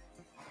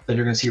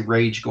you're gonna see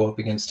Rage go up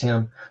against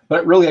him.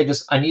 But really,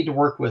 I need to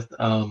work with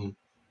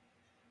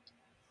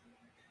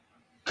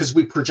because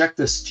we project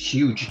this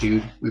huge,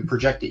 dude. We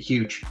project it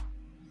huge,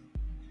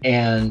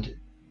 and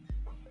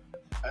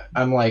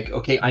I'm like,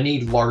 okay, I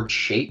need large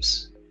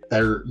shapes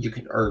that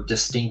are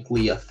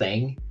distinctly a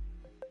thing,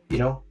 you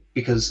know,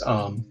 because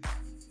I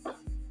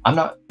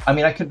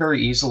could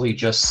very easily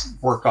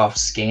just work off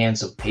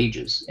scans of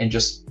pages and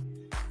just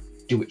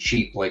do it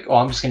cheap. Like, oh,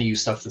 I'm just going to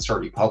use stuff that's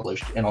already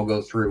published, and I'll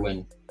go through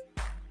and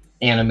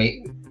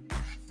animate.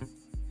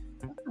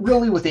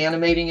 Really, with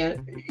animating it,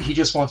 he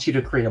just wants you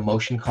to create a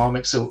motion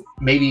comic. So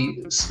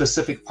maybe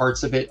specific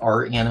parts of it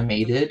are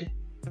animated,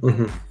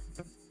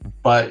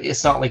 but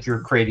it's not like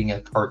you're creating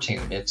a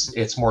cartoon.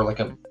 It's more like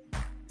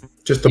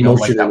just a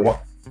motion. Like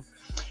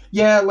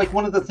yeah, like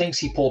one of the things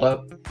he pulled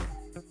up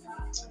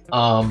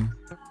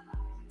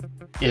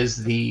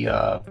is the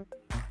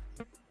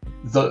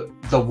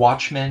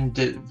Watchmen,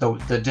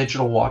 the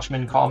digital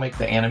Watchmen comic,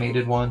 the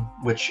animated one,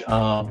 which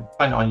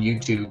find on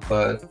YouTube,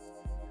 but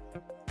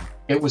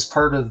it was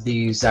part of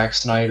the Zack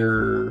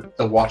Snyder,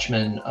 the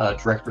Watchmen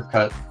director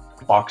cut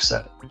box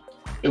set.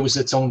 It was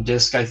its own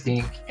disc, I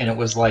think, and it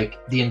was like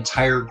the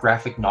entire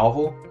graphic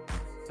novel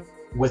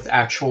with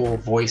actual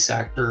voice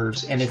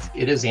actors, and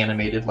it is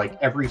animated. Like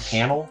every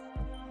panel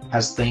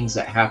has things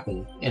that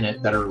happen in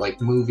it that are like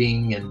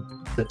moving, and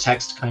the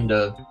text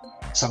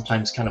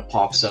sometimes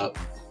pops up,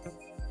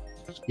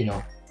 you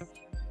know.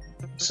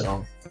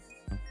 So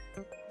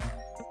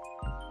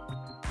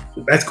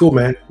that's cool,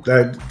 man.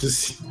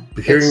 Just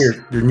hearing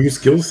your new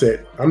skill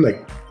set, I'm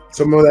like,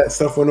 some of that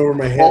stuff went over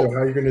my head of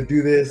how you're gonna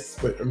do this,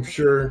 but I'm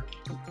sure.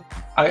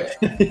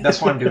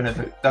 That's why I'm doing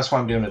it. That's why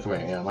I'm doing it the way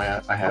I am.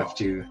 I have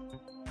to.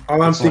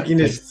 All I'm thinking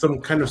is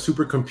some kind of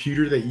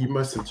supercomputer that you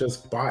must have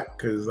just bought,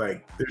 because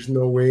like there's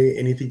no way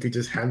anything could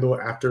just handle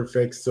After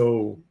Effects.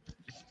 So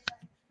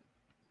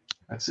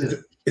that's it.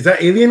 Is that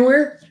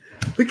Alienware?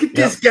 Look at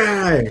this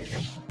guy.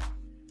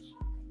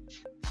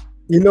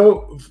 You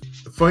know,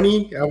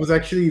 funny. I was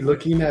actually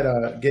looking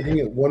at getting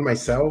one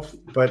myself,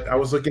 but I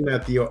was looking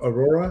at the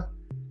Aurora,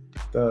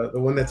 the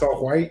one that's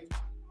all white.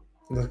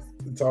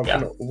 It's all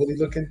kind of ovally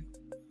looking.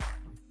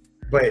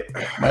 But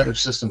my other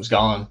system's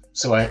gone,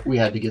 so we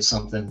had to get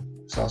something.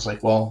 So I was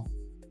like, well,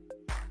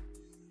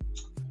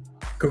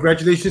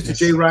 congratulations to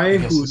Jay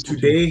Ryan, who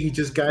today he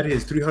just got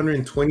his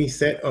 320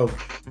 set of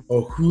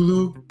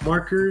Hulu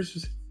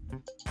markers.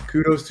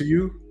 Kudos to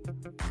you.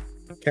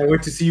 Can't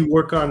wait to see you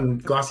work on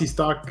glossy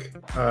stock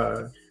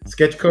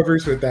sketch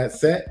covers with that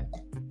set.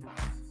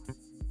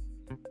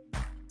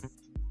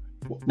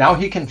 Now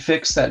he can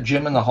fix that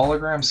Jim and the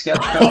Hologram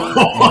sketch cover,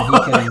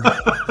 and he can.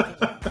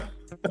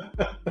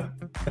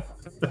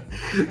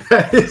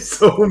 That is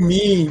so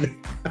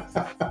mean.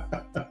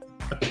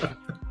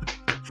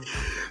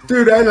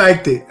 Dude, I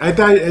liked it. I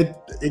thought it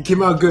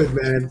came out good,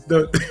 man.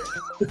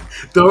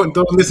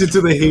 Don't listen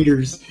to the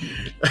haters.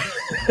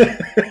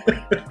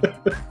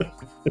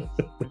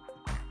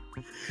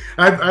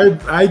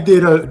 I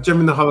did a Gem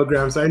in the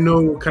Holograms. I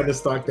know what kind of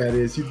stock that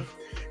is.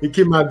 It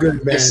came out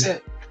good,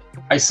 man.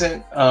 I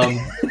sent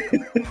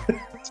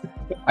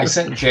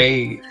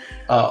Jay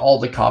all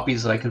the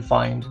copies that I could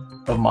find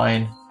of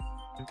mine.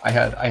 I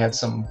had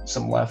some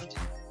left.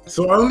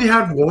 So I only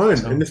had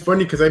one, and it's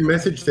funny because I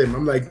messaged him.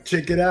 I'm like,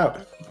 check it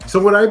out. So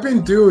what I've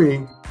been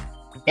doing,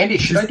 Andy,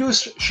 should I do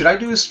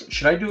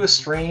a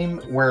stream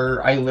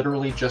where I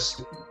literally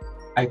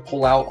I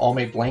pull out all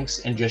my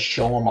blanks and just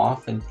show them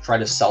off and try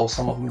to sell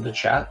some of them to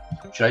chat?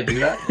 Should I do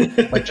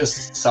that? Like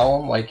just sell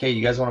them? Like, hey,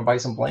 you guys want to buy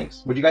some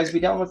blanks? Would you guys be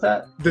down with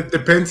that? That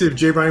depends if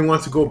Jay Ryan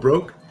wants to go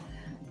broke.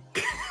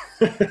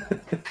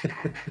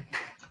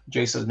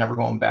 Jay says never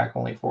going back,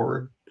 only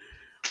forward.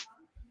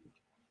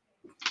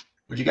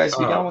 Would you guys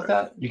be down with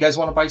that? You guys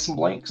want to buy some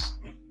blanks?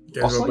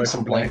 I'll sell you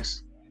some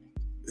blanks.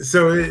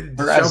 So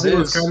Shelby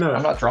was kind of.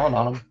 I'm not drawing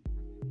on them.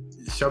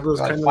 Shelby was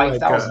kind of like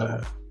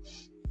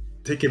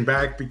taken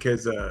back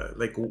because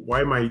like,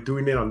 why am I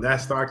doing it on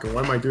that stock and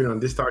why am I doing it on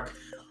this stock?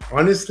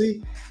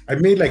 Honestly, I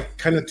made like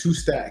kind of 2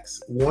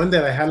 stacks. One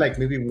that I had like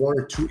maybe 1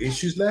 or 2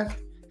 issues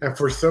left, and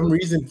for some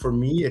reason, for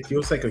me, it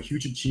feels like a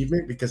huge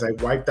achievement because I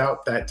wiped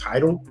out that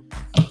title.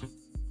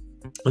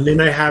 And then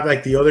I have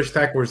like the other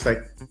stack where it's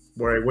like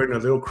where I went a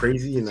little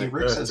crazy and like,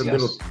 it's a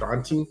little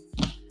daunting.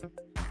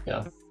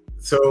 Yeah.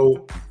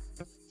 So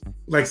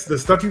like the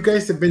stuff you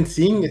guys have been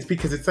seeing, it's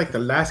because it's like the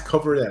last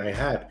cover that I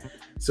had.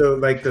 So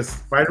like the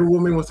Spider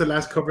Woman was the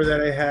last cover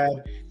that I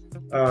had.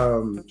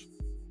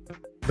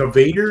 The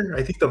Vader,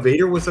 I think the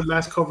Vader was the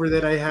last cover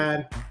that I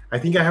had. I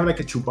think I have like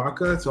a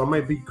Chewbacca, so I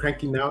might be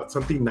cranking out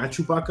something not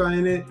Chewbacca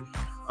in it.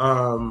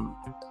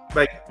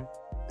 Like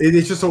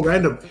it's just so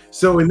random.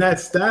 So in that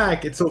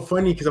stack, it's so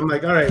funny because I'm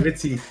like, all right,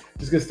 let's see.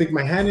 Just gonna stick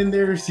my hand in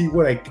there, see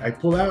what I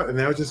pull out,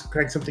 and I'll just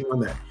crank something on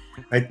that.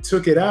 I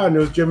took it out and it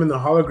was Gem in the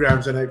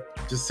holograms, and I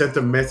just sent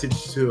a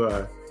message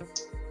to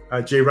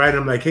Jay Ryan.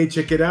 I'm like, hey,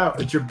 check it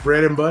out. It's your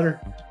bread and butter.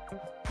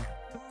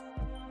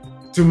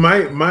 To my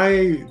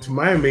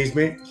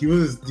amazement,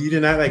 he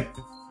did not like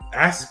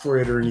ask for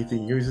it or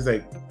anything. He was just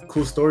like,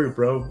 cool story,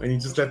 bro. And he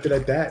just left it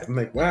at that. I'm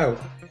like, wow.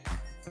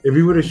 If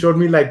he would have showed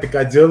me like the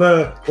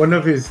Godzilla, one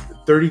of his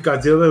 30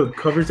 Godzilla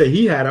covers that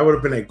he had, I would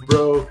have been like,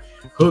 bro,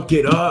 hook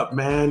it up,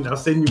 man. I'll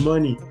send you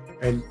money.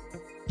 And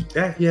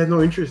yeah, he had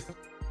no interest.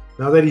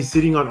 Now that he's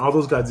sitting on all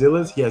those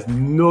Godzillas, he has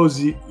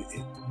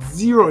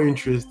zero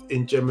interest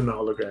in Gem and the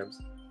holograms.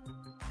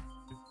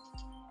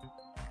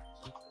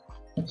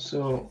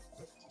 So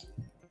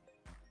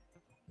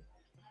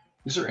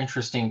these are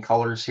interesting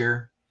colors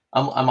here.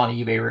 I'm on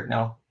eBay right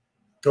now.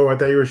 Oh, I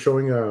thought you were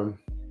showing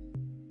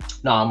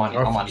no, I'm on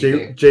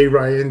eBay. Jay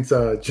Ryan's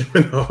Gem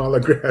and the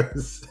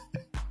holograms.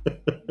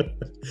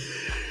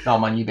 No,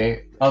 I'm on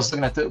eBay. I was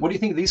looking at what do you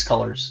think of these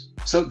colors?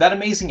 So that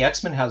Amazing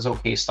X-Men has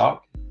okay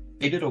stock.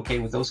 They did okay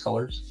with those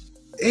colors.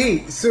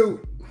 Hey, so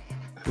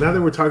now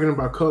that we're talking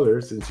about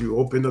colors, since you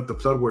opened up the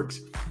Floodworks,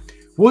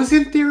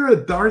 wasn't there a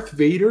Darth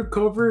Vader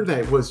cover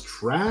that was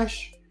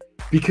trash?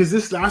 Because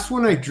this last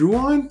one I drew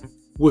on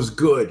was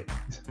good,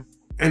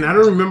 and I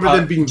don't remember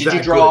them being. Did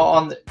you draw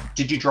on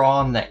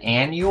the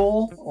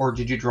annual, or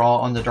did you draw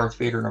on the Darth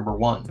Vader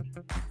 #1?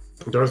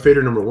 Darth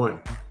Vader #1.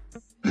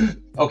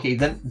 Okay,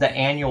 then the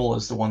annual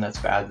is the one that's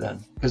bad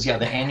then, because yeah,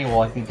 the annual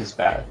I think is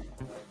bad.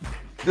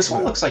 This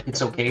one looks like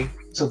it's okay.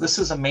 So this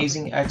is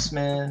Amazing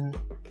X-Men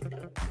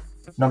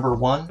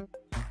 #1.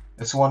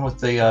 It's the one with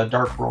the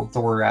Dark World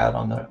Thor ad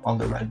on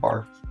the red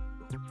bar.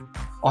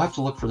 I'll have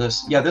to look for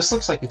this. Yeah, this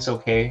looks like it's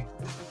okay.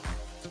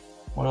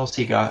 What else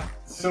he got?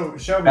 So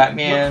Shelby,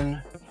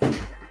 Batman.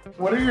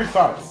 What are your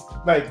thoughts?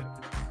 Like,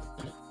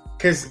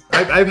 because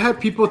I've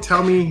had people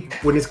tell me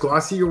when it's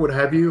glossy or what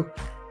have you,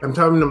 I'm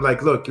telling them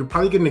like, look, you're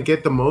probably gonna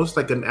get the most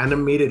like an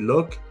animated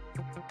look.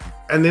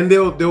 And then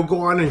they'll go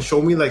on and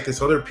show me like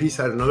this other piece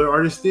that another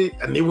artist did,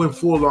 and they went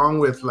full along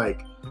with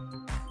like,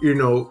 you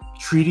know,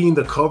 treating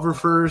the cover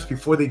first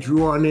before they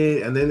drew on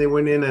it, and then they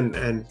went in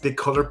and did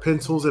color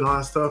pencils and all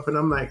that stuff. And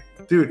I'm like,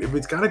 dude, if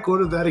it's gotta go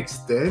to that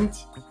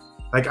extent,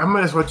 like I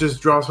might as well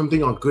just draw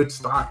something on good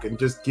stock and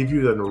just give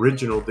you an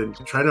original than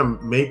try to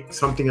make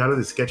something out of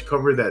the sketch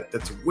cover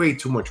that's way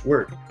too much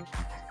work.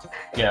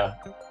 Yeah.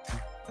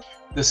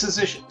 This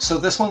is so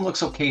this one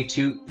looks okay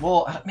too.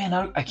 Well, man,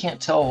 I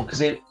can't tell because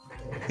they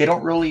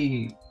don't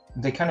really,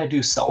 they kind of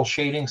do cell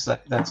shading, so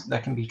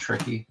that can be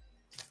tricky.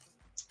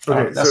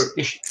 Okay,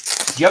 do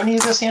you have any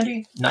of this,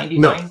 Andy?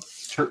 99? No.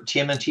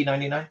 TMNT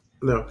 99?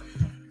 No.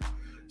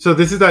 So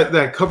this is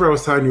that cover I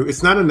was telling you.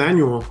 It's not an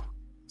annual.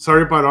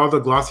 Sorry about all the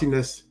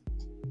glossiness.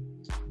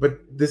 But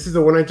this is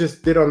the one I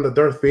just did on the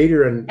Darth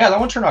Vader. And yeah, that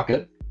one turned out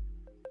good.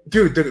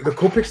 Dude, the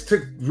Copics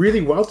took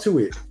really well to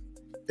it.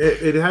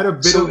 It had a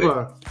bit of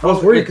I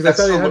was worried because I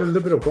thought it had a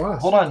little bit of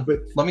gloss. Hold on, but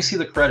let me see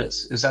the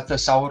credits. Is that the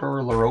Salvador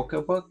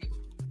LaRocca book?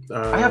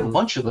 I have a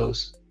bunch of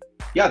those.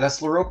 Yeah,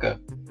 that's LaRocca.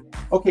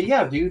 Okay,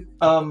 yeah, dude.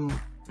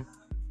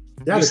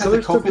 Yeah, you said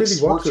the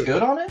Copics works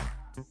good on it?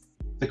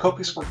 The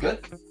Copics work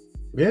good?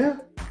 Yeah.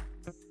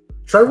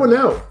 Try one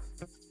out.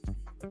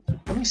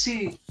 Let me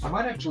see. I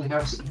might actually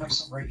have some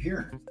right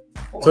here.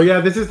 So yeah,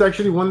 this is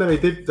actually one that I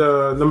did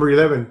number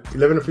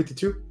 11 of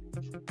 52.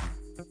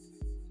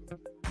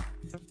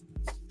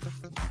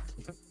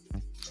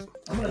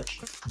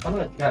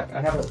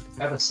 I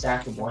have a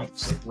stack of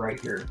blanks right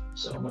here,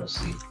 so I'm gonna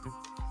see.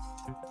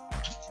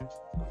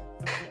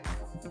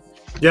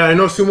 Yeah, I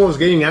know Sumo was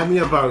getting at me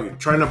about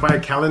trying to buy a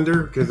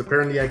calendar because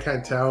apparently I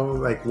can't tell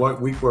like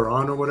what week we're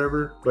on or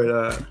whatever. But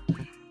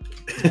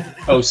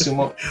oh,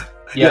 Sumo,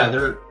 yeah,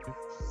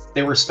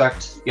 they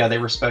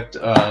respect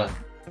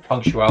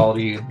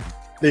punctuality.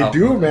 They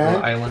do,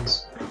 man.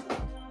 Islands.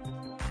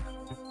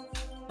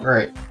 All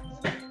right,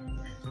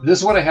 this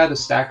is what I had a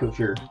stack of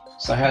here.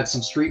 So I had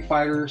some Street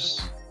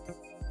Fighters.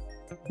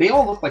 They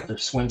all look like they're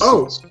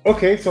swimsuits. Oh,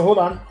 okay. So hold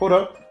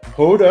up.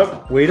 Hold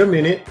up. Wait a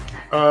minute.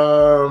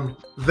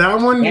 That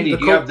one. Andy,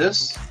 do you have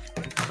this?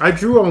 I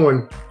drew on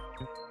one.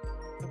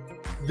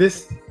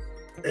 This,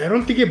 I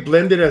don't think it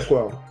blended as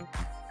well.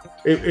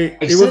 It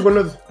was one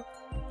of.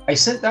 I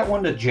sent that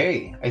one to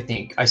Jay. I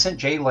think I sent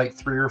Jay like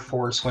 3 or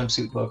 4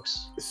 swimsuit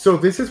books. So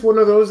this is one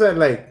of those that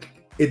like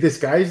it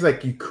disguised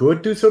like you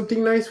could do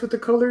something nice with the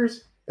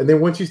colors, and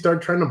then once you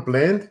start trying to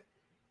blend,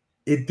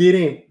 it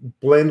didn't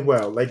blend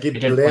well. Like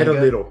it bled a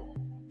little.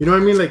 You know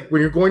what I mean? Like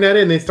when you're going at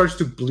it and it starts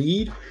to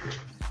bleed.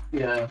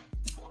 Yeah.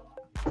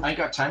 I ain't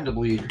got time to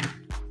bleed.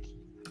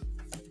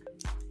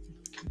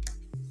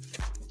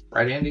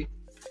 Right, Andy?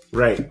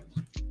 Right.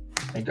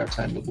 I ain't got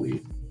time to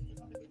bleed.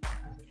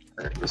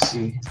 All right, let's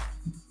see.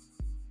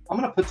 I'm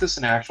going to put this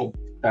in an actual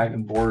bag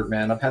and board,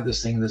 man. I've had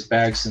this thing in this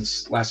bag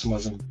since last time I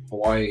was in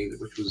Hawaii,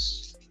 which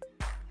was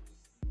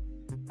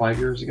 5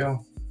 years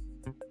ago.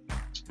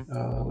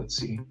 Let's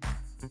see.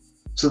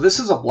 So this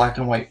is a black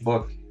and white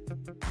book.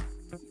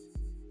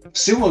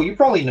 Sumo, you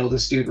probably know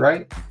this dude,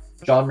 right?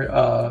 John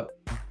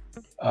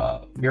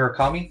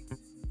Murakami.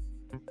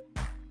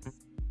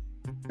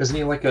 Isn't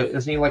he like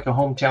a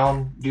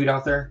hometown dude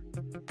out there?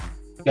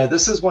 Yeah,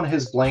 this is one of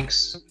his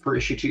blanks for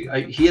issue 2.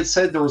 He had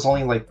said there was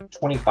only like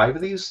 25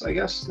 of these, I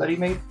guess, that he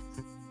made.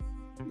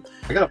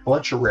 I got a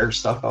bunch of rare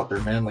stuff out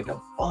there, man. Like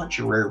a bunch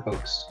of rare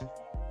books.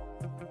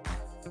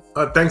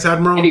 Thanks,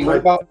 Admiral. Andy, what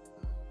about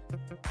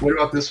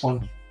this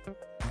one?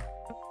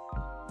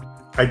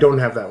 I don't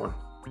have that one.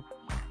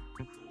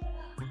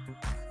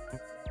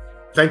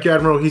 Thank you,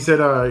 Admiral. He said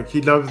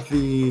he loves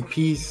the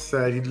piece.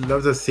 He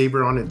loves a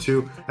saber on it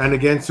too. And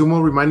again,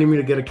 Sumo reminded me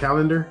to get a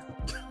calendar.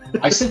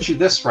 I sent you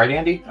this, right,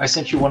 Andy? I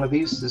sent you one of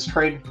these. This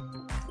trade.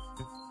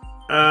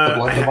 The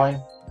Blood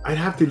Divine. I'd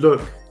have to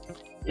look.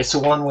 It's the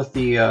one with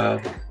the.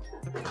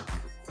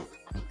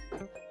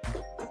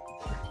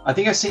 I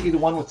think I sent you the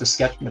one with the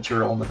sketch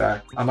material on the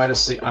back. I might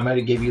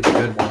have gave you the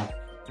good one,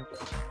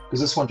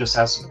 because this one just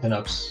has some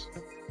pinups.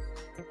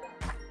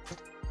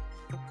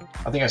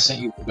 I think I sent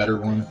you the better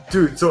one.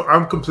 Dude, so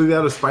I'm completely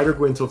out of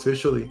Spider-Gwens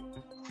officially.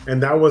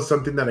 And that was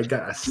something that I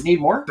got. You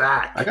need more?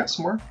 Stack. I got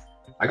some more.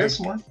 I got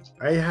some more.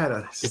 I had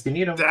a if you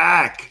need them.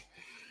 Stack.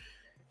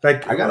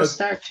 Like I got a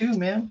stack too,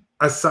 man.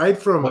 Aside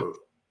from... What?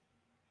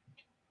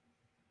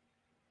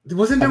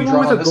 Wasn't there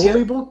one with a gold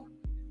label?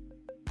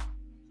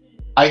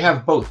 I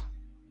have both.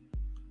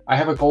 I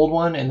have a gold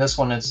one, and this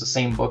one, it's the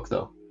same book,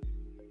 though.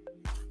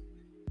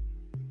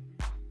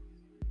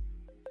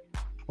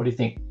 What do you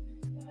think?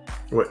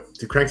 What,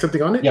 to crank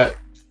something on it? Yeah,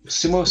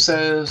 Sumo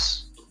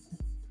says.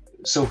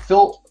 So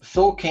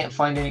Phil can't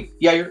find any.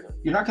 Yeah,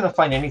 you're not going to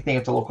find anything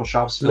at the local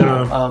shops. Phil.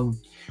 No.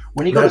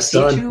 When you go to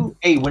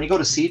C2, when you go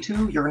to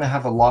C2, you're going to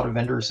have a lot of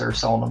vendors that are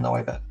selling them, though.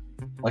 I bet,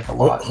 like a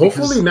lot.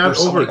 Hopefully not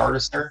so over. Many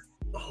artists there.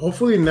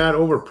 Hopefully not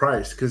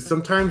overpriced, because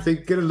sometimes they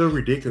get a little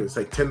ridiculous,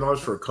 like $10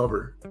 for a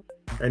cover.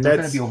 And they're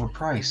going to be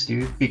overpriced,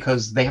 dude,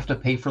 because they have to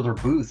pay for their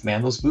booth,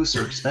 man. Those booths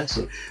are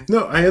expensive.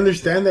 No, I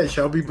understand that,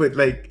 Shelby, but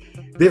like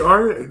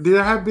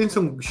there have been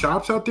some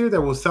shops out there that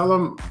will sell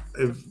them,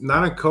 if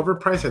not a cover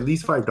price, at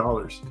least $5.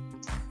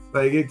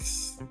 Like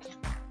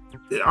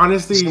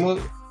honestly.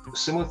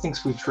 Sumo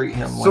thinks we treat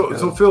him.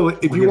 So Phil,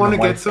 if you want to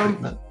get some,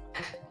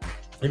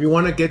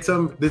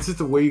 this is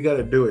the way you got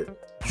to do it.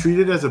 Treat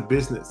it as a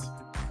business,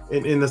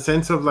 in the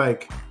sense of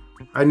like,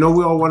 I know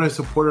we all want to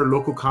support our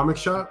local comic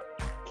shop.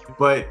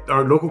 But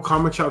our local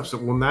comic shops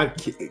will not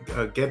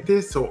get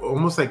this. So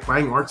almost like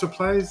buying art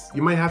supplies,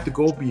 you might have to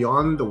go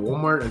beyond the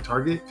Walmart and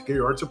Target to get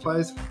your art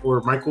supplies,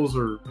 or Michael's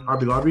or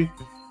Hobby Lobby.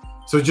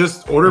 So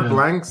just order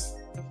blanks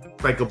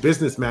like a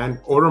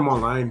businessman. Order them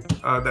online.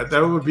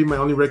 That would be my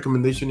only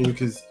recommendation to you,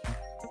 because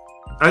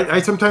I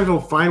sometimes will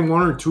find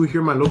 1 or 2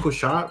 here in my local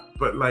shop,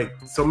 but like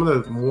some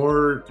of the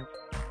more,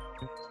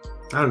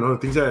 I don't know,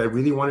 things that I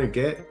really want to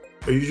get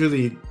are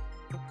usually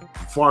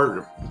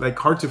hard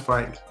to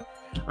find.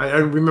 I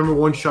remember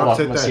one shop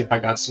said that. Let's see if I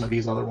got some of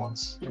these other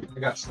ones. I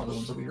got some other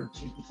ones over here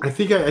too. I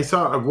think I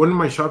saw one of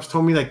my shops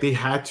told me like they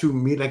had to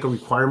meet like a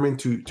requirement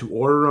to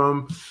order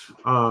them.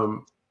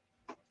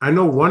 I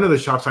know one of the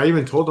shops, I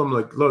even told them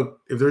like,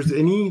 look, if there's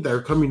any that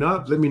are coming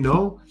up, let me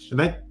know.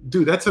 And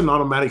that's an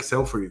automatic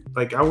sale for you.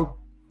 Like I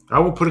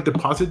will put a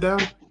deposit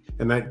down,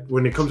 and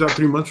when it comes out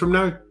 3 months from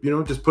now,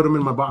 just put them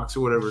in my box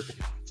or whatever.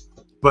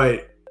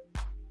 But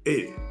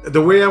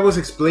the way I was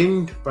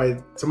explained by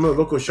some of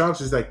the local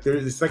shops is like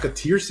it's like a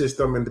tier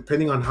system, and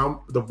depending on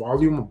how the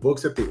volume of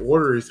books that they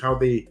order is how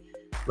they,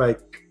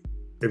 like,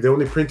 if they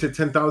only printed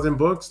 10,000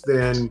 books,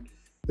 then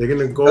they're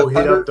gonna go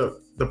hit up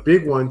the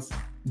big ones.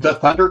 The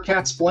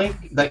Thundercats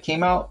blank that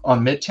came out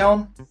on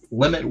Midtown,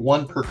 limit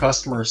 1 per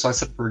customer. So I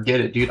said, forget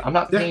it, dude. I'm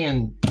not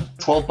paying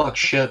 $12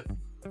 ship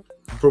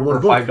for one a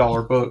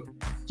 $5 book.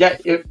 Yeah,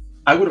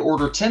 I would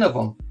order 10 of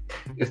them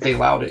if they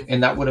allowed it,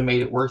 and that would have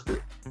made it worth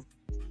it.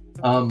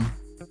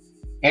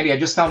 Andy, I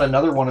just found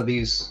another one of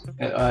these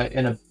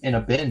in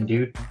a bin,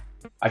 dude.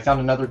 I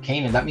found another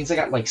Kanan. That means I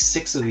got like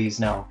 6 of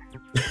these now.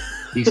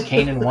 These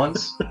Kanan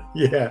ones.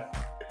 Yeah.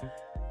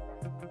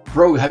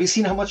 Bro, have you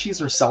seen how much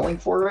these are selling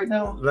for right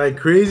now? Like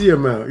crazy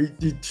amount.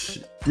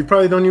 You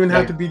probably don't even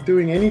have to be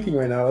doing anything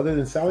right now other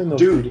than selling those.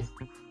 Dude.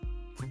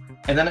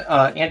 And then,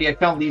 Andy, I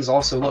found these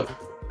also. Look,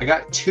 I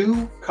got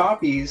 2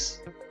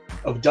 copies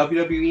of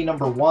WWE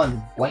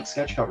 #1 blank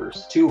sketch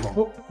covers. 2 of them.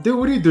 Oh, dude,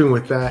 what are you doing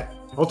with that?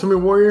 Ultimate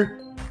Warrior?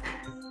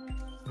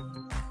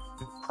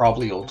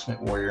 Probably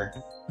Ultimate Warrior.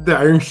 The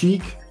Iron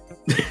Sheik?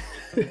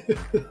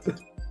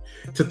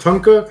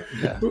 Tatanka?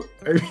 Yeah.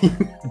 I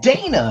mean,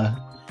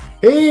 Dana!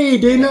 Hey,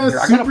 Dana, Here,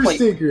 super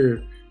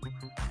sticker.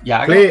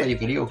 Yeah, I gotta play a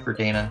video for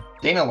Dana.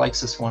 Dana likes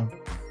this one.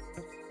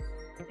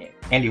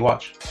 Andy,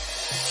 watch.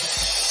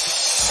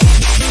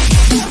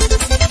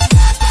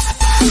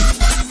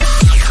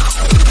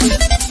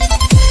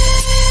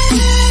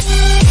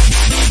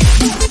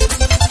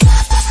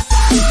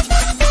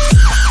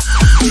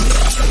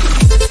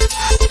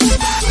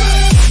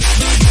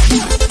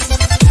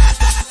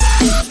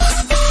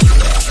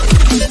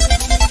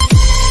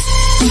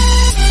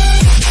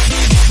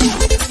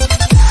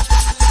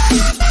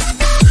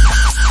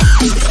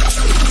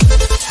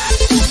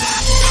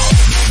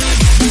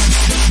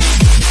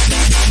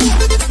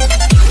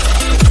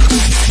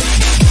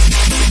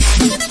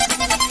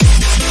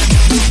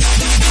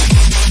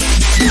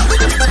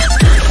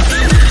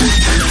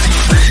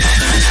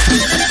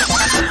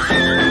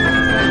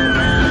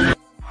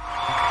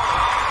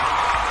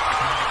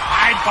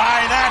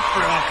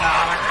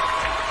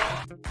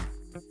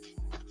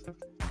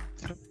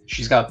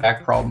 She's got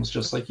back problems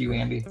just like you,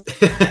 Andy.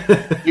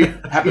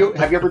 Have you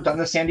ever done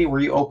this, Andy, where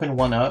you open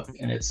one up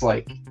and it's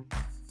like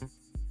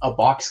a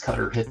box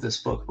cutter hit this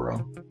book,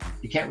 bro?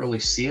 You can't really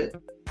see it,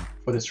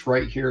 but it's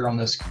right here on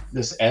this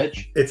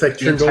edge. It's like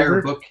the entire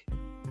over? book.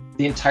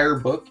 The entire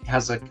book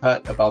has a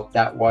cut about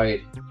that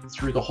wide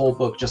through the whole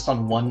book, just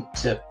on one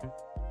tip.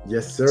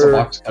 Yes, sir. It's a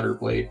box cutter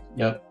blade.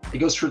 Yep, it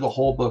goes through the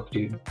whole book,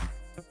 dude.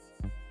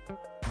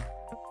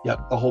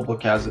 Yep, the whole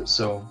book has it.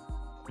 So,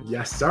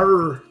 yes,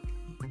 sir.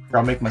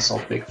 I'll make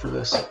myself big for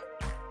this.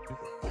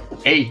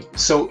 Hey,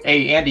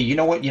 Andy, you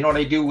know what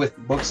I do with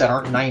books that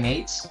aren't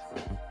 9/8?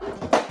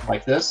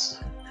 Like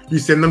this? You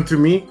send them to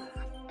me?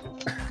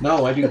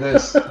 No, I do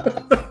this.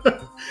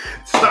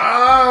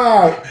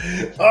 Stop!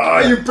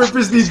 Oh, you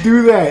purposely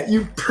do that.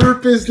 You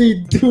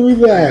purposely do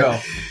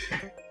that.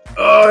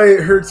 Oh,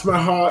 it hurts my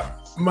heart,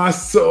 my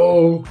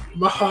soul,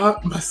 my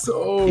heart, my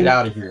soul. Get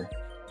out of here.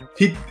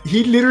 He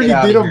literally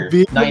did a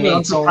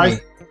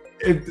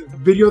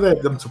video that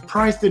I'm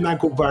surprised did not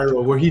go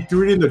viral, where he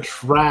threw it in the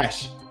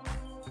trash,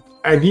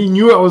 and he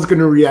knew I was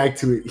gonna react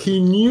to it. He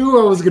knew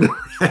I was gonna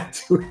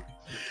react to it.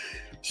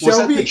 Was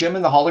that the Jim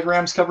and the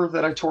Holograms cover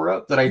that I tore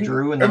up, that I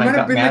drew, and then I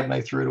got mad and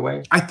I threw it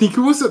away? I think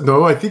it was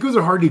I think it was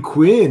a Harley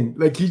Quinn.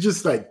 Like, he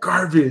just like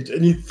garbage,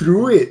 and he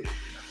threw it.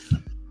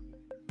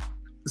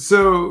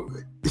 So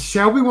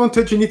Shelby won't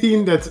touch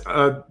anything that's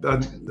a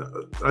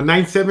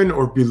 9.7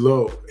 or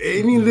below.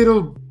 Any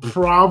little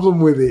problem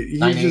with it, he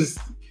 9.8. just.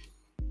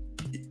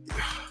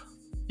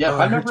 Yeah, if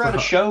I'm ever at a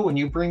show and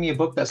you bring me a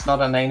book that's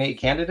not a 9.8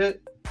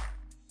 candidate,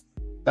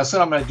 that's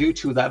what I'm going to do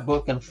to that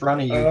book in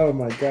front of you. Oh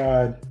my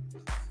god!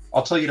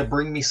 I'll tell you to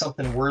bring me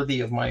something worthy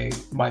of my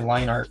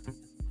line art.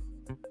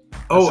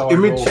 Oh,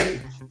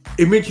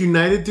 Image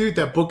United, dude.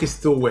 That book is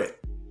still wet.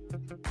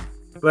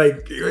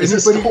 Like, is it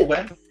still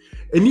wet?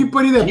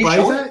 Anybody that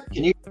buys that,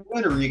 can you do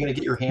it, or are you going to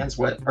get your hands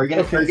wet? Are you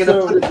going to put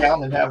it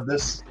down and have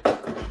this?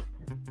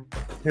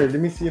 Here, let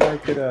me see if I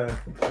could.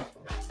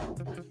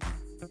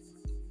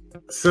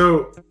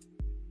 So,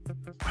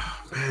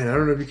 oh, man, I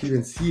don't know if you can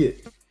even see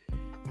it.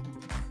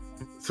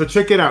 So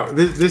check it out.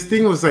 This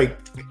thing was like,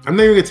 I'm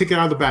not even gonna take it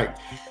out of the bag.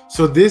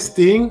 So this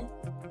thing,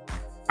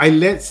 I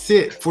let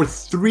sit for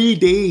 3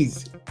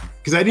 days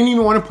because I didn't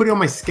even want to put it on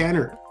my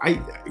scanner.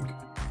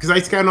 Because I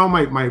scan all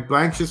my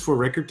blanks just for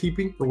record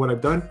keeping for what I've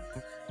done.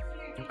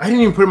 I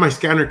didn't even put it in my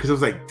scanner because I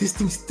was like, this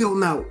thing's still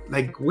not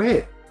like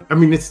wet. I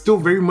mean, it's still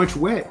very much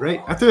wet,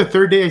 right? After the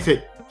 3rd day, I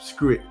said,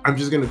 screw it. I'm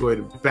just gonna go ahead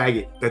and bag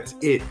it. That's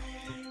it.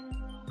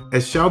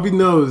 As Shelby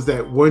knows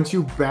that once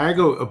you bag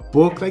a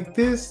book like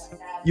this,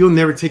 you'll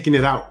never taking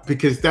it out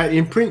because that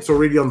imprint's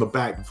already on the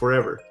back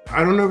forever.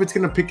 I don't know if it's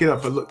gonna pick it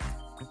up, but look,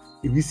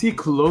 if you see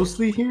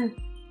closely here,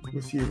 let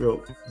me see if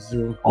it'll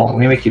zoom. Oh, let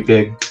me make you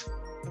big.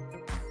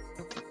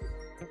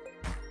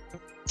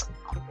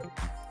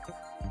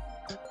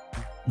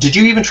 Did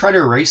you even try to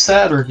erase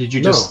that, or did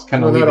you just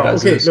kind of leave it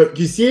as is? Okay, look,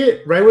 you see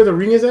it right where the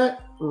ring is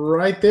at,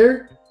 right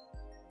there.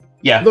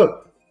 Yeah.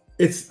 Look,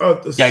 it's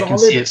yeah, I can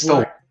see it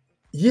still.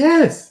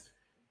 Yes.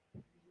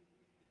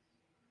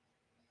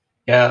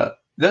 Yeah.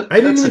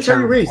 I didn't even try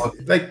to erase.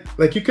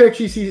 Like you could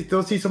actually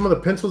see some of the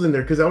pencils in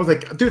there because I was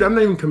like, dude, I'm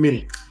not even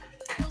committing.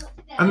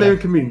 I'm not even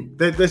committing.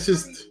 That's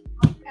just.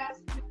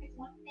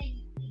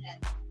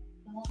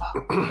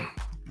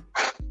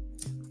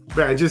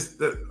 Man,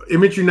 just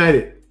Image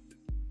United,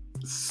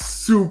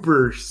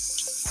 super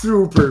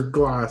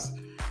gloss.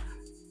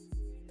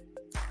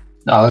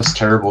 No, that's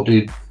terrible,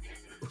 dude.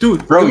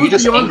 Dude, bro, you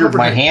just angered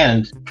my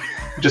hand.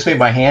 You just made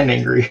my hand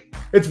angry.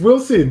 It's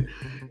Wilson.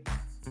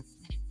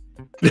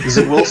 Is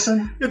it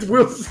Wilson? It's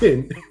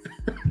Wilson.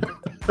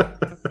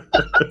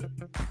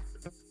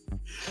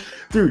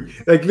 Dude,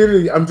 like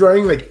literally, I'm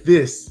drawing like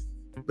this.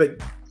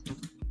 Like,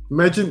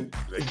 imagine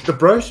like, the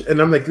brush, and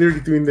I'm like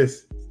literally doing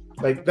this.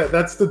 Like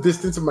that's the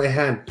distance of my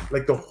hand,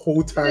 like the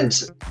whole time.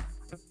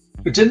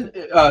 Didn't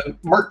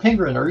Mark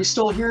Penguin, are you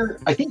still here?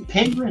 I think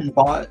Penguin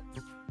bought.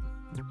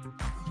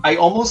 I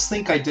almost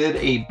think I did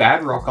a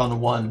Bad Rock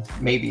on one,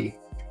 maybe.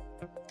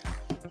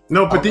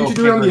 No, but didn't you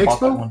do it on the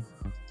expo?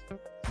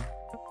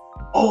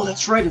 Oh,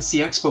 that's right. It's the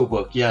expo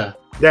book. Yeah.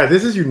 Yeah,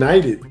 this is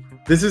United.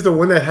 This is the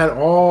one that had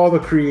all the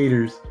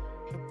creators.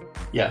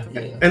 Yeah.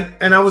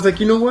 And I was like,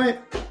 you know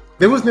what?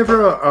 There was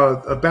never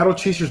a Battle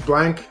Chasers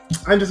blank.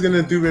 I'm just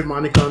gonna do Red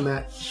Monica on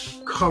that.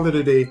 Call it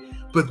a day.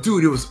 But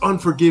dude, it was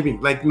unforgiving.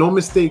 Like no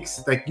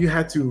mistakes. Like you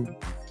had to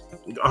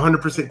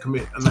 100%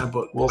 commit on that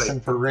book. Wilson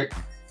like, for Rick.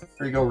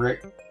 There you go,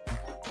 Rick.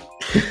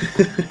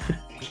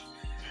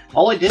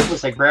 All I did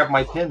was I grabbed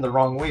my pen the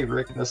wrong way,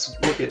 Rick. Let's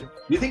look at. Do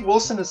you think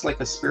Wilson is like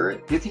a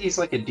spirit? Do you think he's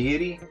like a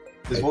deity?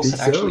 Is Wilson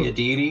actually a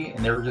deity?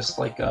 And they were just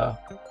like, yeah,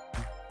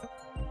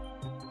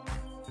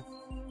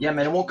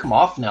 man, it won't come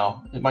off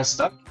now. Am I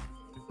stuck?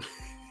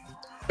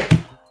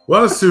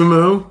 Well,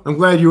 Sumo, I'm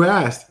glad you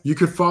asked. You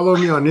could follow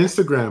me on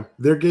Instagram.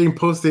 They're getting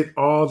posted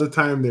all the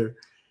time there.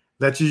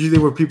 That's usually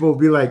where people will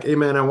be like, hey,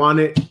 man, I want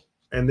it.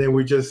 And then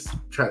we just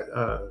try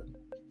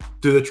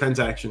do the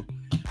transaction.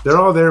 They're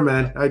all there,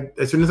 man.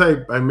 As soon as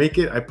I make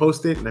it, I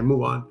post it, and I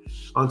move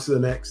on to the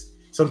next.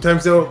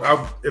 Sometimes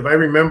if I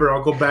remember,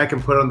 I'll go back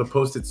and put on the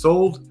post it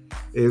sold.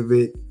 If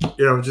it,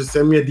 just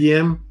send me a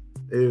DM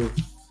if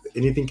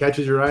anything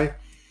catches your eye.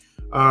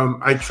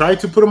 I tried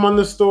to put them on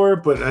the store,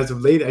 but as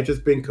of late, I've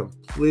just been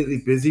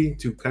completely busy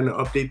to kind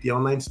of update the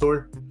online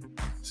store.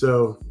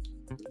 So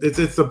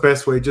it's the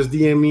best way. Just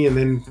DM me, and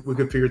then we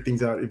can figure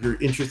things out if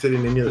you're interested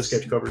in any of the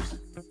sketch covers.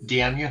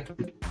 DM you?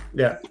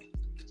 Yeah.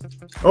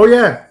 Oh,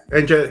 yeah.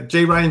 And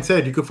Jay Ryan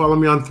said you could follow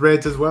me on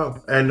Threads as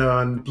well. And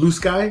on Blue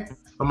Sky.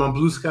 I'm on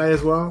Blue Sky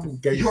as well.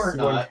 You are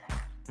not.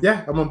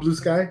 Yeah, I'm on Blue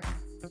Sky.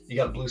 You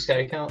got a Blue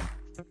Sky account?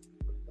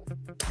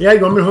 Yeah,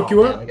 you want me to hook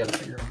you up? I gotta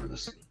figure out for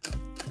this.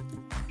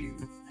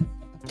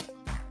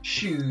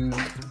 Shoot.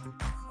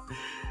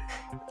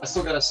 I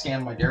still gotta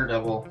scan my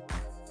Daredevil.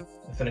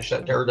 I finished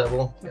that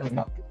Daredevil.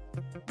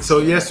 So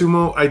yeah,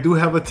 Sumo, I do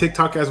have a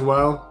TikTok as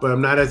well, but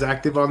I'm not as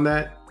active on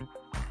that.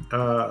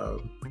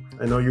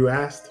 I know you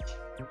asked.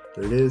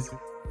 There it is.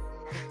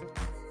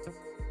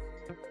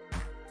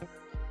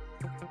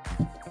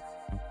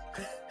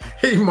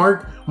 Hey,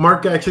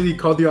 Mark actually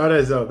called you out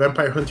as a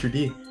Vampire Hunter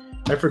D.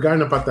 I've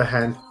forgotten about the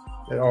hand.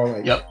 At all,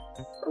 like, yep.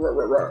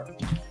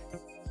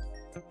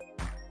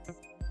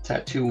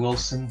 Tattoo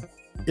Wilson.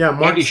 Yeah,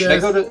 Mark Andy, should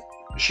says, I go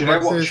to? Should I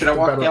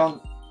walk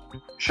down?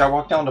 Should I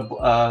walk down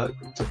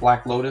to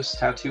Black Lotus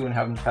Tattoo and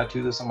have him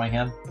tattoo this on my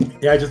hand?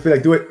 Yeah, just be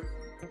like, do it.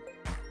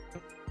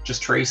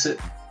 Just trace it.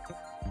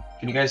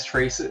 Can you guys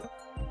trace it?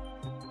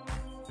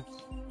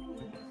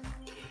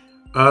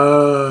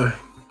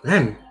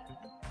 Man.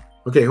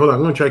 Okay, hold on.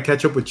 I'm gonna try to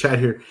catch up with chat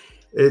here.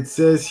 It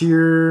says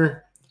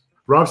here,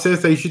 Rob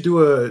says that you should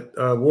do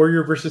a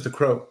Warrior versus the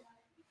Crow.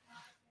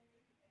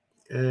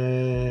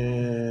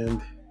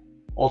 And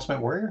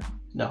Ultimate Warrior?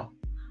 No.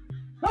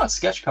 Not a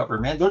sketch cover,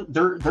 man.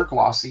 They're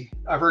glossy.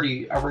 I've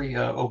already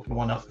opened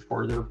one up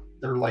before.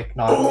 They're like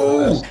not.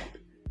 Oh!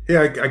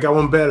 Yeah, I got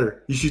one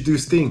better. You should do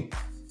Sting.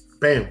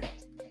 Bam.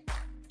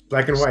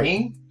 Black and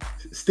white.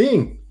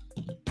 Sting.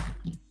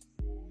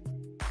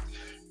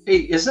 Hey,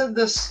 isn't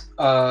this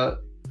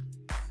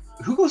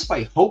who goes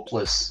by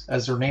Hopeless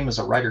as their name as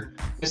a writer?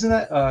 Isn't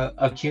that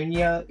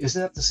Acuna?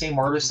 Isn't that the same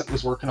artist that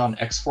was working on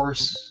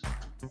X-Force?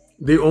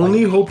 The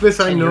only Hopeless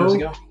I know.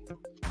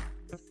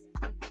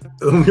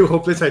 The only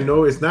Hopeless I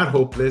know is not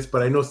Hopeless,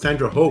 but I know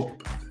Sandra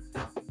Hope,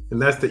 and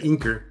that's the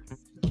inker.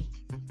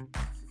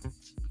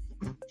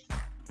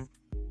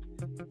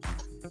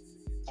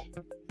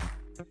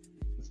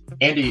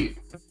 Andy,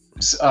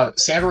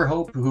 Sandra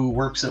Hope, who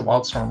works at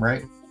Wildstorm,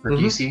 right? For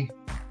DC.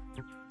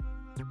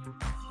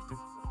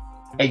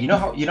 Hey, you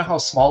know how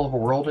small of a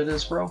world it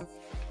is, bro?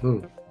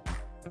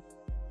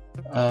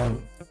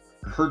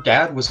 Her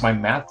dad was my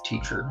math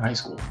teacher in high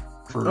school.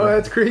 Oh,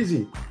 that's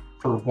crazy.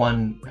 For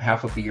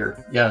 1/2 of the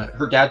year. Yeah,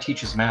 her dad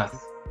teaches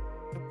math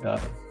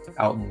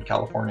out in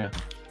California.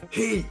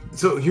 Hey,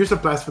 so here's a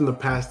blast from the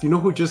past. You know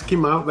who just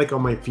came out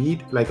on my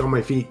feed? Like on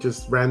my feed,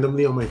 just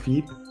randomly on my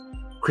feed?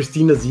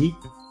 Christina Z.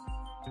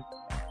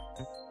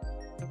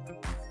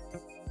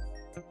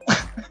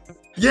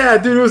 Yeah,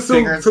 dude, it was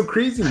so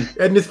crazy.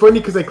 And it's funny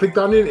because I clicked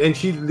on it and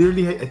she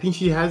literally, I think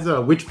she has a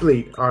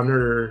Witchblade on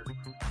her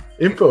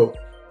info.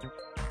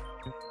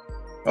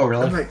 Oh,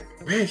 really? I'm like,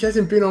 man, she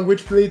hasn't been on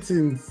Witchblade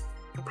since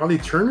probably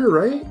Turner,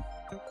 right?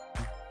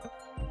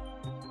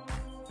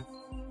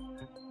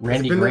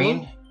 Randy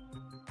Green?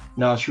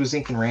 No, she was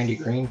inking Randy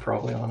Green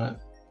probably on it.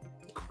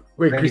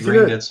 Wait, Randy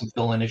Green did some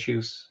fill-in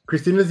issues.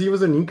 Christina Z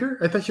was an inker?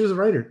 I thought she was a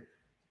writer.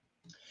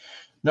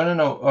 No.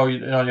 Oh,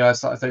 no, I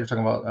thought you were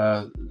talking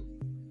about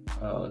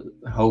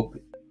Hope.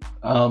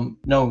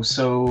 No,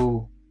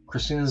 so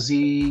Christina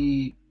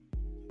Z.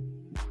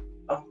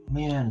 Oh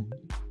man,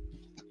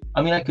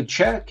 I mean, I could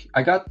check.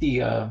 I got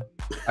the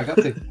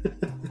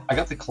I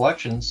got the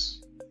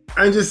collections.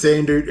 I'm just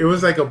saying, dude, it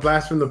was like a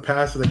blast from the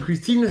past with like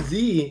Christina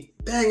Z.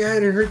 Dang, I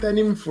hadn't heard that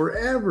name in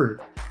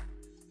forever.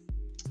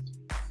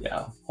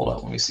 Yeah, hold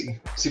on, let me see.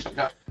 See if I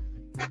got.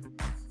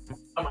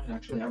 I might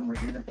actually have them right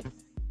here.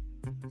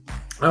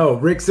 Oh,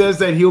 Rick says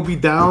that he'll be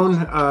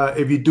down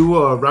if you do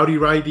a Rowdy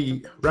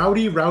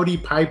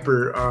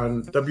Piper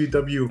on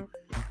WW.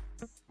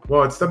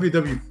 Well, it's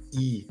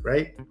WWE,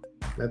 right?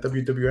 Not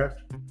WWF.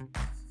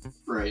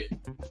 Right.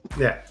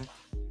 Yeah.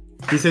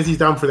 He says he's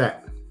down for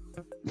that.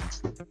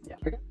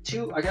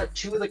 Yeah, I got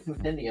two of the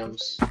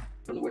compendiums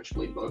for the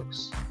Witchblade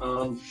books.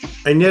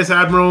 And yes,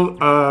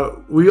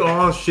 Admiral, we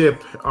all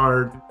ship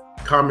our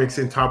comics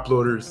in top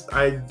loaders.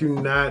 I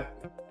do not,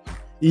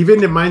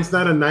 even if mine's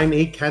not a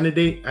 9.8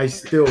 candidate, I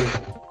still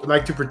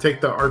like to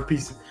protect the art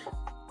piece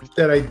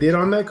that I did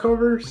on that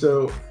cover.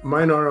 So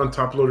mine are on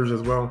top loaders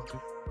as well,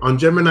 on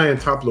Gemini and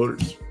top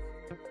loaders.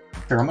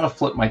 Here, I'm gonna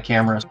flip my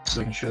camera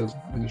so I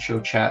can show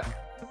chat.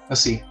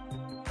 Let's see.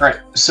 All right,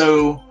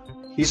 so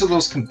these are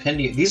those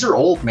compendium. These are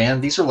old,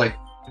 man. These are like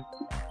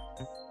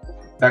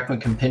back when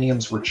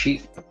compendiums were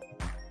cheap.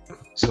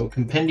 So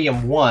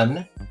compendium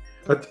 1.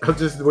 I'll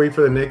just wait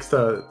for the next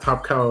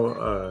Top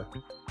Cow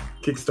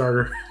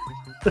Kickstarter.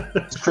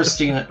 It's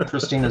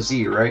Christina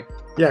Z, right?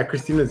 Yeah,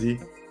 Christina Z.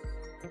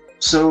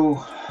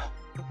 So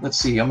let's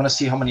see. I'm gonna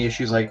see how many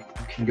issues I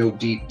can go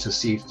deep to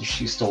see if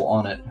she's still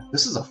on it.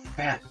 This is a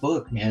fat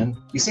book, man.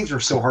 These things are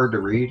so hard to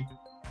read.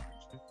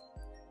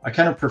 I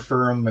kind of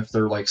prefer them if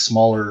they're like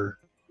smaller,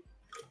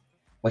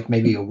 like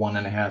maybe a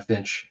 1.5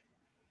 inch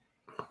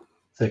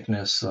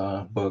thickness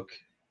book.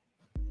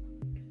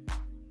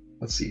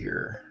 Let's see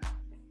here.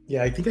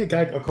 Yeah, I think I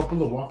got a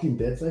couple of Walking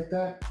Deads like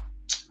that.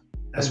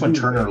 That's when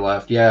Turner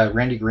left. Yeah,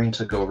 Randy Green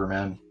took over,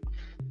 man.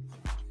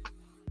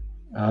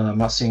 I'm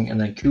not seeing, and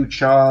then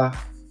Kucha.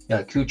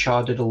 Yeah,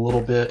 Kucha did a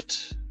little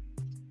bit.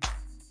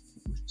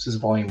 This is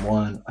volume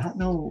 1. I don't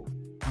know.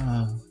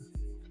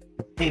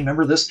 Hey,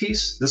 remember this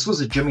piece? This was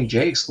a Jimmy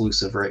J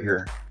exclusive right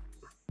here.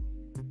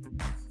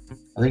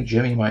 I think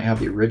Jimmy might have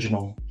the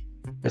original.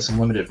 Get some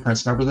limited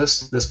prints. Remember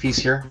this piece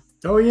here?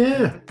 Oh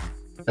yeah.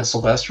 That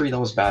Silvestri, that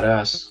was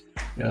badass.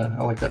 Yeah,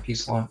 I like that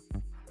piece a lot.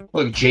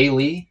 Look, Jay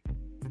Lee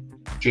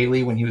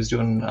when he was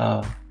doing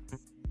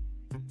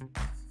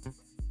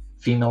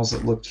females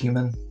that looked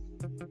human.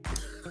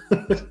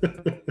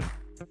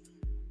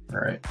 All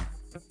right.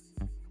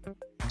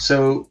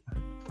 So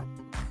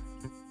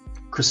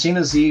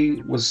Christina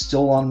Z was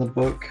still on the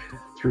book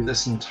through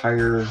this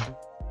entire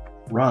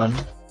run.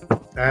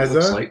 As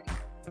a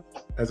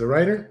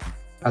writer?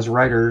 As a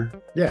writer.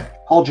 Yeah.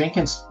 Paul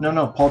Jenkins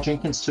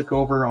took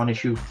over on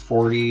issue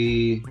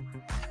 40.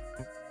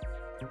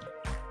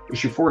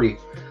 Issue 40.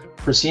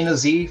 Christina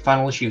Z,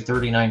 final issue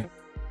 39.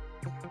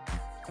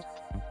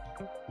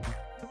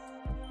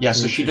 Yeah,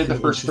 so she did the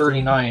first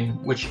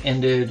 39, which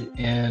ended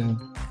in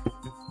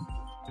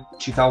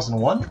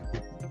 2001?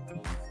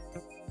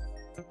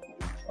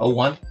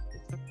 01?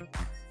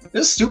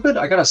 This is stupid.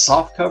 I got a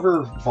soft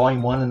cover,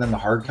 volume 1, and then the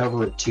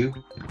hardcover at 2.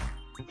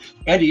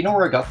 Andy, you know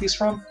where I got these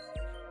from?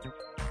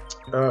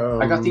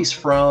 I got these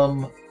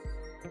from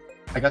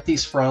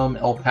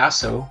El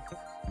Paso.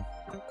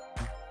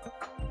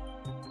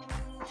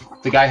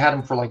 The guy had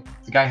them for like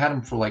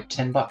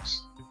 $10.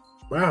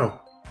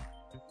 Wow.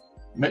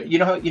 You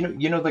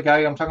know the guy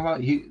I'm talking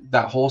about?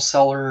 That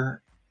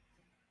wholesaler.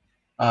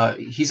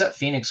 He's at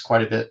Phoenix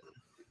quite a bit.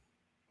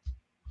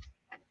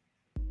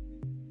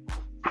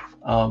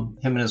 Him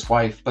and his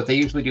wife, but they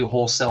usually do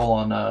wholesale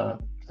on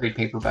trade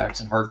paperbacks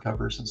and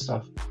hardcovers and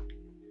stuff.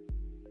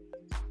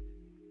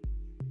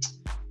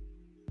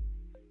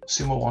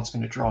 Sumo wants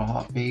me to draw a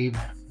hot babe.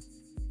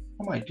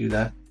 I might do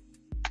that.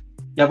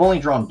 Yeah, I've only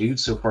drawn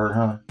dudes so far,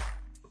 huh?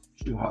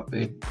 Should do hot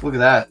babe. Look at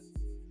that.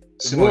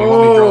 Sumo, you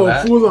want me to draw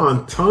that? Full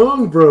on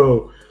tongue,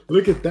 bro.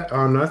 Look at that.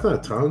 Oh no, that's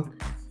not a tongue.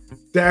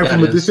 Damn,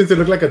 from a distance it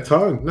looked like a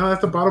tongue. No,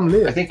 that's the bottom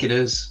lid. I think it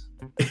is.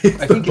 I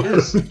think it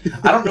is.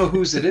 I don't know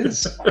whose it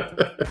is.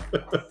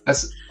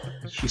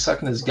 She's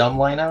sucking his gum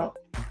line out.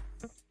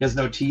 He has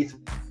no teeth.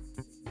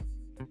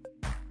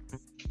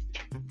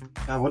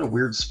 God, what a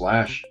weird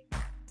splash.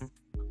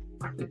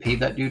 They paid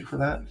that dude for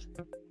that.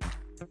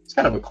 It's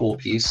kind of a cool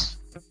piece.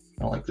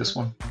 I like this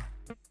one.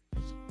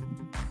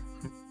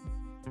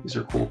 These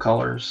are cool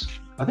colors.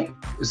 I think,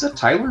 is that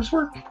Tyler's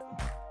work?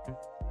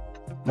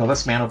 No,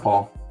 that's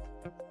Manopal.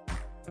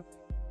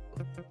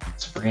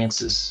 It's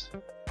Francis.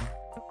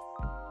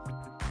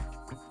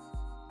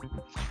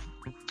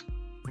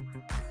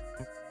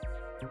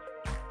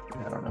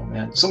 I don't know,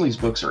 man. Some of these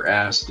books are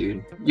ass,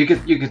 dude. You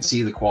could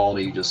see the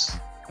quality just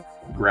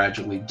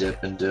gradually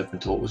dip and dip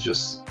until it was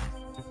just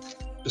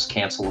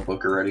cancel the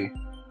book already.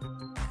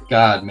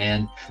 God,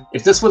 man.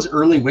 If this was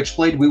early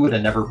Witchblade, we would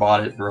have never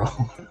bought it, bro.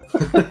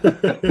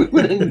 We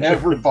would have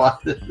never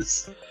bought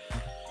this.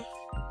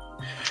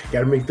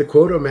 Gotta make the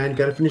quota, man.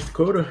 Gotta finish the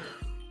quota.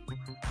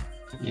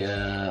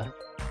 Yeah.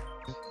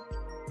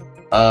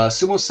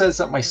 Sumo says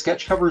that my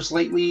sketch covers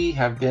lately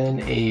have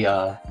been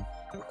a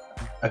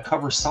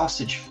cover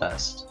sausage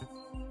fest.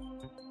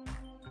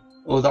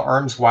 Oh, the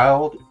Arms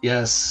Wild?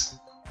 Yes.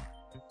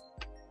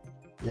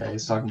 Yeah,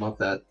 he's talking about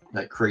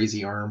that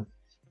crazy arm.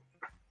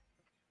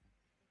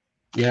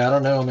 Yeah, I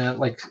don't know, man.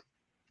 Like,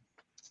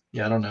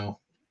 yeah, I don't know.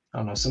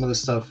 Some of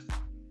this stuff.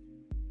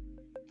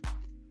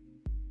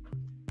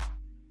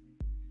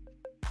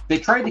 They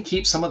tried to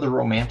keep some of the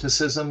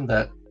romanticism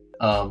that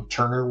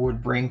Turner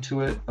would bring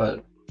to it,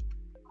 but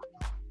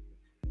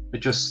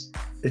it's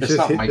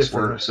not Mike's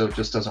work, so it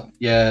just doesn't.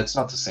 Yeah, it's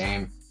not the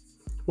same.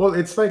 Well,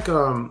 it's like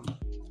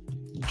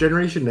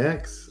Generation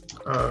X.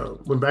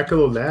 When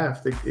Bacalo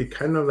left, it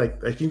kind of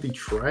like, I think they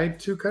tried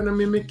to kind of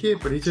mimic it,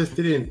 but he just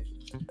didn't.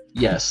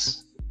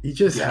 Yes. He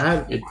just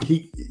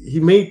he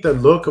made the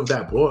look of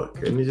that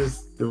book, and it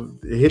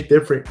hit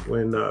different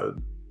when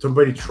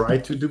somebody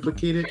tried to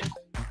duplicate it.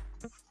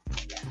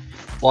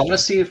 Well, I'm gonna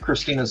see if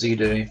Christina Z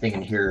did anything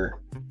in here.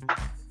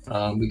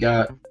 We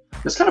got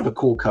this kind of a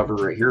cool cover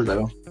right here,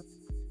 though.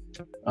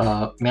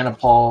 Mana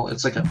Paul.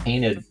 It's like a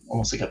painted,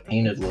 almost like a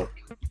painted look.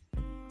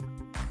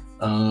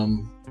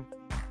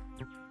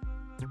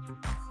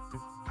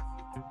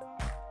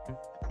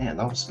 Man,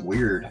 that was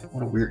weird.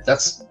 What a weird.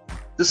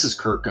 This is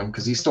Kirkham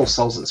because he still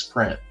sells this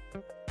print.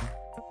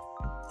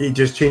 He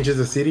just changes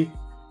the city.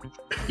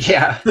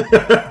 Yeah,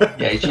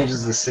 yeah. He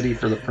changes the city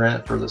for the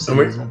print for the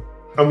season.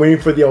 I'm waiting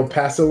for the El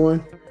Paso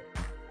one.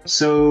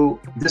 So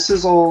this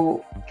is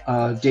all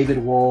David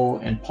Wall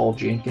and Paul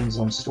Jenkins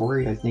on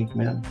story, I think,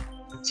 man.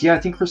 So yeah, I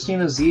think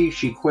Christina Z,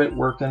 she quit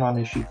working on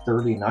issue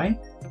 39.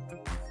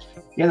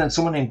 Yeah, and then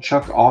someone named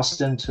Chuck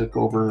Austin took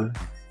over.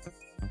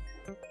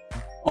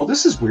 Oh,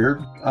 this is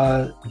weird.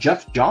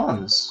 Jeff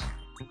Johns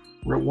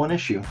wrote one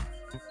issue.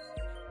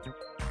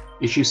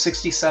 Issue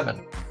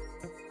 67.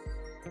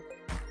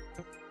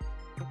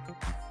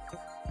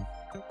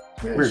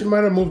 Yeah, she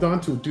might have moved on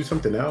to do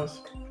something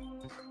else.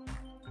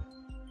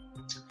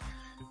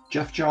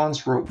 Jeff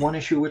Johns wrote one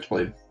issue of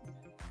Witchblade.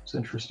 It's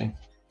interesting.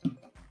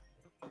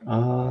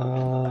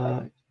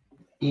 Ian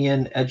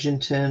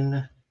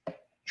Edginton,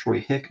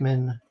 Troy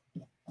Hickman.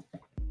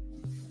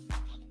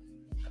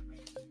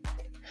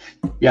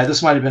 Yeah,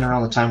 this might have been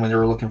around the time when they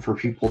were looking for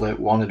people that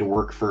wanted to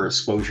work for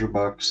Exposure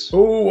Bucks.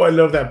 Oh, I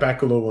love that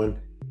Bacalo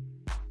one.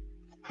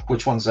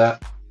 Which one's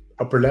that?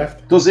 Upper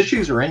left. Those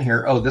issues are in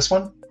here. Oh, this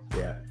one?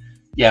 Yeah.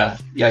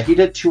 Yeah, he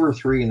did 2 or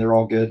 3 and they're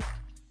all good.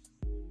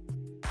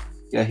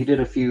 Yeah, he did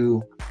a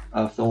few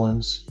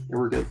fill-ins. They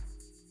were good.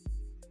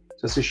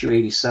 So that's issue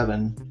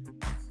 87.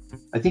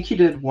 I think he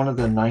did one of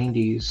the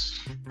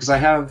 90s because I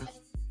have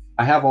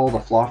all the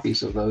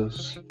floppies of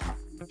those.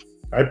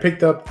 I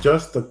picked up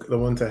just the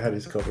ones that had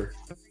his cover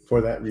for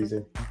that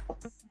reason.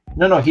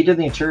 No, he did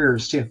the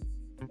interiors too.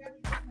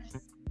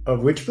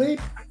 Of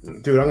Witchblade?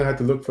 Dude, I'm gonna have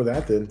to look for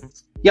that then.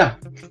 Yeah,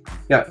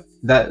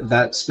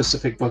 that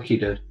specific book he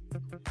did.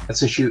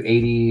 That's issue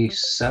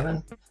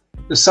 87.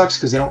 This sucks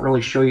because they don't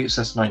really show you. It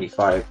says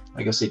 95.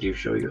 I guess they do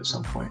show you at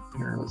some point.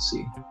 Here, let's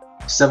see.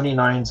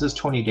 79 says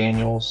Tony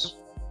Daniels.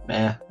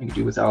 Meh, I could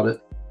do without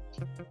it.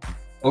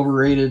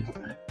 Overrated.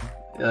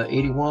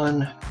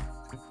 81.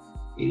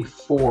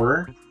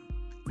 84.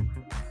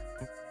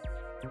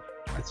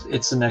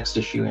 It's the next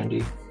issue,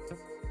 Andy.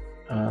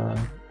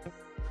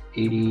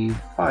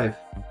 85.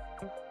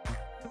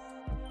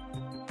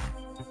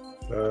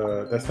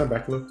 That's not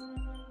Bacalo.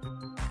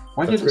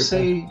 Why did it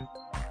say?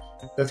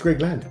 That's Greg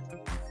Land.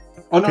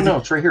 Oh no,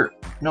 it's right here.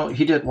 No,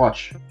 he did.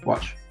 Watch.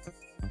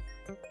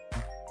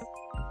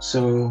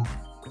 So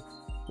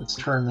let's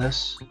turn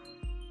this.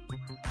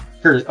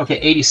 Here, okay,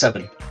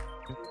 87.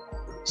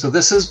 So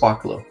this is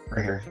Bacalo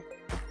right here.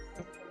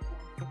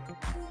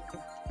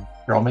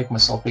 Here, I'll make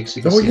myself big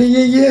so you can see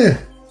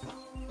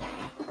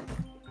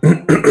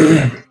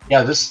it.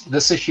 Yeah,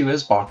 this issue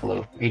is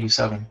Bacalo,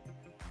 87.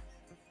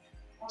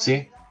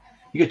 See?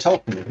 You could tell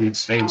from the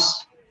dude's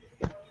face.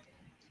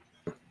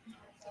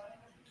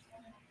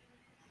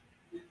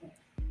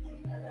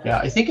 Yeah,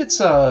 I think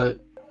it's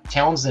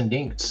Townsend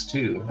Inks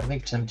too. I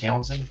think Tim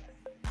Townsend.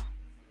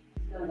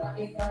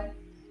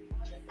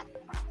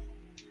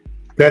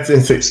 That's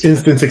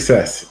instant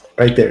success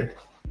right there.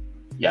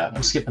 Yeah,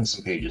 I'm skipping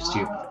some pages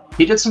too.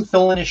 He did some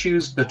fill-in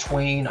issues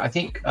between. I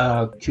think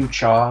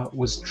Kucha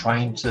was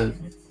trying to.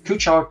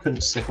 Kucha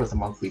couldn't stick with a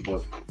monthly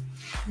book.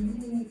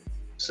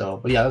 So,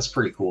 but yeah, that's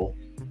pretty cool.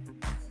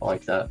 I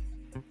like that.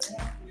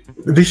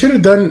 They should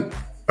have done.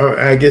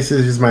 I guess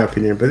this is my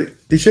opinion,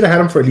 but they should have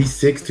had him for at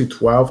least 6 to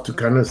 12 to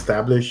kind of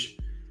establish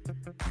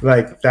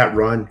like that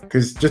run.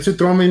 Because just to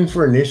throw him in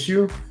for an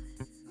issue,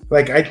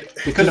 like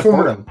you couldn't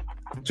afford him.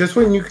 Just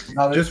what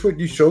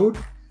you showed,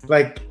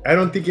 like I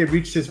don't think it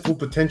reached his full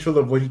potential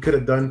of what he could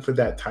have done for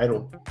that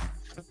title.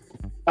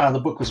 The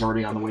book was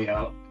already on the way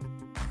out.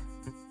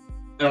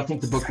 I don't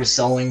think the book was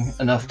selling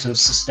enough to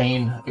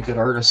sustain a good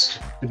artist,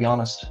 to be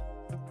honest,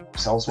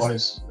 sales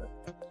wise.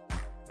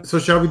 So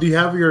Shelby, do you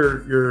have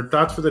your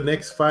thoughts for the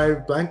next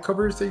 5 blank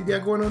covers that you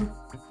got going on?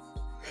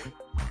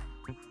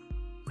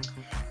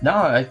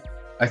 No,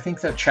 I think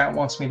that chat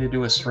wants me to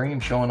do a stream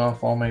showing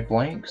off all my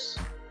blanks.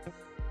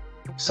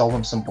 Sell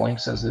them some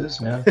blanks as is,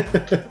 man.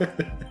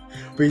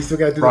 But you still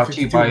got to do brought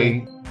to you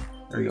by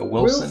there you go,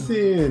 Wilson.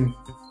 Wilson.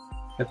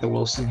 Get the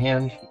Wilson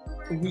hand.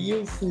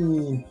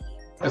 Wilson.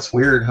 That's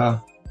weird, huh?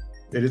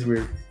 It is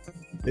weird.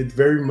 It's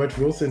very much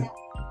Wilson.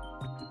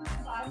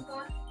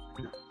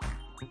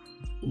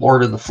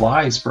 Lord of the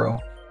Flies, bro.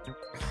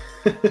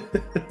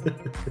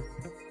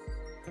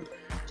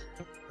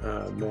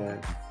 Oh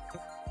man.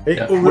 Hey,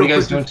 Yeah. oh, What are you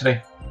guys quick, doing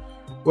today?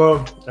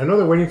 Well, I know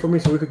they're waiting for me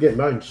so we could get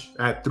lunch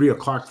at 3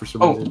 o'clock for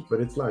some reason, but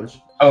it's lunch.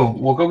 Oh,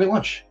 we'll go get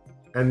lunch.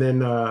 And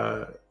then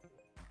I'm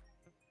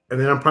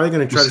probably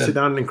gonna try to sit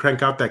down and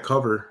crank out that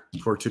cover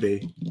for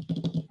today.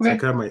 Okay. So I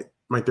could have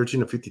my 13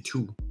 to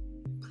 52.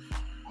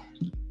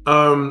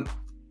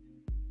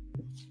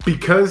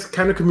 Because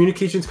kind of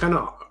communication's kind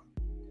of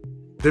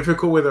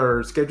difficult with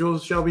our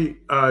schedules, Shelby.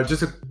 I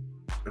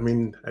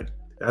know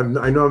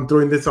I'm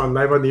throwing this on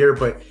live on the air,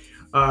 but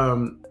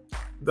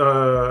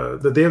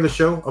the day of the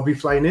show, I'll be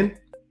flying in.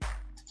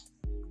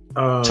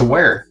 To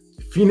where?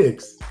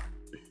 Phoenix.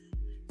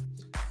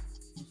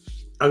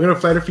 I'm gonna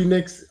fly to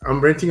Phoenix. I'm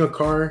renting a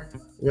car.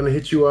 I'm gonna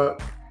hit you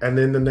up, and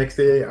then the next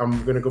day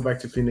I'm gonna go back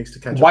to Phoenix to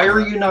catch up. Why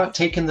are you not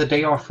taking the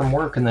day off from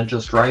work and then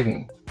just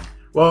driving?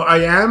 Well, I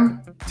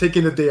am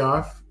taking the day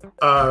off,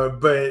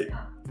 but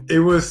it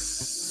was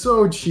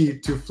so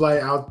cheap to fly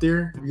out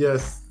there via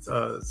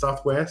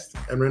Southwest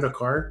and rent a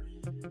car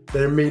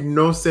that it made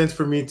no sense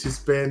for me to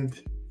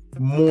spend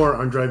more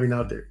on driving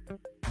out there.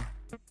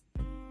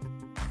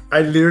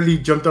 I literally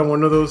jumped on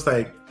one of those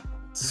like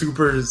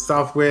super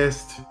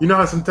Southwest. You know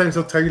how sometimes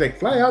they'll tell you like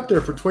fly out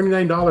there for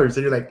 $29, and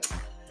you're like,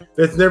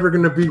 that's never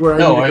gonna be where I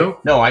need to go.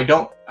 No, I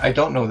don't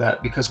know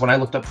that, because when I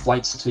looked up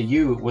flights to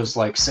you, it was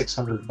like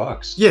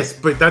 $600. Yes,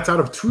 but that's out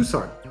of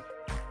Tucson.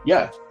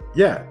 Yeah.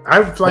 Yeah,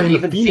 I'm flying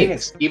to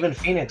Phoenix. Even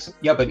Phoenix.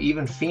 Yeah, but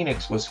even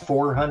Phoenix was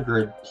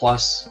 400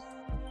 plus.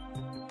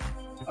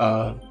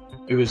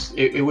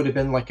 It would have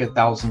been like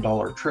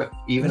 $1,000 trip,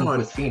 even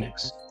with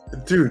Phoenix.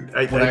 Dude,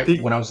 I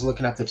think when I was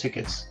looking at the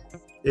tickets,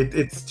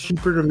 it's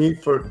cheaper to me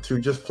to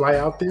just fly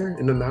out there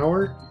in an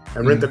hour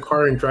and rent the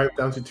car and drive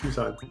down to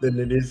Tucson than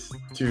it is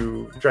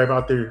to drive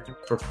out there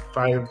for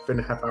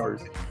 5.5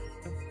 hours.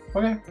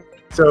 Okay.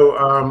 So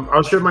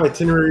I'll share my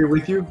itinerary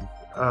with you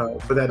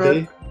for that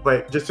day,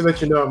 but just to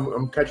let you know,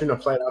 I'm catching a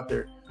flight out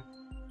there.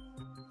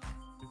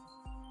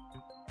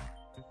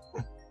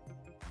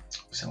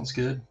 Sounds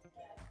good.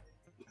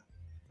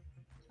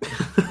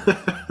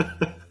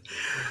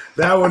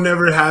 That will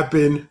never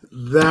happen.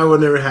 That will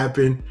never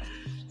happen.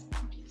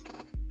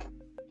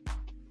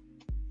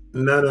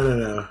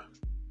 No.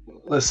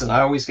 Listen, I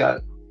always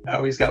got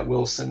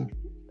Wilson.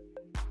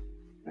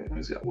 I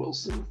always got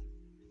Wilson.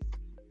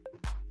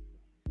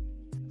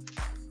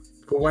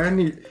 But why don't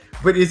you?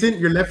 But isn't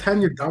your left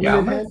hand your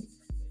dominant hand?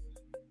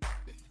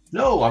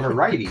 No, I'm a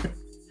righty.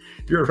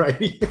 You're a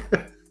righty.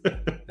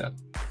 Yeah.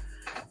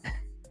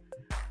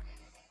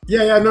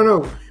 Yeah,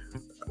 no.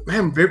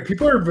 Man,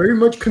 people are very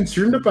much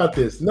concerned about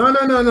this. No.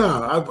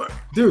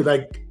 Dude,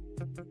 like,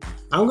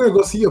 I'm gonna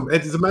go see him.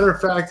 As a matter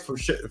of fact,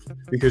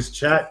 because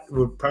chat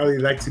would probably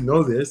like to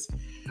know this,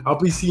 I'll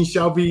be seeing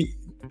Shelby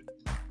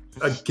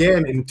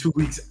again in 2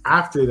 weeks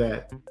after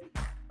that.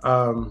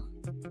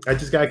 I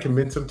just gotta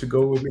convince him to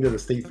go with me to the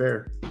state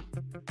fair.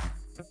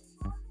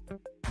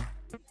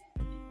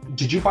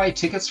 Did you buy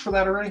tickets for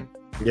that already?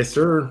 Yes,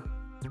 sir.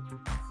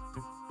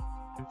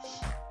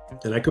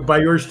 And I could buy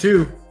yours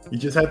too. You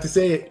just have to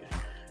say it.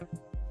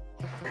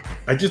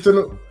 I just don't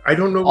know. I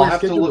don't know. I'll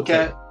have to look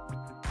at.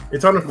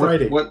 It's on a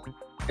Friday. What?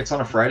 It's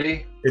on a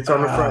Friday? It's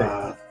on a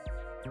Friday.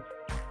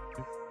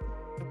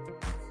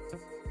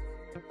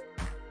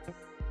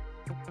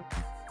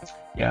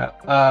 Yeah.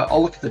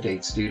 I'll look at the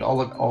dates, dude. I'll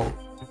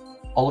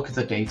look at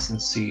the dates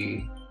and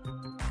see,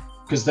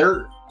 because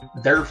they're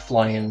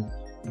flying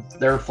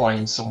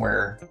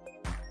somewhere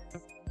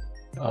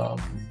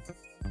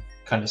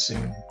kind of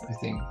soon, I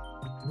think.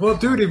 Well,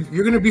 dude, if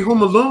you're gonna be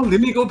home alone, let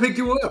me go pick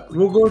you up.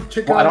 We'll go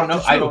check out. I don't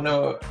know. I don't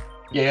know.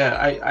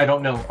 Yeah, I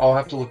don't know. I'll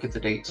have to look at the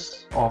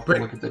dates. I'll have to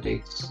look at the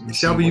dates.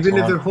 Shelby, even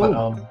if they're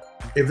home,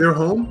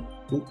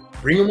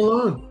 bring them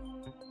along.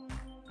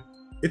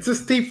 It's a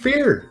state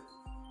fair.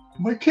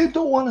 My kid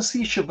don't want to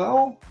see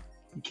Chevelle.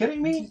 You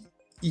kidding me?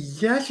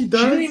 Yeah, she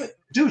does.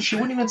 She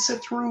wouldn't even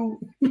sit through.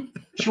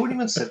 She wouldn't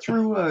even sit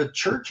through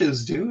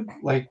churches, dude.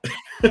 Like.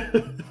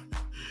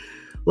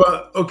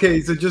 Well,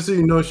 okay, so just so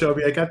you know,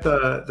 Shelby, I got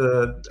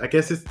the I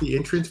guess it's the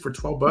entrance for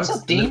 $12. What's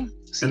up, Dean?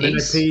 And then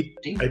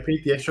I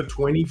paid the extra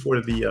 20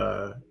 for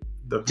the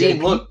Dean,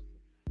 VIP.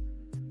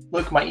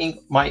 look, my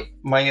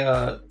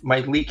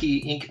leaky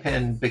ink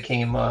pen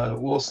became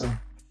Wilson.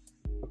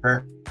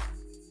 Apparently.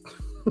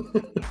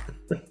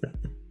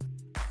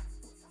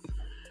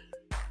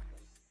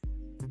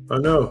 Oh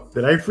no!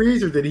 Did I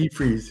freeze or did he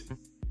freeze?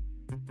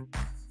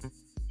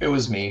 It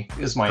was me.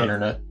 It was my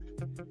internet.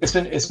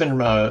 It's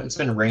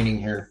been raining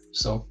here,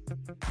 so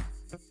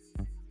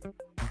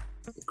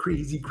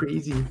crazy.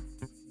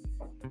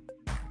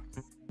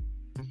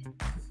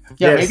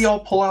 Yeah, yes. Maybe I'll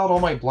pull out all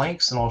my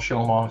blanks and I'll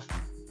show them off.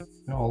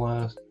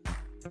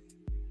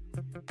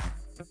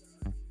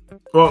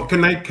 Well,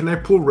 can I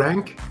pull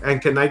rank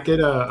and can I get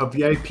a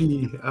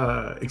VIP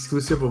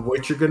exclusive of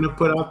what you're gonna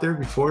put out there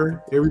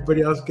before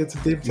everybody else gets a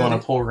dibs? You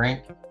want to pull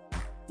rank?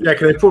 Yeah,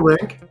 can I pull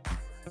rank?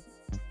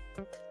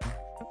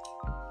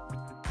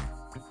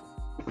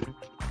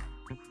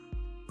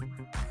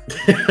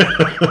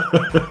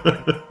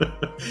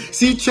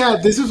 See,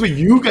 Chad, this is what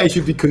you guys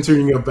should be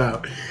concerning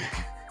about.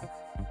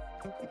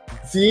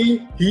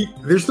 See,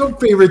 there's no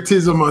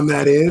favoritism on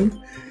that end.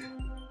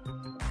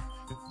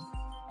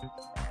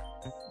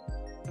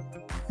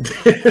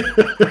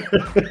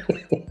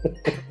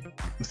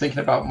 I'm thinking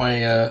about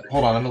my.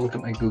 Hold on, I'm gonna look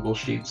at my Google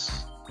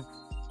Sheets.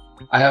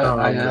 I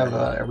have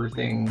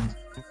everything.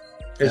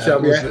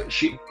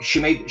 She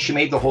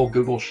made the whole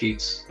Google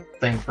Sheets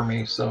thing for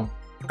me. So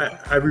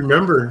I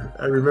remember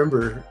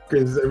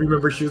because I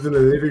remember she was in the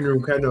living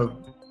room, kind of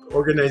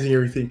organizing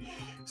everything.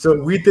 So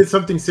we did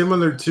something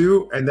similar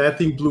too, and that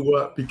thing blew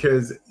up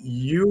because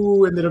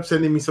you ended up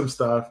sending me some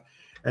stuff,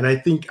 and I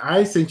think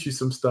I sent you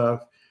some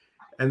stuff,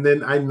 and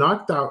then I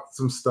knocked out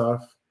some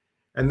stuff,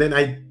 and then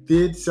I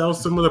did sell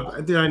some of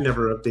the. I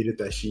never updated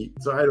that sheet,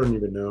 so I don't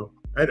even know.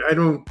 I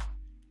don't.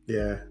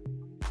 Yeah.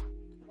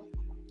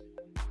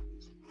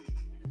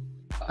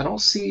 I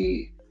don't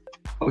see.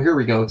 Oh, here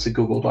we go. It's a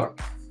Google Doc.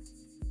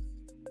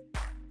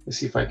 Let's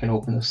see if I can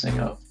open this thing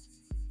up.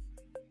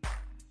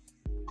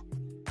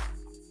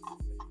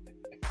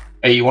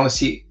 Hey, you want to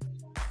see?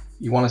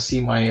 You want to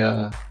see my?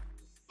 Here,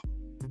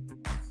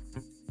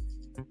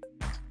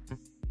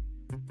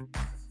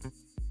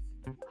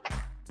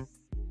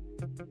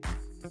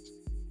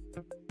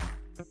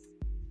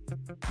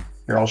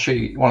 I'll show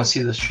you. You want to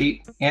see this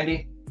sheet,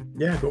 Andy?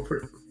 Yeah, go for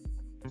it.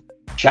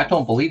 Chat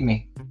don't believe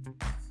me.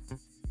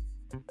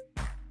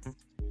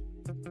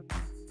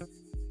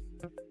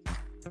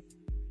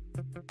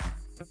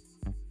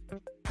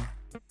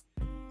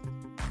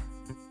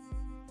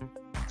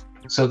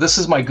 So this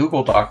is my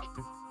Google Doc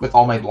with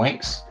all my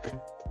blanks. It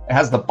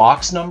has the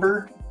box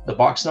number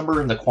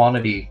and the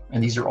quantity,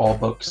 and these are all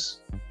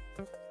books.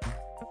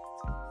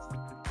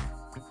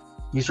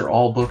 These are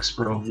all books,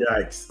 bro.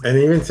 Yikes. And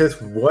it even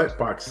says what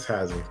box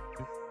has them.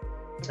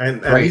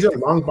 And Right. These are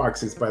long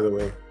boxes, by the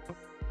way.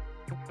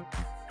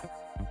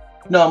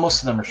 No,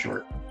 most of them are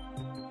short.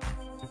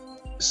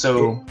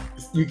 So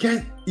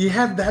you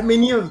have that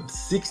many of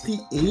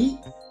 68?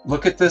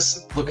 look at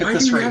this. Look at Why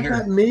this do you right have here.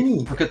 that many?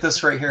 Look at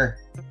this right here.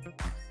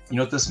 You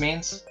know what this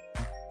means?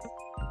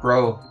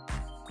 Bro,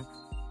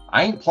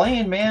 I ain't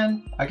playing,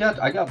 man. I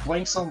got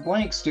blanks on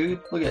blanks,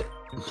 dude. Look at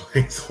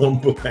Blanks on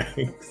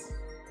blanks.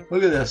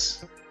 Look at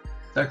this. Is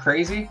that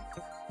crazy?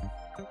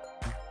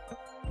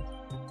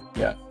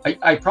 Yeah,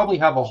 I probably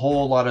have a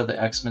whole lot of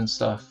the X-Men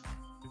stuff.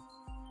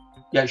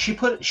 Yeah, she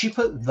put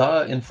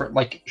the in front,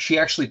 like she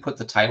actually put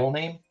the title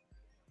name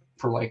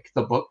for like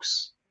the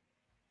books.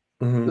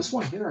 Mhm. This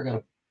one here, I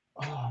gotta.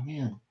 Oh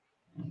man.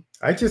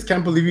 I just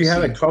can't believe you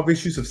had like 12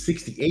 issues of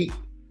 68.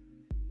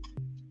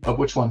 Of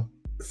which one?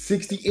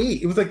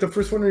 68. It was like the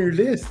first one on your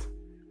list.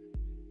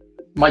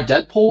 My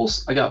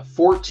Deadpools, I got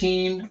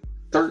 14,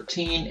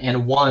 13,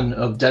 and 1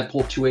 of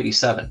Deadpool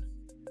 287.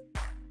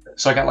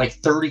 So I got like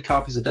 30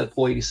 copies of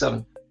Deadpool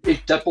 87.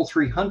 Deadpool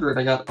 300,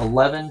 I got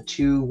 11,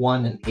 2,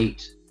 1, and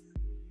 8.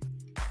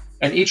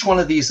 And each one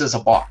of these is a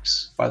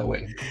box, by the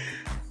way.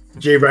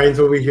 Jay Ryan's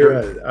over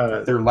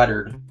here They're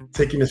lettered.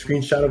 taking a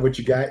screenshot of what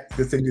you got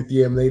to send your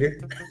DM later.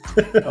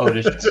 Oh,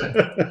 did you?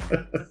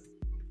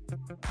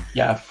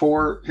 Yeah,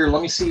 here,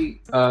 let me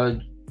see.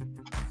 I'm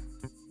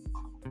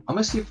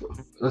gonna see if,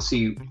 let's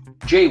see.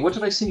 Jay, what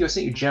did I send you? I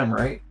sent you Gem,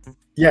 right?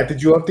 Yeah,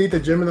 did you update the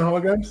gem and the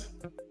holograms?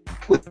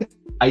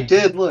 I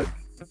did, look.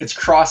 It's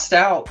crossed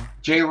out.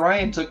 Jay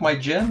Ryan took my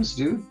gems,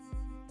 dude.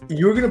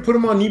 You were gonna put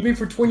them on eBay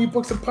for 20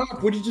 bucks a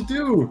pop. What did you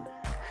do?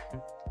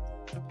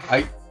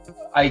 I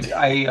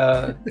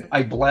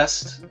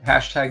blessed,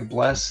 hashtag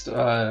blessed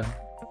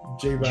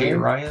Jay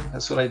Ryan.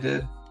 That's what I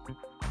did.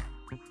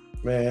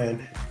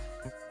 Man.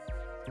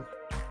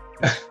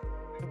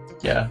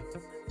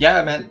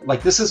 Yeah, man.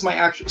 Like this is my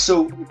actual.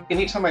 So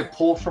anytime I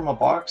pull from a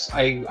box,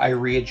 I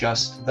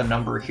readjust the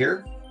number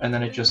here, and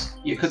then it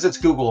just because it's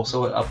Google,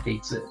 so it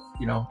updates it.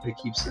 You know, it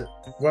keeps it.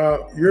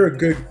 Well, you're a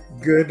good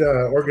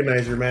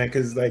organizer, man.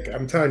 Because like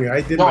I'm telling you,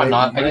 I did No, my I'm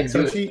not. I my didn't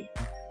Excel do it. sheet,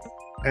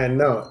 and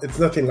no, it's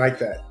nothing like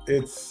that.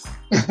 It's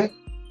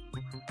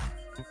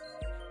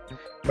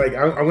like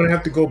I'm gonna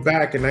have to go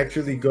back and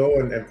actually go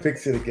and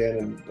fix it again.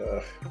 And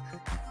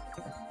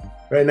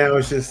right now,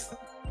 it's just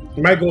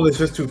my goal is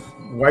just to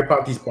wipe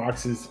out these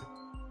boxes.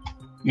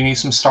 You need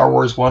some Star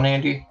Wars 1,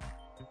 Andy?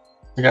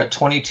 I got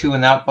 22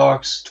 in that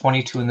box,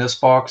 22 in this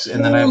box,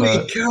 and then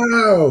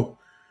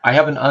I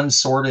have an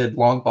unsorted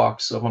long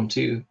box of them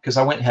too, because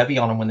I went heavy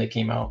on them when they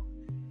came out.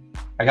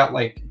 I got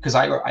like, because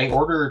I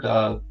ordered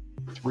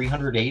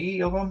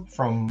 380 of them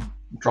from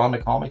Drawn to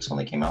Comics when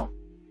they came out.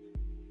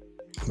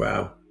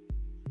 Wow.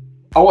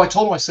 Oh, I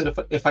told him, I said,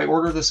 if I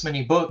order this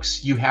many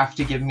books, you have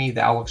to give me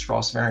the Alex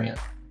Ross variant.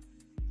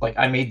 Like,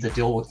 I made the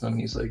deal with him.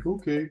 He's like,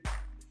 okay.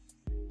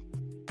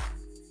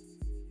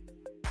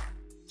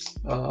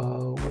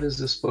 What is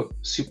this book?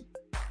 Do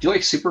you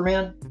like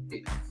Superman?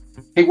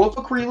 Hey, what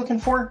book were you looking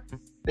for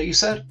that you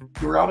said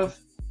you were out of?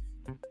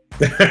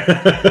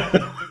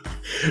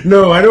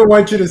 No, I don't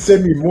want you to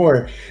send me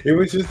more. It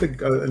was just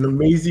an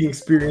amazing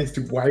experience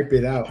to wipe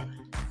it out.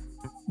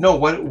 No,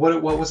 what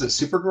was it?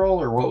 Supergirl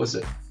or what was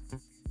it?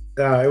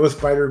 It was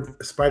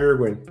Spider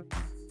Gwen.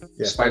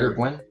 Yeah, Spider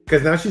Gwen.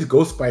 Because now she's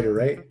Ghost Spider,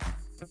 right?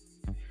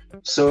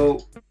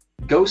 So,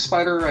 Ghost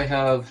Spider, I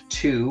have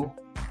 2.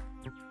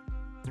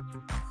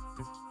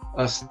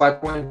 Spider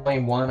Gwen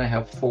Volume 1, I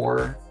have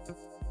 4.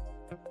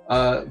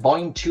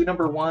 Volume 2,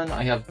 number 1,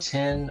 I have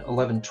 10,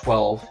 11,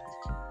 12.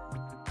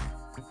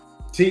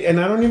 See, and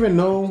I don't even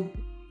know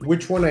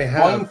which one I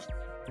have.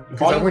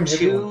 Volume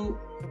 2.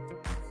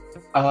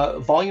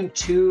 Volume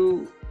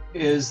 2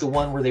 is the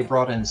one where they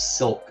brought in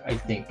Silk, I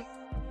think.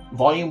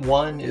 Volume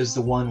 1 is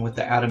the one with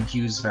the Adam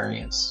Hughes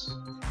variants.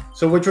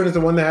 So which one is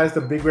the one that has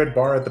the big red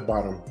bar at the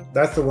bottom?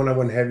 That's the one I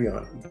went heavy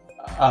on.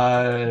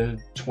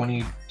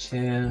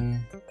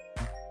 2010.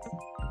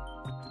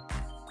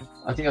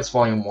 I think that's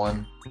Volume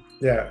 1.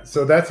 Yeah,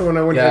 so that's the one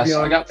I went heavy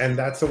so on, and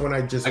that's the one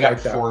I just got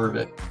wiped out. 4 of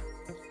it.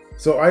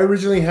 So I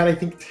originally had, I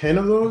think, 10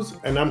 of those,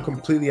 and I'm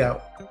completely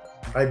out.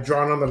 I've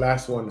drawn on the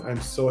last one. I'm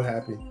so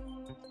happy.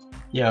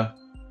 Yeah.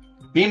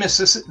 Bemis,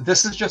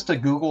 this is just a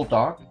Google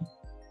Doc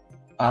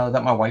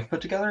that my wife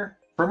put together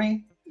for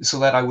me so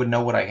that I would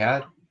know what I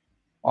had,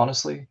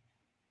 honestly.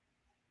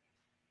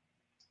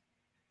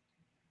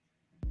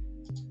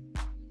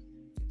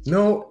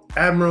 No,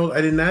 Admiral,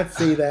 I did not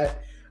say that.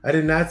 I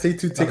did not say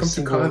to take them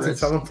to cons and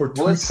sell them for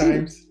 2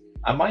 times.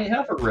 I might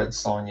have a Red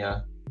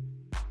Sonja.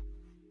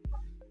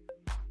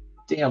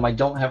 Damn, I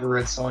don't have a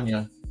Red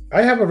Sonja.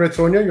 I have a Red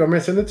Sonja. You want me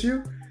to send it to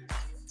you?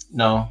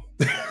 No.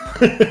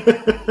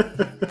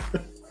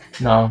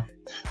 No.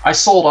 I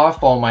sold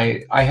off all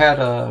my... I had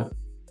a...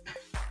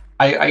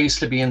 I used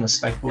to be in the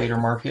speculator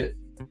market,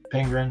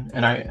 Penguin,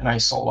 and I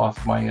sold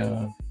off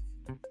my...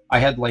 I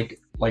had like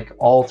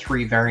all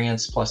 3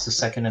 variants plus the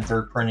second and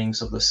third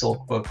printings of the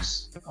Silk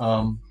books.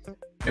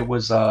 It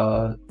was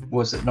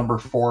it number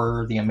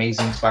 4, The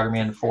Amazing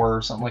Spider-Man 4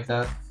 or something like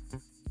that.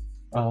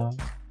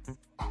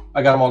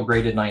 I got them all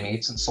graded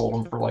 9/8 and sold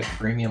them for like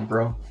premium,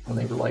 bro, when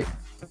they were like...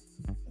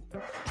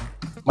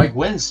 My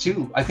Gwens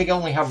too. I think I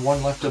only have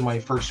 1 left of my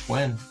first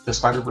Gwen, the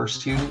Spider-Verse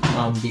 2.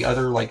 The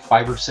other like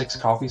 5 or 6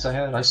 copies I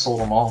had, I sold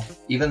them all.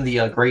 Even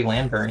the Gray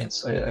Land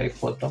variants, I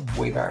flipped them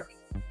way back.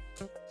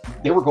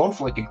 They were going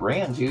for like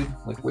 $1,000, dude,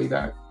 like way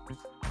back.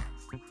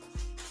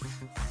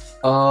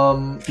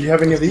 Do you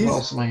have any of these? What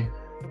else am I...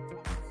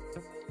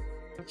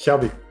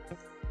 Shelby, do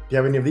you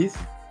have any of these?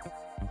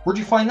 Where'd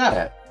you find that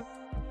at?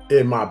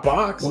 In my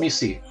box. Let me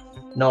see.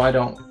 No, I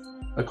don't.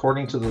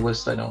 According to the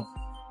list, I don't.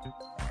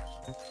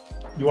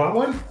 You want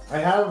one? I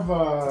have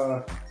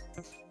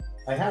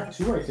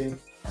 2, I think.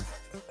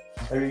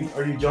 Are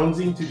you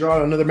jonesing to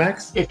draw another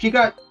max? If you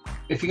got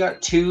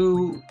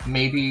 2,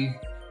 maybe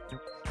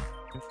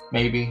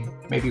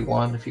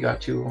 1 if you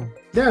got 2 of them.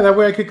 Yeah, that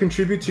way I could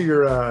contribute to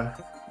your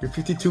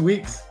 52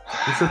 weeks.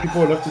 I'm sure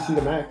people would love to see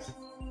the max.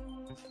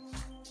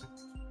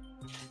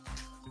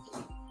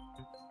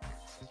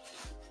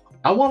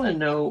 I want to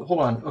know. Hold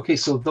on. Okay,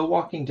 so The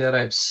Walking Dead, I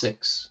have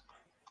 6.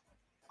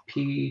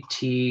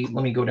 PT.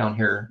 Let me go down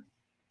here.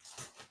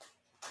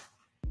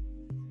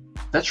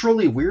 That's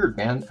really weird,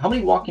 man. How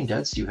many Walking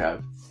Deads do you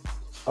have?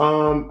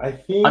 I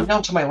think I'm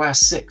down to my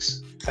last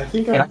 6. I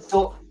think and I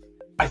feel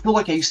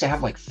like I used to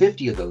have like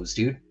 50 of those,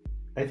 dude.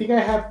 I think I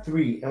have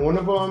 3, and one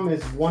of them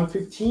is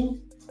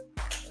 115,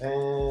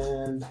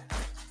 and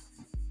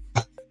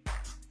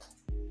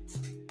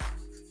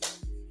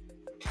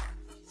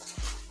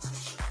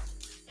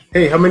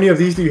hey, how many of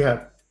these do you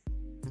have?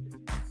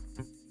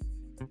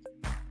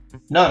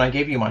 None. I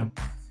gave you mine.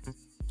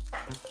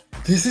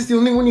 This is the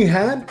only one you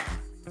had?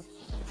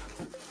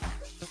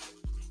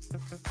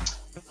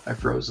 I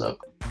froze up.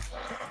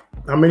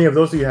 How many of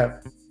those do you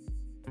have?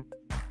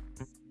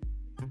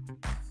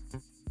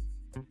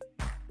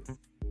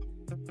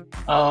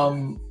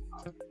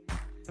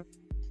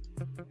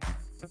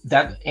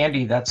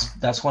 Andy,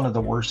 that's one of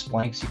the worst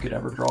blanks you could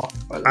ever draw.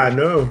 I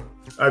know.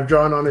 I've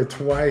drawn on it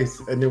twice,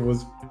 and it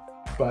was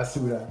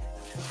basura.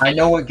 I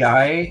know a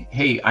guy.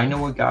 Hey, I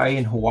know a guy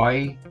in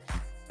Hawaii,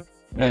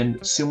 and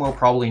Sumo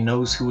probably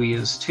knows who he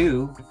is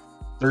too.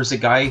 There's a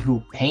guy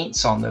who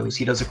paints on those.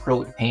 He does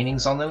acrylic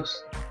paintings on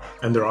those,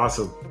 and they're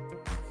awesome.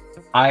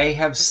 I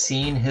have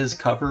seen his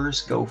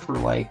covers go for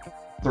like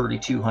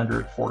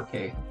 3,200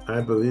 4K.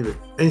 I believe it.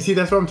 And see,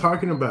 that's what I'm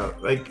talking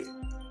about. Like,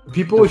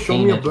 people will show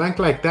me a blank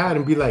like that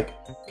and be like,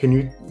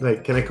 can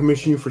I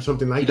commission you for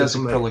something like this? He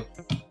does acrylic.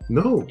 Like,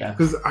 no,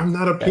 because I'm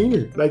not a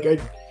painter. Like,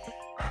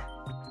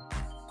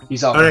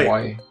 he's out in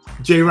Hawaii.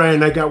 Jay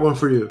Ryan, I got one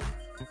for you.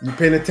 You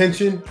paying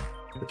attention?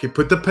 Okay,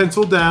 put the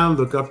pencil down,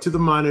 look up to the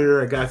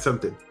monitor. I got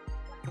something.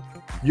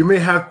 You may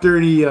have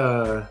 30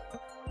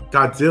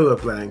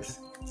 Godzilla blanks,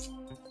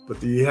 but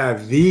do you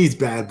have these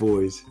bad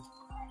boys?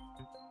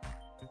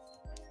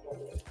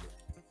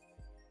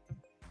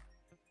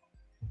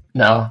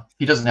 No,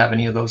 he doesn't have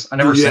any of those. I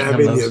never sent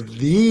him those. Of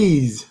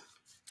these.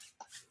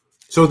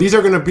 So these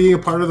are going to be a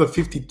part of the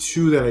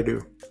 52 that I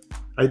do.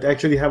 I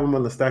actually have them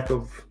on the stack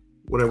of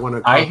what I want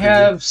to. I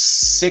have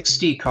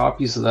 60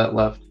 copies of that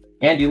left.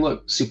 Andy,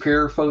 look,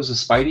 Superior Foes of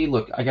Spidey.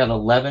 Look, I got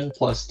 11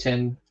 plus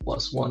 10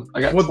 plus 1. I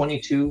got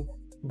 22.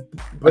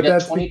 I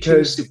got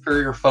 22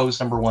 Superior Foes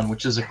 #1,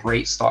 which is a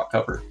great stock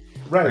cover.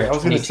 Right. I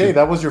was going to say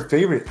that was your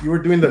favorite. You were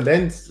doing the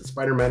lens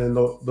Spider-Man in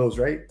those,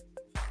 right?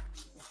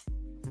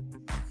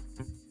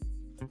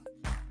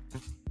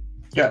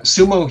 Yeah,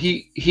 Sumo.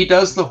 He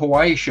does the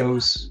Hawaii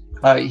shows.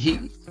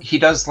 He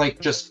does like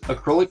just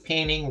acrylic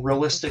painting,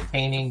 realistic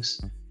paintings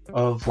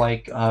of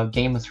like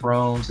Game of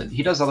Thrones, and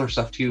he does other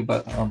stuff too.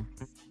 But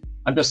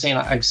I'm just saying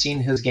I've seen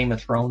his Game of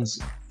Thrones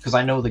because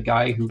I know the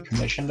guy who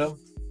commissioned him,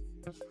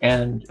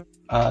 and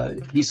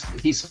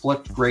he's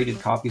flipped graded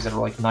copies that are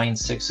like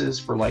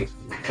 9.6s for like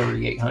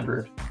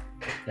 3,800.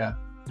 Yeah.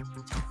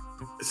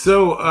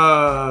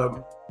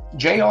 So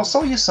Jay, I'll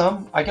sell you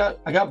some. I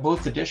got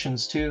both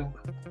editions too.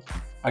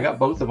 I got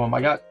both of them.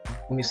 Let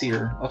me see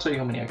here. I'll tell you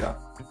how many I got.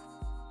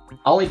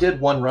 I only did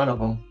one run of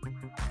them.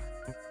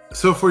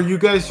 So for you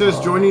guys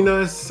just joining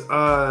us,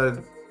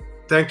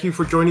 thank you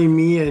for joining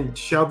me and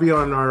Shelby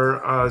on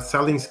our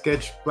selling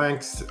sketch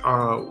blanks,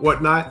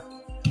 whatnot.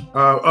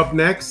 Up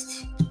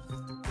next,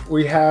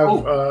 we have.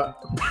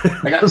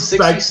 I got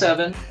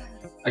 67.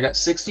 I got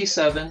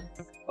 67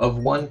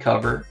 of one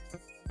cover.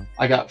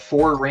 I got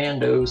 4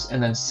 randos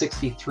and then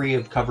 63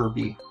 of cover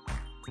B.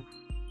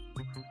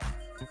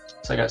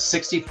 So I got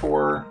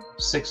 64,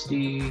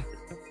 60,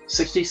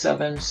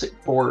 67,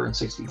 4, and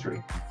 63.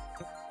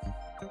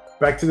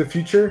 Back to the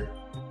Future.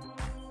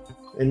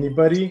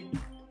 Anybody?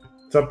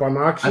 It's up on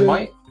auction. I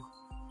might.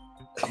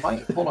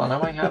 Hold on. I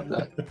might have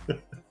that.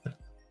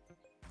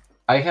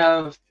 I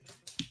have.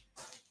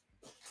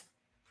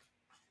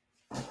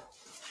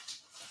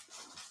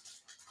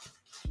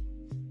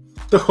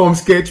 The Home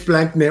Sketch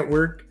Blank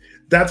Network.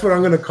 That's what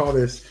I'm going to call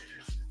this.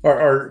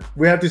 Or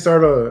we have to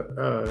start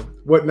a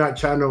whatnot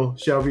channel,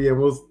 Shelby, and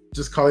we'll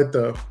just call it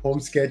the Home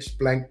Sketch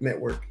Blank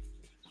Network.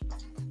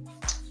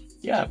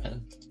 Yeah,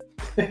 man.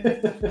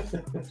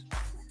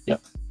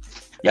 Yep.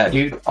 Yeah,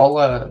 dude.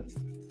 I'll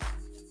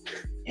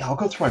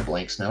go through my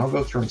blanks now. I'll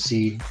go through and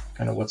see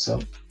kind of what's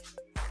up.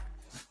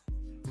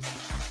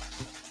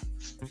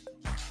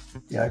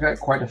 Yeah, I got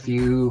quite a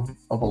few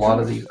of a lot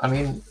of these. I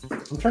mean,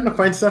 I'm trying to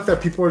find stuff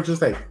that people are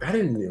just like, that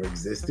didn't even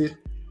existed.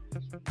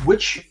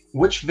 Which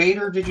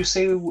Vader did you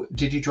say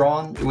did you draw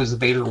on? It was the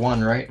Vader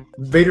 1, right?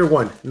 Vader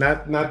 1,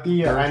 not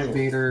the annual.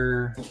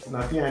 Vader,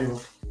 not the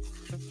annual.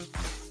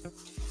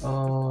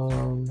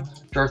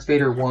 Darth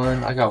Vader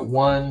 1. I got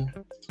 1.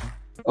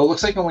 Oh, it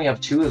looks like I only have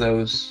 2 of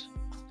those.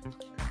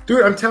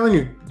 Dude, I'm telling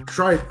you,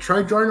 try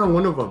drawing on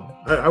one of them.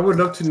 I would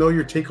love to know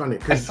your take on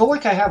it. I feel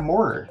like I have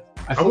more.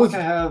 I feel like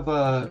I have.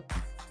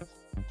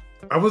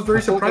 I was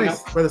very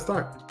surprised by the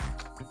stock.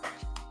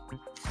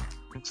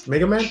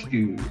 Mega Man?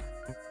 Dude.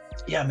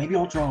 Yeah, maybe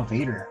I'll draw a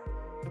Vader.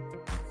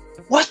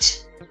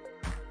 What?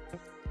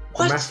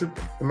 What?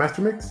 The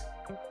Master Mix?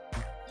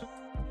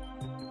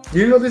 You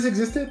didn't know this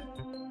existed?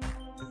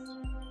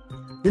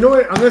 You know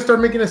what? I'm gonna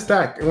start making a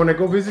stack, and when I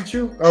go visit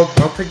you, I'll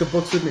take the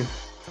books with me.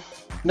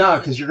 No,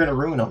 because you're gonna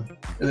ruin them.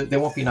 They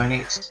won't be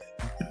 9/8.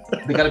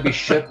 They gotta be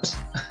shipped.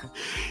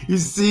 You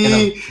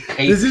see,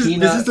 this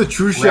is the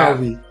true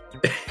Shelby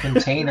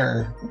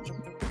container.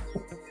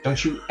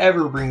 Don't you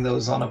ever bring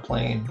those on a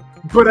plane.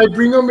 But I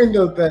bring them in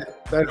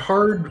that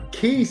hard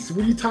case.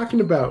 What are you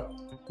talking about?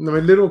 My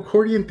little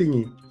accordion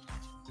thingy.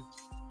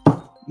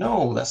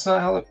 No, that's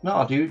not how.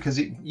 No, dude, because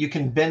you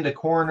can bend a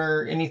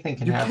corner. Anything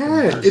can happen.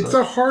 You can't. It's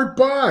a hard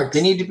box.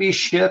 They need to be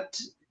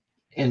shipped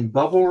in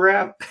bubble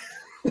wrap.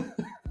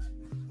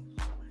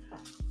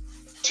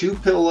 2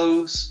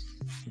 pillows.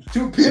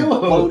 2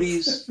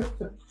 pillows. Floaties.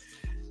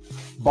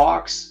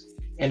 Box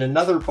and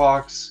another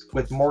box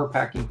with more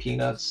packing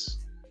peanuts.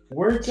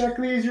 Where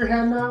exactly is your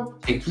hand now?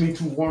 Between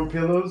 2 warm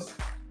pillows.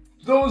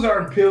 Those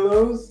aren't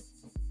pillows.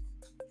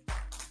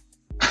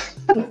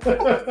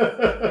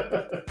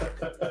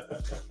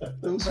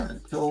 Those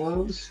aren't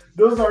pillows.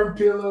 Those aren't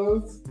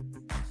pillows.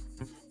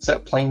 Is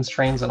that planes,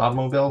 trains, and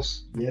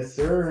automobiles? Yes,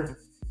 sir.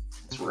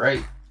 That's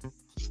right.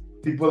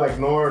 People like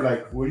Nora,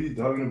 like, what are you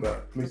talking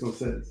about? It makes no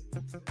sense.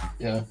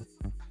 Yeah.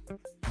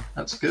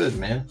 That's good,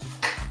 man.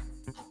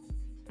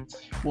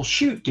 Well,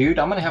 shoot, dude.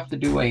 I'm going to have to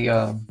do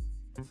a...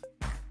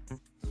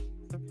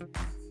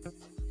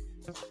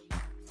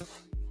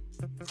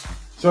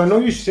 So I know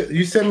you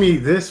sent me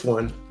this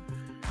one.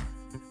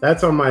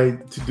 That's on my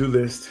to-do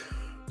list.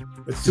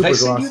 It's super Did I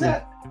send glossy. you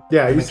that?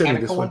 Yeah, you sent me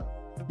this one.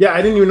 Yeah,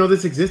 I didn't even know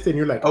this existed. And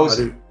you're like, oh,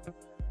 dude,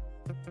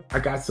 I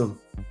got some.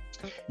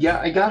 Yeah,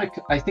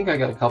 I think I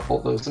got a couple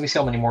of those. Let me see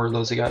how many more of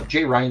those I got.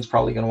 Jay Ryan's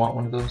probably going to want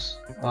one of those.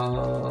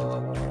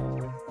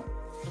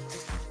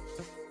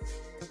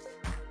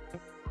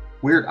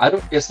 Weird.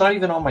 It's not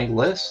even on my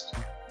list.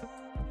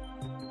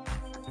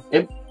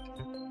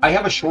 I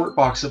have a short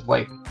box of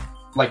like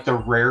the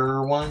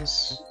rarer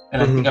ones,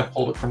 and I think I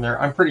pulled it from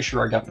there. I'm pretty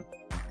sure I got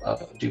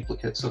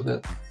duplicates of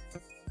it.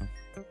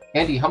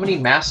 Andy, how many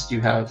masks do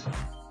you have?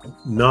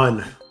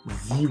 None.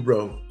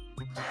 0.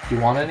 Do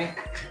you want any?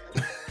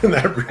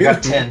 Not really. I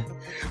got 10.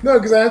 No,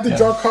 because I have to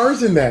draw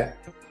cars in that.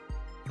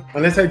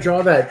 Unless I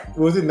draw that, what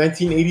was it,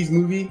 1980s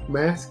movie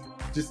mask?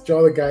 Just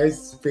draw the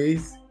guy's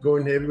face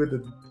going heavy with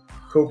the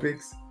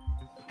Copics.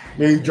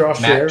 Maybe draw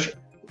Cher.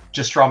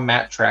 Just draw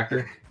Matt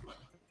Tracker.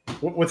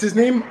 What's his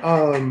name?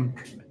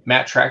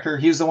 Matt Tracker.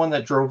 He was the one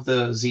that drove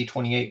the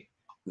Z28.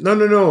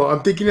 No.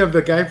 I'm thinking of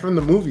the guy from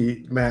the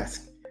movie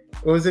Mask.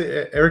 What was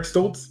it? Eric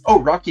Stoltz?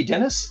 Oh, Rocky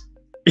Dennis?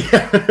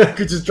 Yeah, I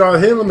could just draw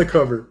him on the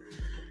cover.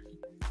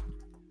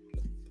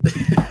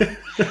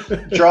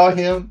 Draw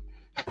him.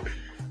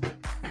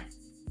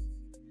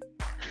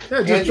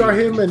 Yeah, just draw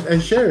him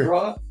and share.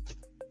 Draw.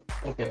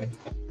 Okay.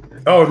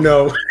 Oh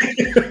no.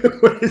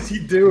 What is he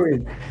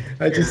doing?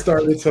 I just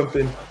started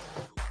something.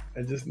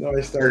 I just know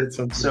I started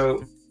something.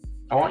 So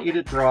I want you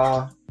to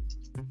draw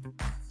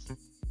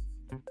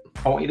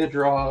where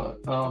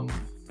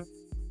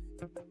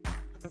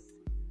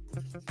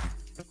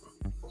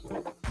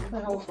the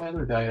hell is my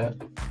other guy at?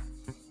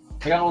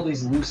 I got all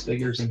these loose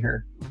figures in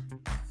here.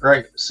 All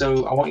right,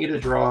 so I want you to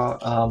draw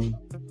on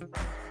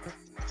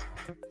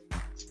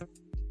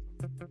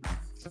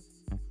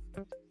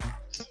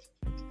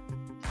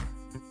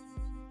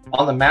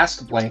the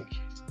mask blank,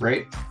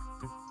 right?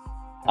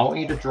 I want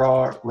you to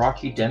draw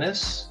Rocky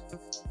Dennis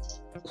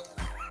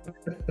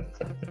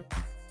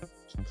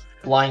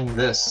flying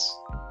this.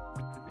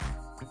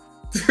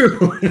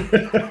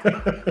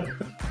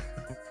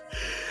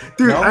 Dude,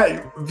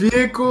 No?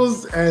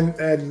 vehicles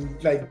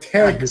and like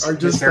tech his are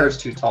just hair like, is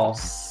too tall.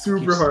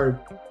 super hard.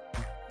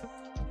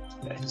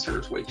 Yeah, his hair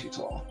is way too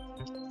tall.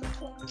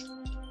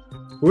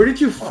 Where did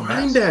you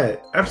find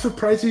that? I'm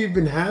surprised you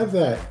even have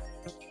that.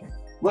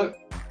 Look,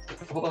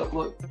 hold up,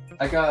 look.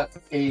 I got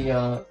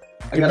a.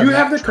 If you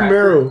have the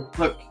Camaro,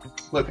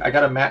 look, I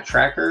got a matte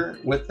tracker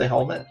with the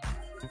helmet.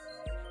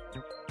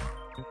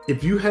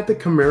 if you had the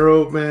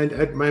Camaro, man,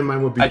 my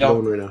mind would be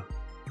blown right now.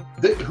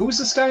 Who's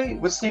this guy?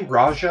 What's his name?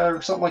 Raja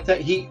or something like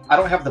that? I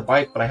don't have the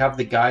bike, but I have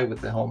the guy with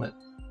the helmet.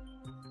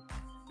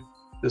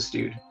 This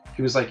dude.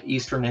 He was like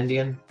Eastern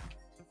Indian.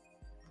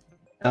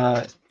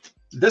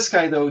 This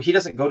guy though, he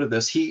doesn't go to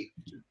this. I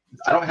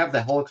don't have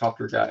the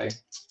helicopter guy,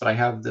 but I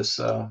have this.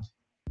 I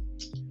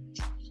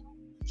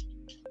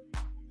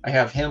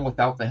have him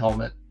without the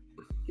helmet.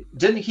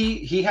 Didn't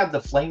he had the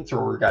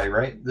flamethrower guy,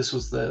 right? This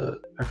was I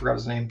forgot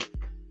his name.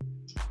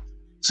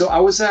 So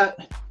I was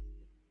at.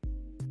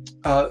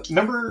 Do you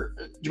remember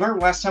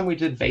last time we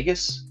did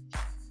Vegas?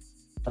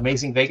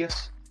 Amazing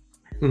Vegas?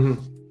 Mm-hmm.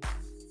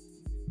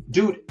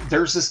 Dude,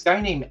 there's this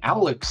guy named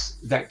Alex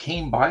that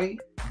came by.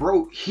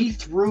 Bro, he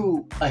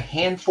threw a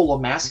handful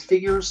of mask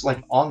figures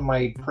like on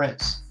my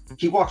prints.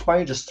 He walked by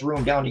and just threw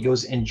them down. He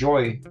goes,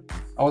 enjoy.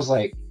 I was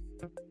like,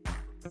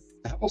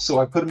 hell? So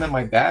I put them in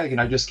my bag and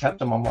I just kept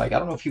them. I'm like, I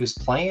don't know if he was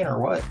playing or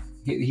what.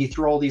 He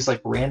threw all these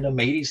like random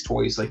 80s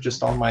toys like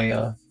just on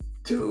my...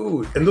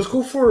 Dude, and those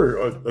go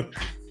for a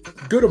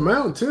good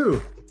amount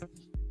too.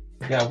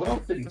 Yeah, what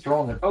else did he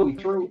throw in there? Oh, he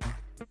threw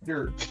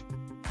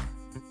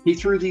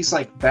these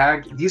like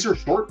these are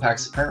short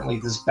packs apparently.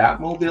 This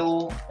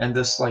Batmobile and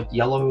this like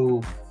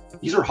yellow,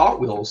 these are Hot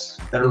Wheels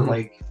that are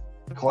like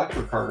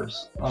collector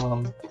cars.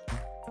 Oh,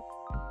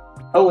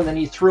 and then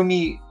he threw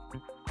me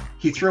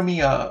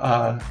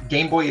a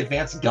Game Boy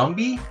Advance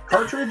Gumby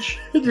cartridge.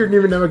 You didn't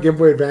even have a Game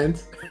Boy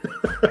Advance.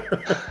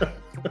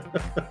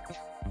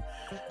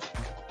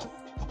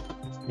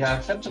 Yeah,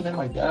 I kept them in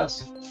my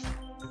desk.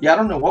 Yeah, I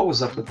don't know what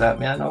was up with that,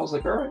 man. I was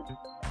like, all right.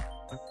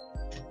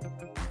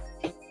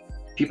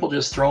 People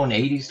just throwing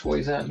 80s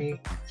toys at me. I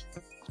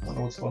don't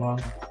know what's going on.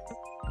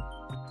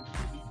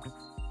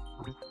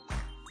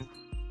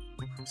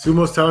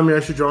 Sumo's telling me I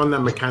should draw on that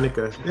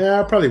Mechanica.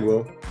 Yeah, I probably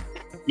will.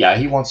 Yeah,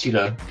 he wants you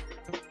to.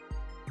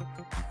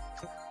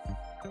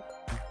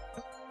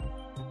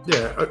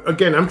 Yeah,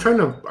 again, I'm trying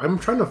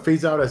to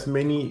phase out as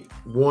many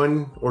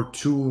 1 or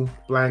 2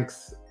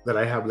 blanks that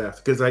I have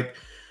left, because like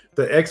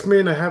the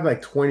X-Men, I have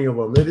like 20 of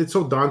them. It's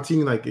so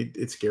daunting, like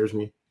it scares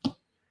me.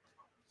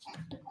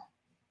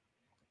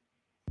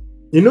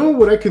 You know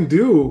what I can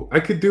do? I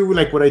could do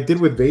like what I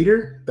did with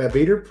Vader, that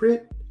Vader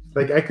print.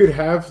 Like I could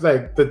have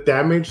like the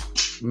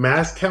damaged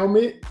mask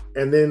helmet,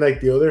 and then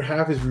like the other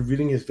half is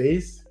revealing his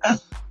face.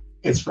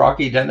 It's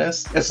Rocky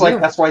Dennis. It's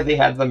like that's why they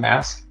had the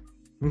mask.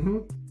 Mm-hmm.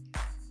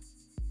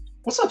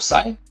 What's up,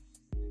 Sai?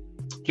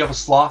 Do you have a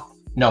sloth?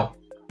 No.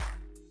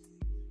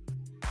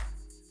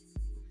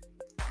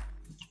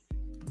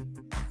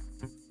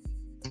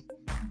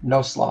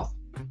 No sloth.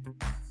 You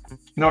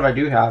know what I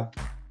do have?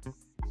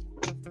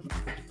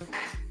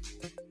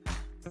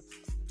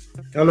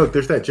 Oh look,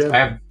 there's that gem.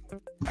 I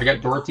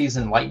got Dorothy's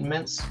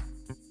Enlightenments.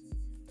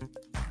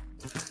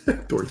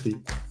 Dorothy.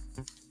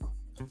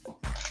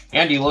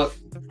 Andy, look.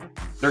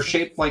 They're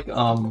shaped like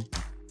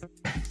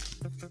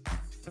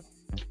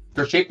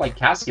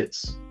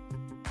caskets.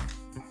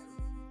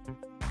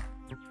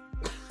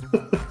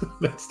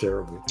 That's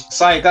terrible.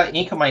 Sai, I got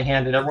ink in my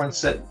hand and everyone's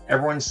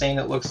saying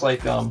it looks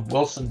like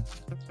Wilson.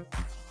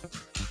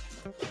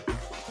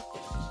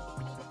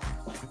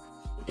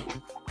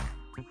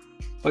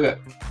 Look at.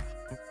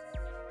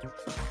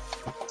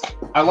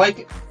 I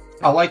like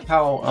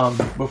how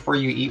before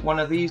you eat one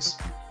of these,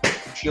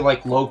 she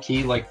like low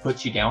key like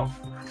puts you down.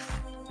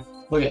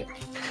 Look at,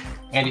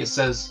 Andy. It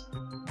says,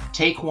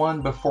 "Take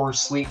one before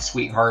sleep,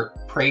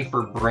 sweetheart. Pray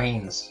for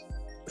brains."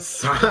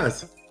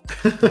 Sauce.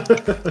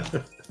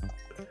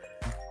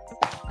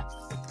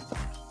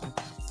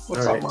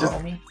 What's All up, right, just-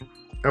 Maromi?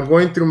 I'm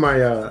going through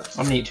my I'm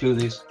gonna eat 2 of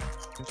these.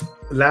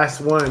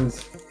 last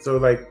ones. So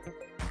like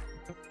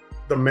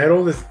the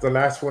medal is the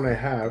last one I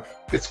have.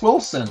 It's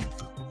Wilson.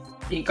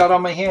 He got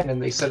on my hand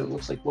and they said it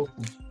looks like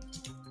Wilson.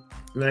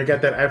 And then I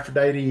got that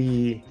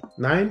Aphrodite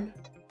 9.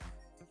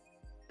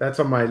 That's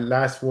on my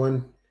last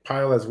one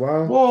pile as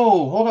well.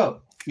 Whoa, hold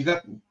up. You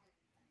got...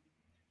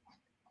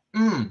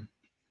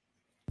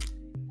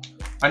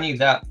 I need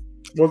that.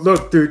 Well,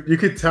 look, dude, you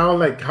could tell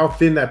like how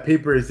thin that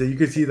paper is. That you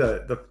could see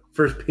the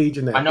first page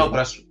in that. I know, paper.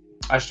 but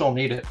I still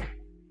need it.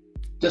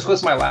 This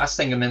was my last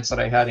thing of mints that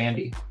I had,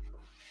 Andy.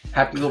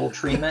 Happy little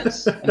tree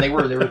mints, and they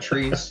were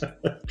trees.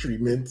 Tree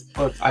mints.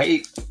 Look, I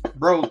ate,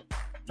 bro.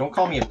 Don't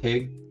call me a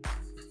pig.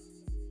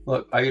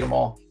 Look, I ate them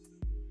all.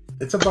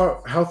 It's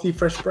about healthy,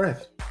 fresh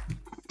breath.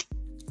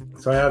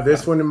 So I have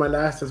this one in my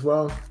last as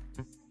well.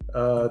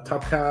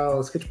 Top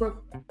Cow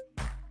sketchbook.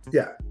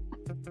 Yeah.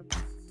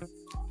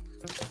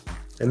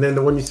 And then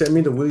the one you sent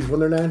me, the Willy's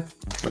Wonderland,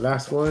 the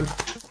last one.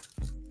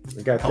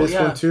 I got this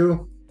one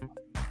too.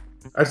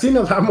 I've seen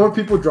a lot more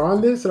people drawing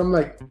this, and I'm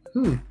like,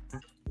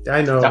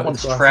 I know That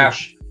one's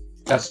trash.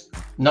 That's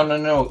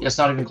no. It's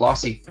not even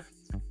glossy.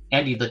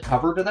 Andy, the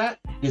cover to that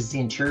is the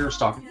interior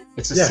stock.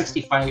 It's a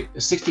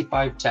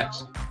 65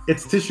 text.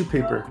 It's tissue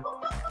paper.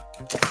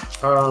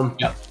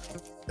 Yeah.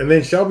 And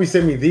then Shelby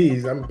sent me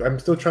these. I'm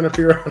still trying to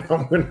figure out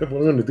what I'm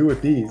gonna do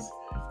with these.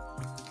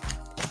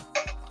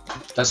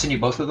 Did I send you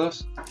both of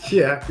those?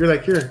 Yeah, you're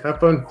like, here, have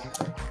fun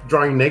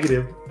drawing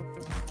negative.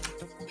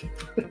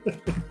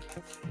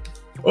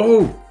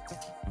 Oh,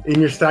 in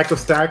your stack of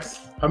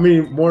stacks, how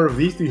many more of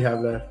these do you have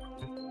left?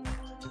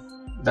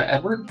 The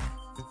Edward?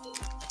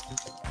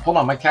 Hold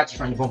on, my cat's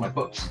trying to pull my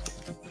books.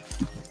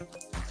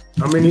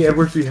 How many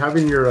Edwards do you have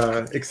in your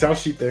Excel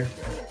sheet there?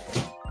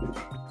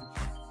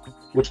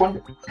 Which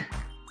one?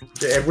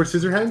 The Edward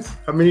Scissorhands?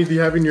 How many do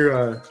you have in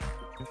your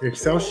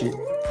Excel sheet?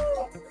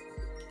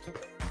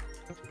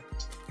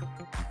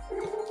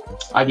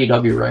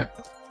 IDW, right?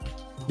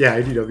 Yeah,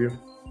 IDW.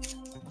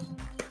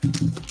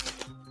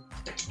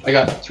 I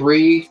got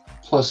 3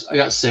 plus. I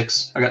got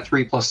 6. I got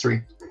 3 plus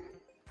 3.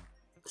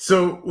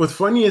 So what's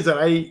funny is that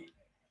I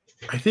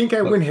think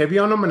I went heavy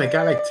on them and I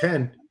got like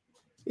 10.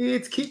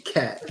 It's Kit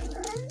Kat.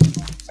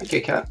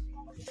 Kit Kat.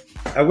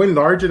 I went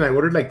large and I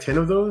ordered like 10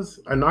 of those.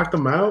 I knocked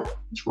them out.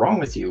 What's wrong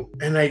with you?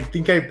 And I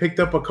think I picked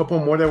up a couple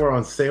more that were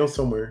on sale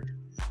somewhere.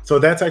 So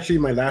that's actually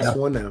my last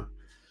one now.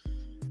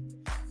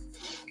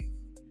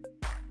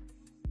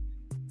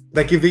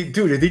 Like if they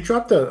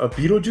dropped a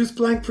Beetlejuice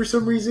blank for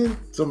some reason,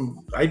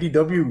 some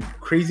IDW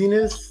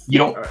craziness. You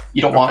don't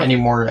want any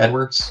more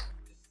Edwards?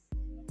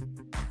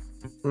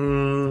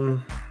 I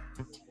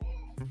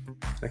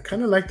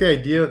kind of like the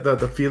idea,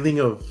 the feeling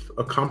of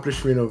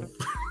accomplishment of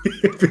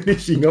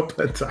finishing up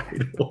a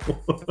title.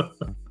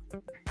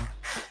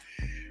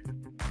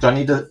 Do I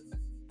need to?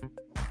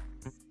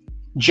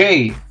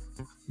 Jay,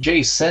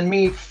 send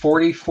me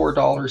 $44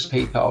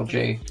 PayPal,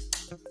 Jay.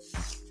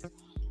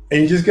 And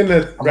you're just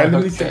gonna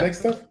randomly select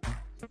stuff?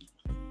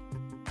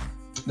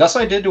 That's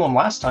what I did to him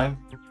last time.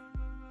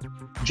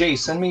 Jay,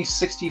 send me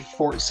 $66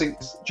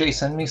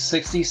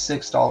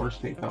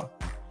 PayPal.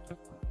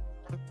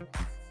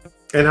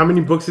 And how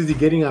many books is he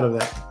getting out of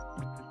that?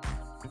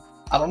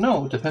 I don't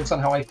know. It depends on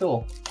how I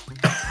feel.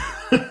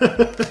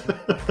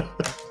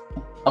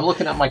 I'm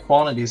looking at my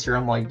quantities here.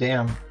 I'm like,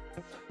 damn.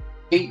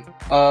 Hey,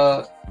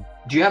 do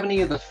you have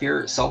any of the Fear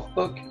Itself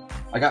book?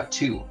 I got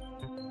 2.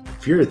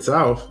 Fear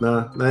Itself?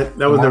 Nah, that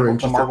was never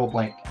interesting. The Marvel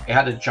blank. It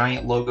had a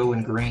giant logo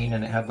in green,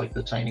 and it had like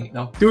the tiny.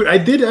 No, dude, I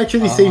did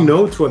actually say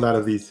no to a lot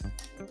of these.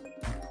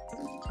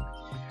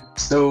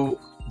 So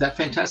that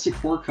Fantastic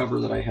Four cover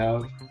that I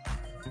have,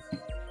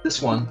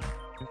 this one,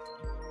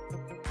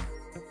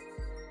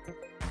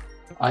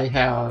 I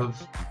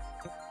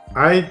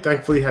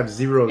thankfully have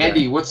 0 of that.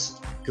 Andy,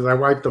 what's... Because I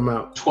wiped them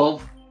out.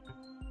 12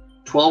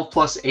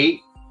 plus 8?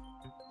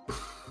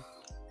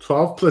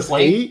 12 plus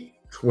 8?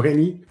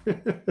 20.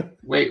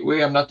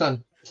 Wait, I'm not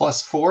done.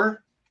 Plus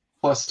 4?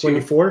 Plus 2?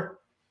 24?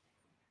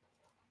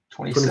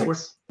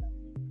 26?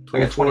 24? I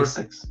got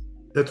 26.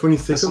 The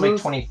 26 This will of make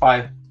those?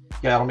 25.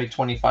 Yeah, it'll make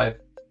 25.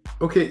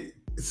 Okay,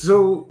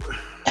 so...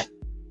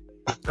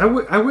 I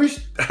wish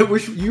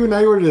you and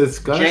I were to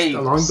discuss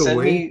along the send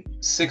way. Me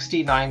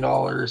 $69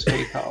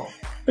 PayPal.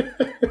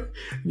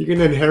 You're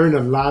gonna inherit a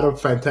lot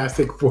of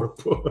Fantastic Four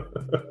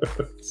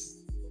books.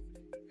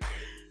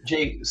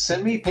 Jay,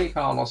 send me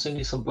PayPal and I'll send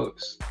you some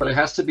books. But it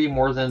has to be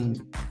more than.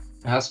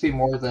 It has to be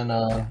more than.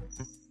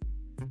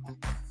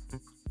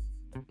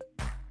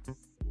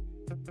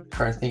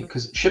 Trying to think,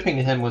 because shipping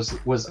to him was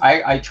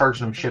I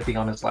charged him shipping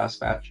on his last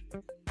batch.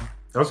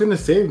 I was gonna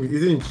say,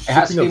 isn't it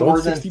has to be shipping more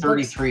alone than 60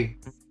 $33?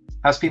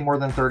 Has to be more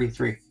than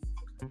 33.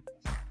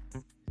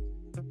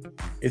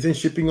 Isn't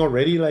shipping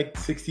already like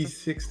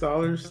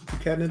 $66 to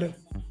Canada?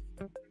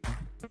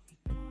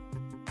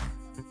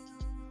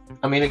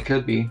 I mean, it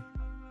could be.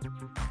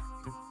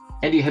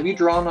 Andy, have you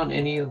drawn on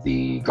any of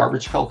the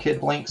Garbage Pail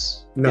Kid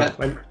blanks? No, yet?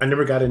 I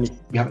never got any.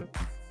 You haven't?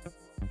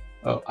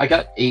 Oh, I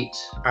got 8.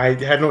 I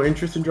had no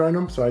interest in drawing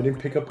them, so I didn't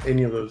pick up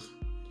any of those.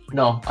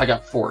 No, I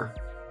got 4.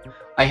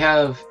 I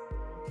have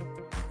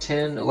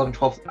 10, 11,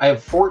 12. I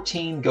have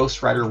 14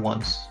 Ghost Rider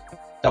ones.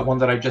 That one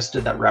that I just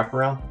did that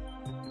wraparound.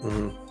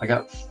 I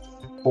got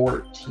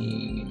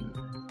 14.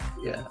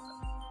 Yeah.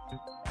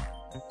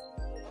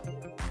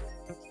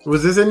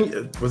 Was this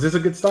a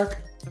good stock?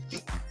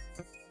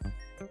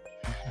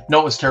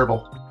 No, it was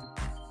terrible.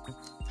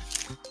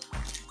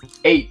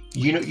 Hey,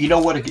 you know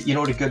what a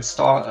good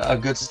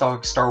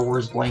stock Star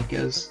Wars blank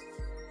is?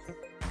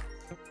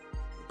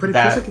 But it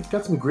feels like it's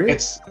got some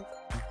grit.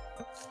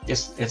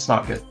 It's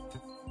not good.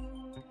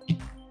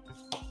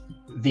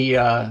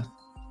 The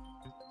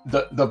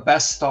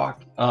best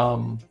stock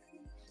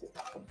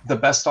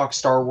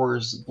Star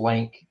Wars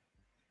blank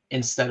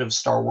instead of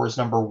Star Wars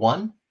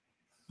 #1.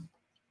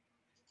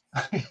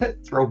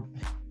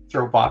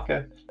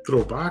 Throwbacca.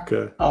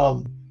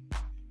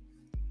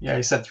 Yeah,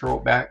 he said throw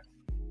it back.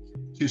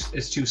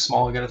 It's too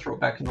small. I gotta throw it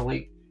back in the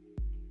lake.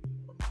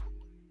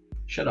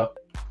 Shut up.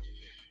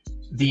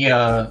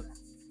 The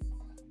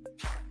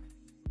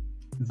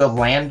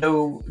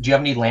Lando. Do you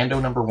have any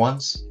Lando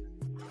 #1s?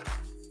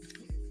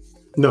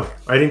 No,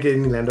 I didn't get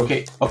any Lando.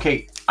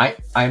 Okay.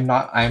 I'm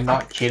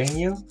not kidding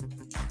you.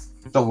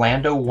 The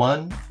Lando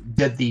one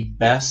did the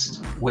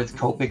best with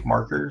Copic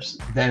markers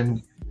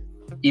than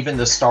even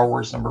the Star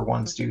Wars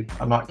 #1s, dude.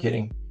 I'm not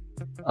kidding.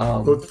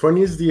 What's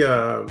funny is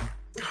the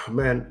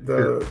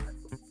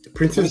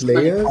Princess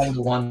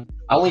Leia.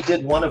 I only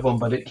did one of them,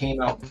 but it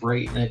came out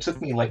great, and it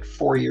took me like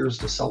 4 years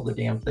to sell the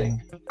damn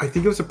thing. I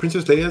think it was the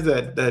Princess Leia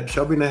that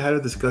Shelby and I had a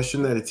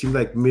discussion that it seemed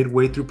like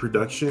midway through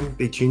production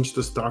they changed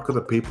the stock of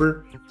the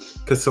paper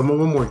because some of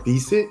them were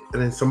decent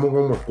and then some of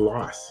them were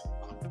gloss.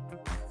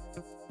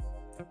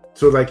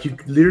 So like you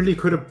literally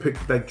could have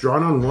picked like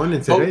drawn on one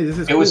and said, "Hey, this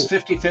is." It was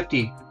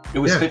 50-50. It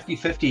was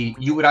 50-50.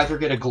 You would either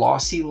get a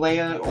glossy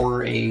Leia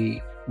or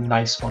a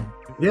nice one.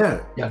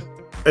 Yeah. Yeah.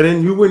 And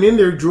then you went in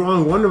there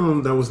drawing one of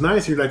them that was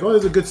nice. You're like, "Oh,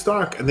 there's a good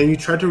stock," and then you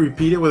tried to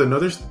repeat it with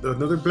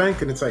another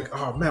blank, and it's like,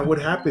 "Oh man, what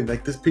happened?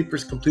 Like this paper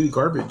is completely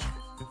garbage."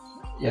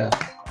 Yeah.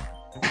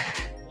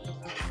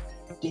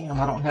 Damn,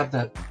 I don't have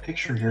that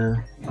picture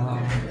here.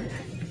 I'm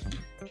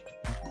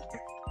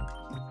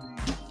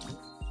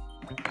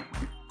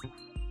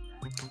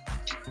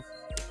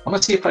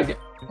gonna see if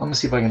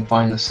I can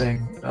find this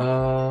thing.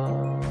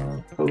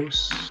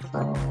 Post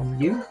from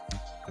you.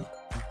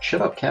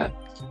 Shut up, cat.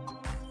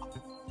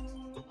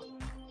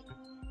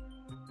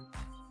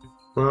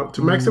 Well,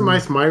 to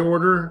maximize my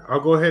order,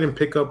 I'll go ahead and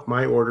pick up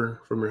my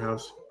order from your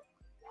house.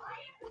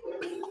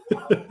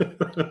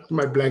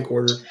 My blank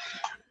order.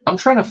 I'm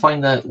trying to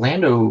find that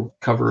Lando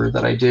cover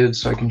that I did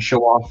so I can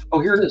show off.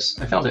 Oh, here it is.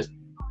 I found it.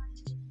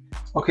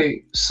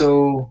 Okay,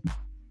 so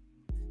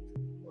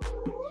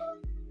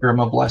here I'm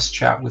gonna bless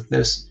chat with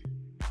this.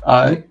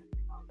 I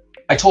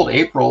told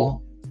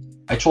April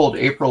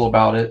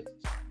about it,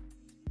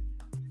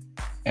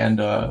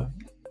 and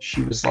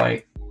she's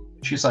like,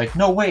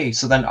 no way.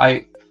 So then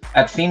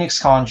at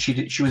PhoenixCon,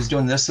 she was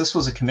doing this. This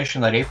was a commission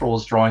that April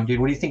was drawing. Dude,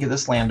 what do you think of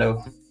this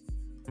Lando?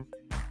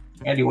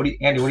 Andy, what do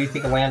you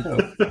think of Lando?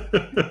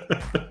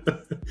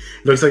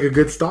 Looks like a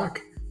good stock.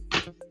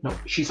 No,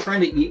 she's trying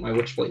to eat my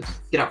witch blades.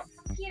 Get out.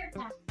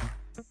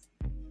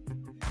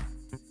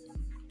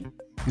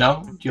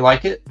 No? Do you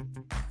like it?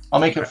 I'll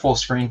make it full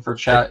screen for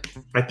chat.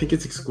 I think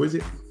it's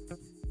exquisite.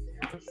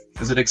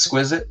 Is it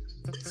exquisite?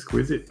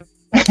 Exquisite.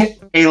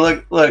 Hey,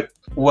 look.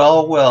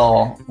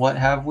 Well, what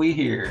have we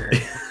here?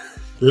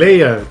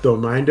 Leia,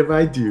 don't mind if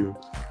I do.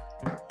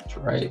 That's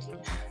right.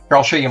 Here,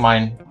 I'll show you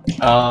mine.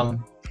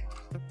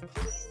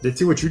 Let's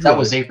see what you draw. That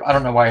was April. I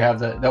don't know why I have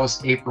that. That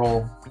was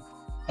April.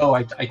 Oh,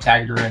 I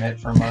tagged her in it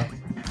from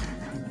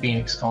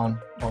PhoenixCon.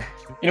 Well,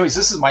 anyways,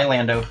 this is my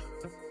Lando.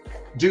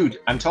 Dude,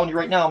 I'm telling you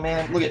right now,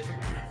 man. Look at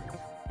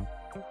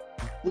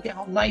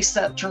how nice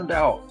that turned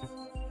out.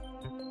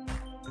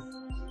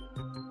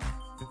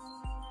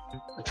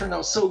 It turned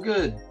out so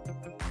good.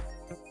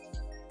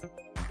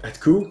 That's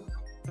cool.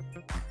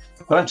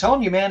 But I'm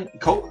telling you, man,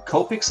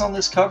 Copics on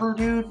this cover,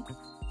 dude.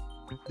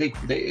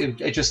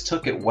 It just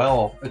took it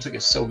well. It took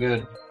it so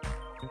good.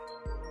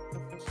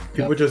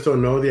 People just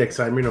don't know the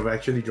excitement of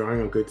actually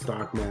drawing a good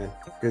stock, man.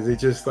 Because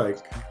it's just like,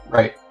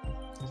 right.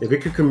 If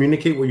it could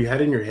communicate what you had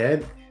in your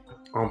head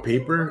on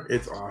paper,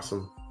 it's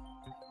awesome.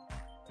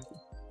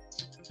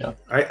 Yeah.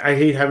 I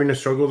hate having to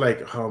struggle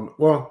like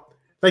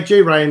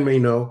Jay Ryan may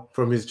know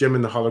from his Gem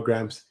and the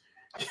Holograms.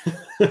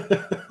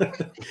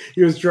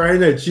 He was trying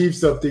to achieve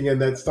something and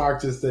that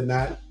stock just did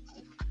not.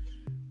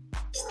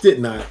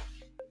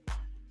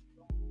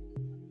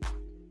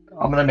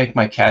 I'm gonna make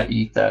my cat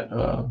eat that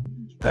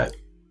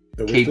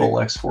Cable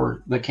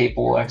X-Force, the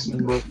Cable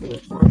X-Men book,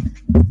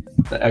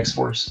 the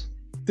X-Force.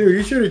 Dude,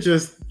 you should have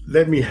just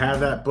let me have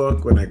that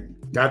book when I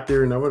got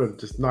there, and I would have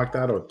just knocked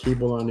out a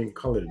cable on it and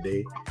call it a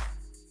day.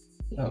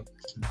 Yep.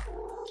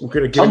 We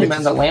could have given given you,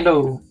 man, that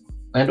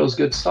Lando's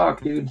good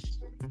stock, dude.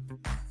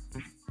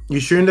 You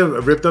shouldn't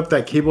have ripped up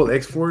that Cable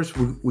X-Force.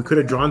 We could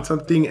have drawn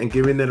something and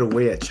given it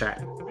away at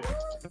chat.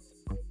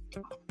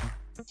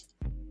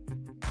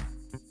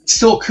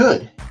 Still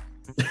could.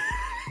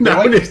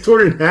 Now it's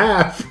torn in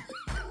half.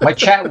 My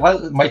chat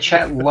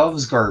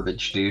loves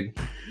garbage, dude.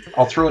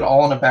 I'll throw it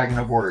all in a bag,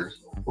 no borders.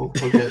 We'll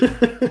get...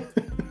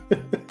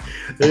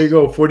 There you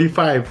go,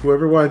 45.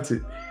 Whoever wants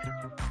it,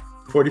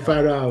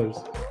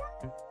 $45.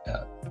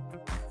 Yeah.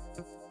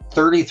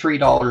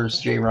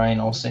 $33, Jay Ryan.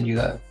 I'll send you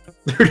that.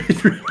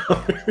 $33.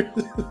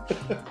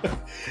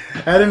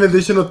 Add an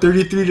additional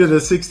 33 to the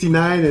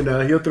 69,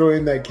 and he'll throw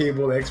in that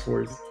cable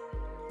X-Force.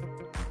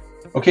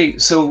 Okay,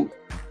 so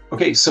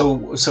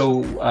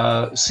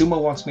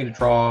Sumo wants me to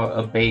draw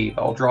a babe.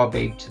 I'll draw a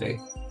babe today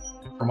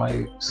for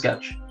my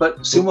sketch. But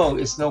Sumo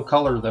is no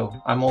color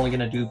though. I'm only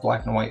gonna do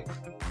black and white.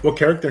 What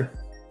character?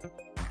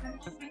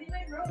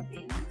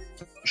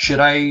 Should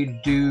I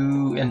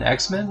do an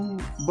X-Men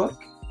book?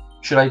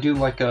 Should I do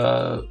like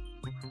a?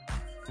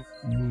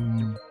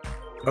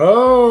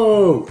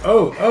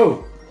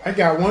 Oh! I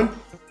got one.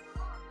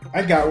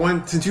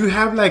 Since you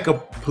have like a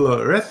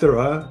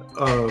plethora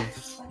of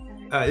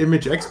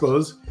image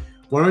expos,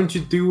 why don't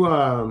you do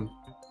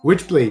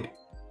Witchblade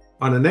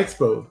on an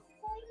expo?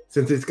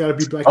 Since it's got to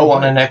be black. Oh,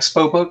 on an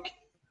expo book?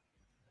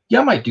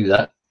 Yeah, I might do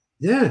that.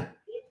 Yeah.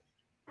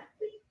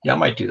 Yeah, I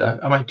might do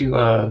that. I might do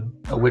a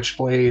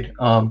Witchblade.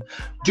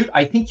 Dude,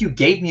 I think you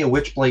gave me a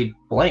Witchblade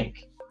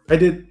blank. I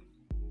did.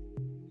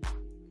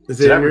 Is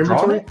it in your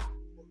inventory?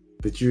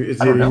 Is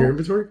it in your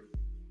inventory?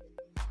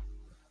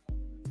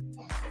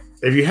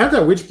 If you have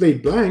that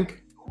Witchblade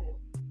blank,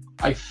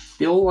 I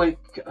feel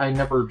like I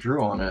never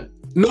drew on it.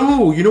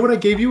 No, you know what I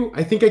gave you?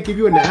 I think I gave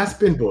you an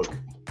Aspen book.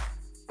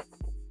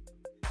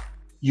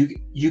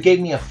 You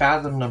gave me a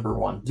Fathom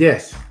 #1.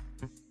 Yes.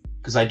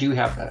 Because I do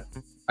have that.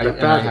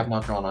 And I have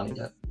not drawn on it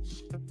yet.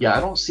 Yeah, I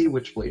don't see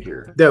Witchblade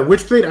here. The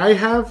Witchblade I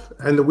have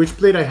and the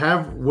Witchblade I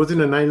have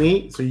wasn't a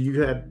 9.8, so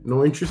you had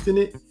no interest in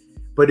it.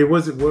 But it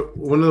was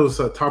one of those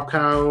Top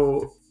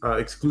Cow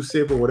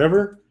exclusive or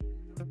whatever.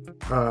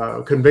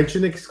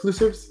 Convention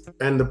exclusives.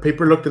 And the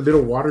paper looked a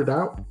little watered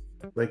out.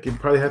 Like it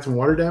probably had some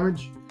water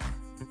damage.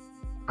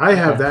 I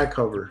have that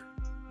cover.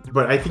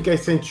 But I think I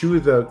sent you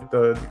the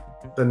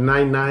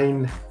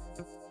 9.9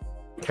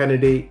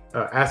 candidate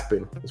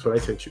Aspen. That's what I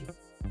sent you.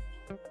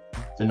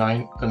 The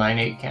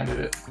 9.8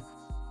 candidate.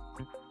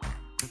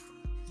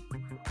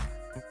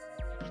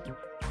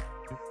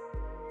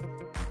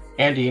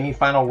 Andy, any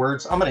final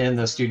words? I'm gonna end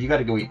this, dude. You got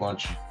to go eat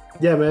lunch.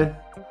 Yeah, man.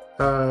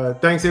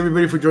 Thanks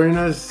everybody for joining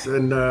us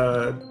and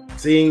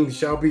seeing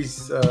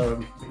Shelby's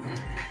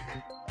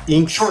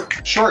inks.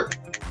 Short.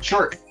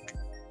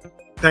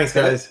 Thanks,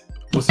 guys.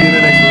 We'll see you in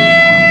the next one.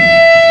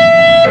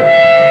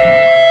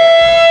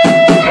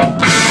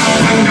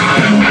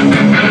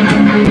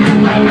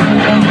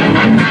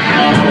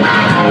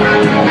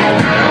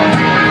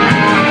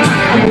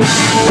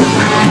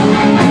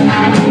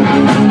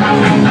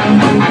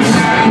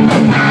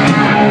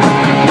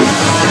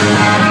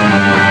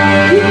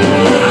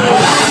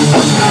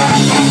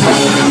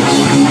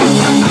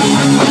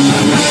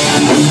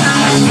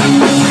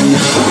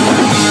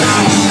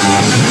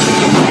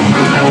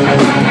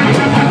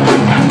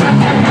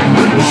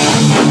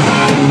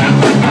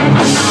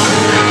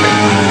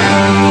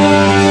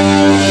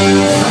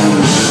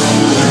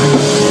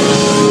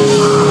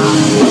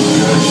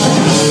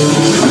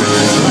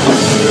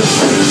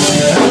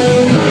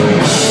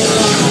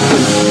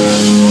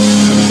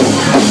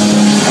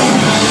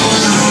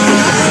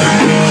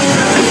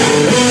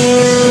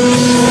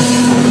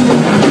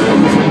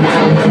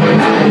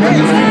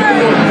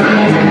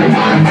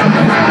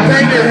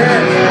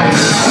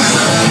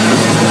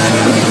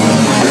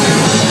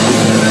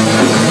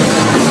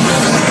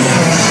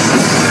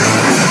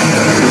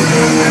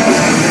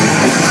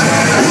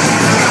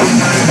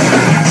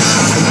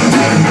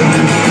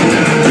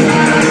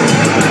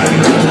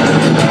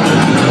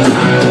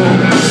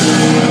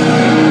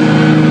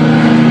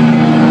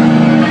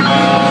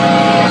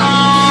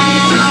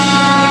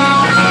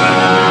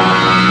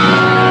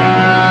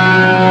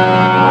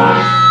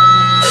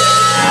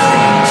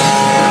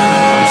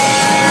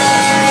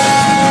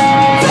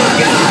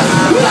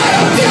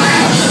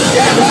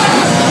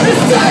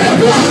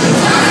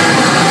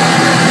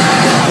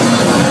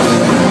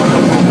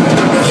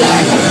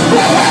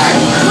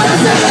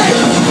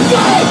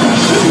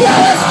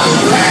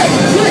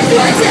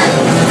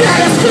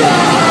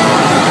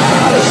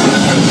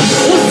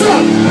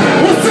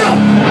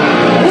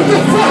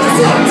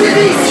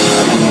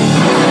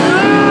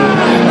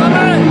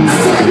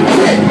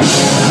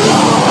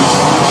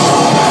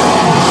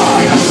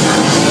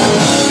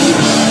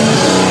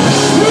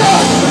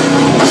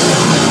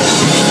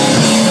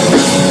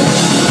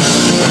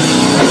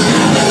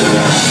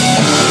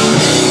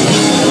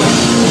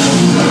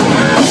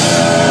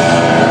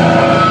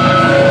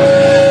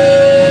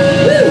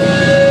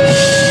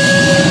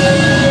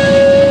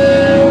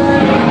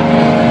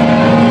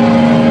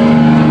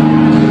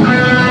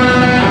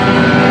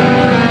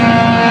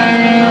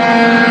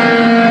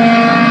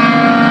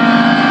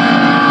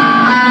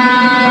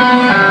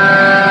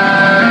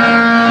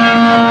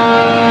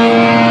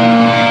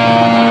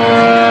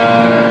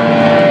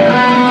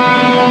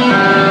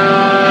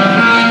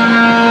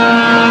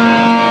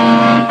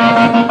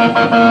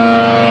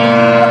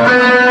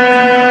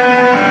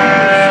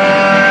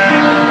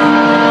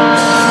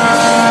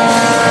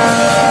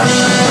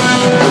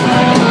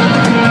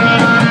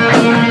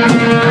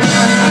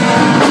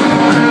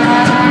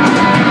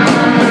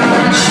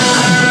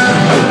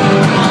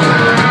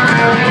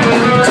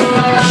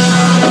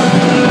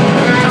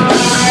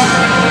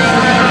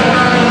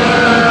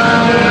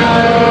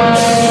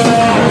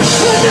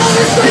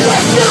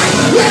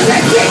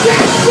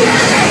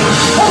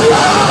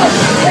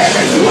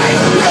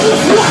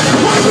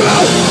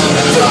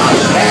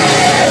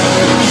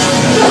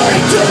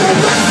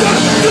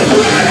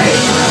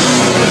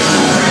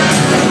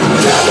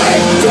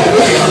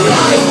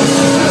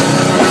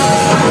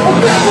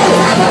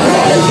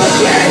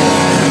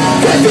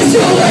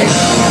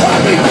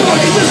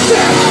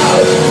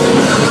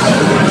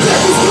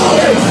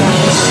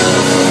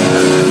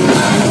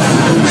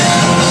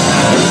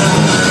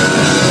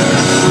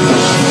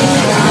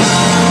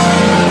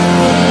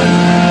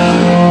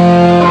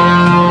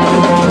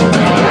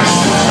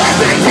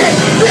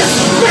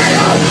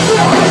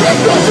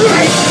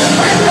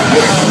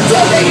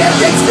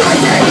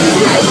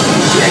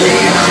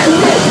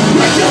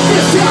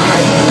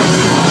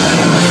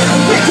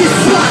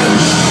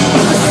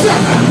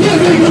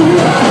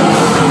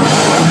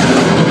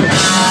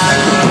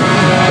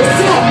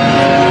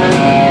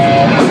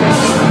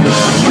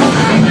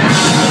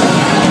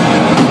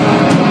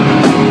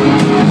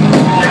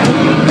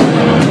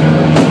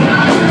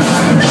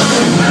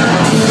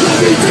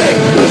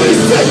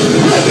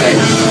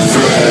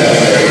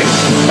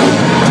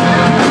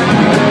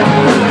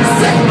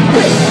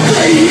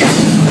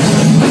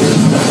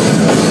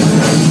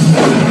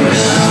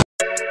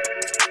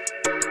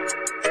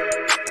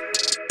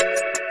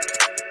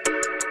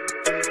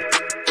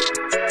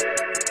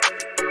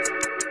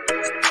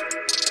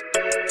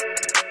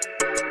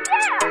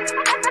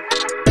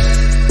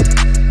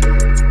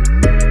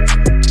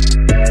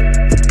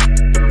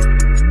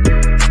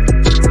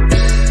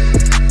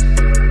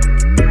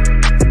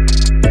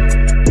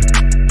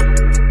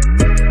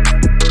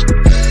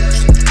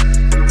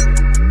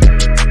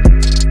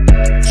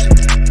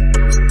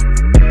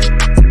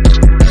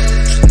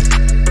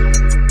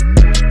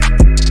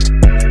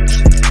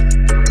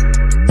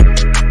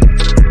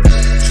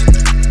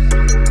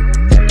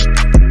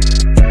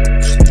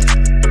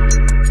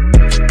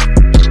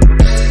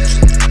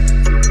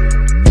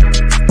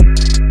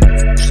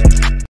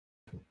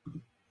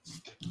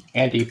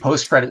 Andy,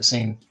 post-credit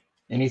scene.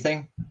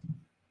 Anything?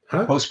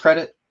 Huh?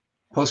 Post-credit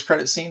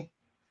scene?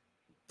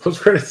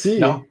 Post-credit scene?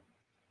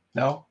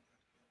 No?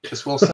 Just Will Smith.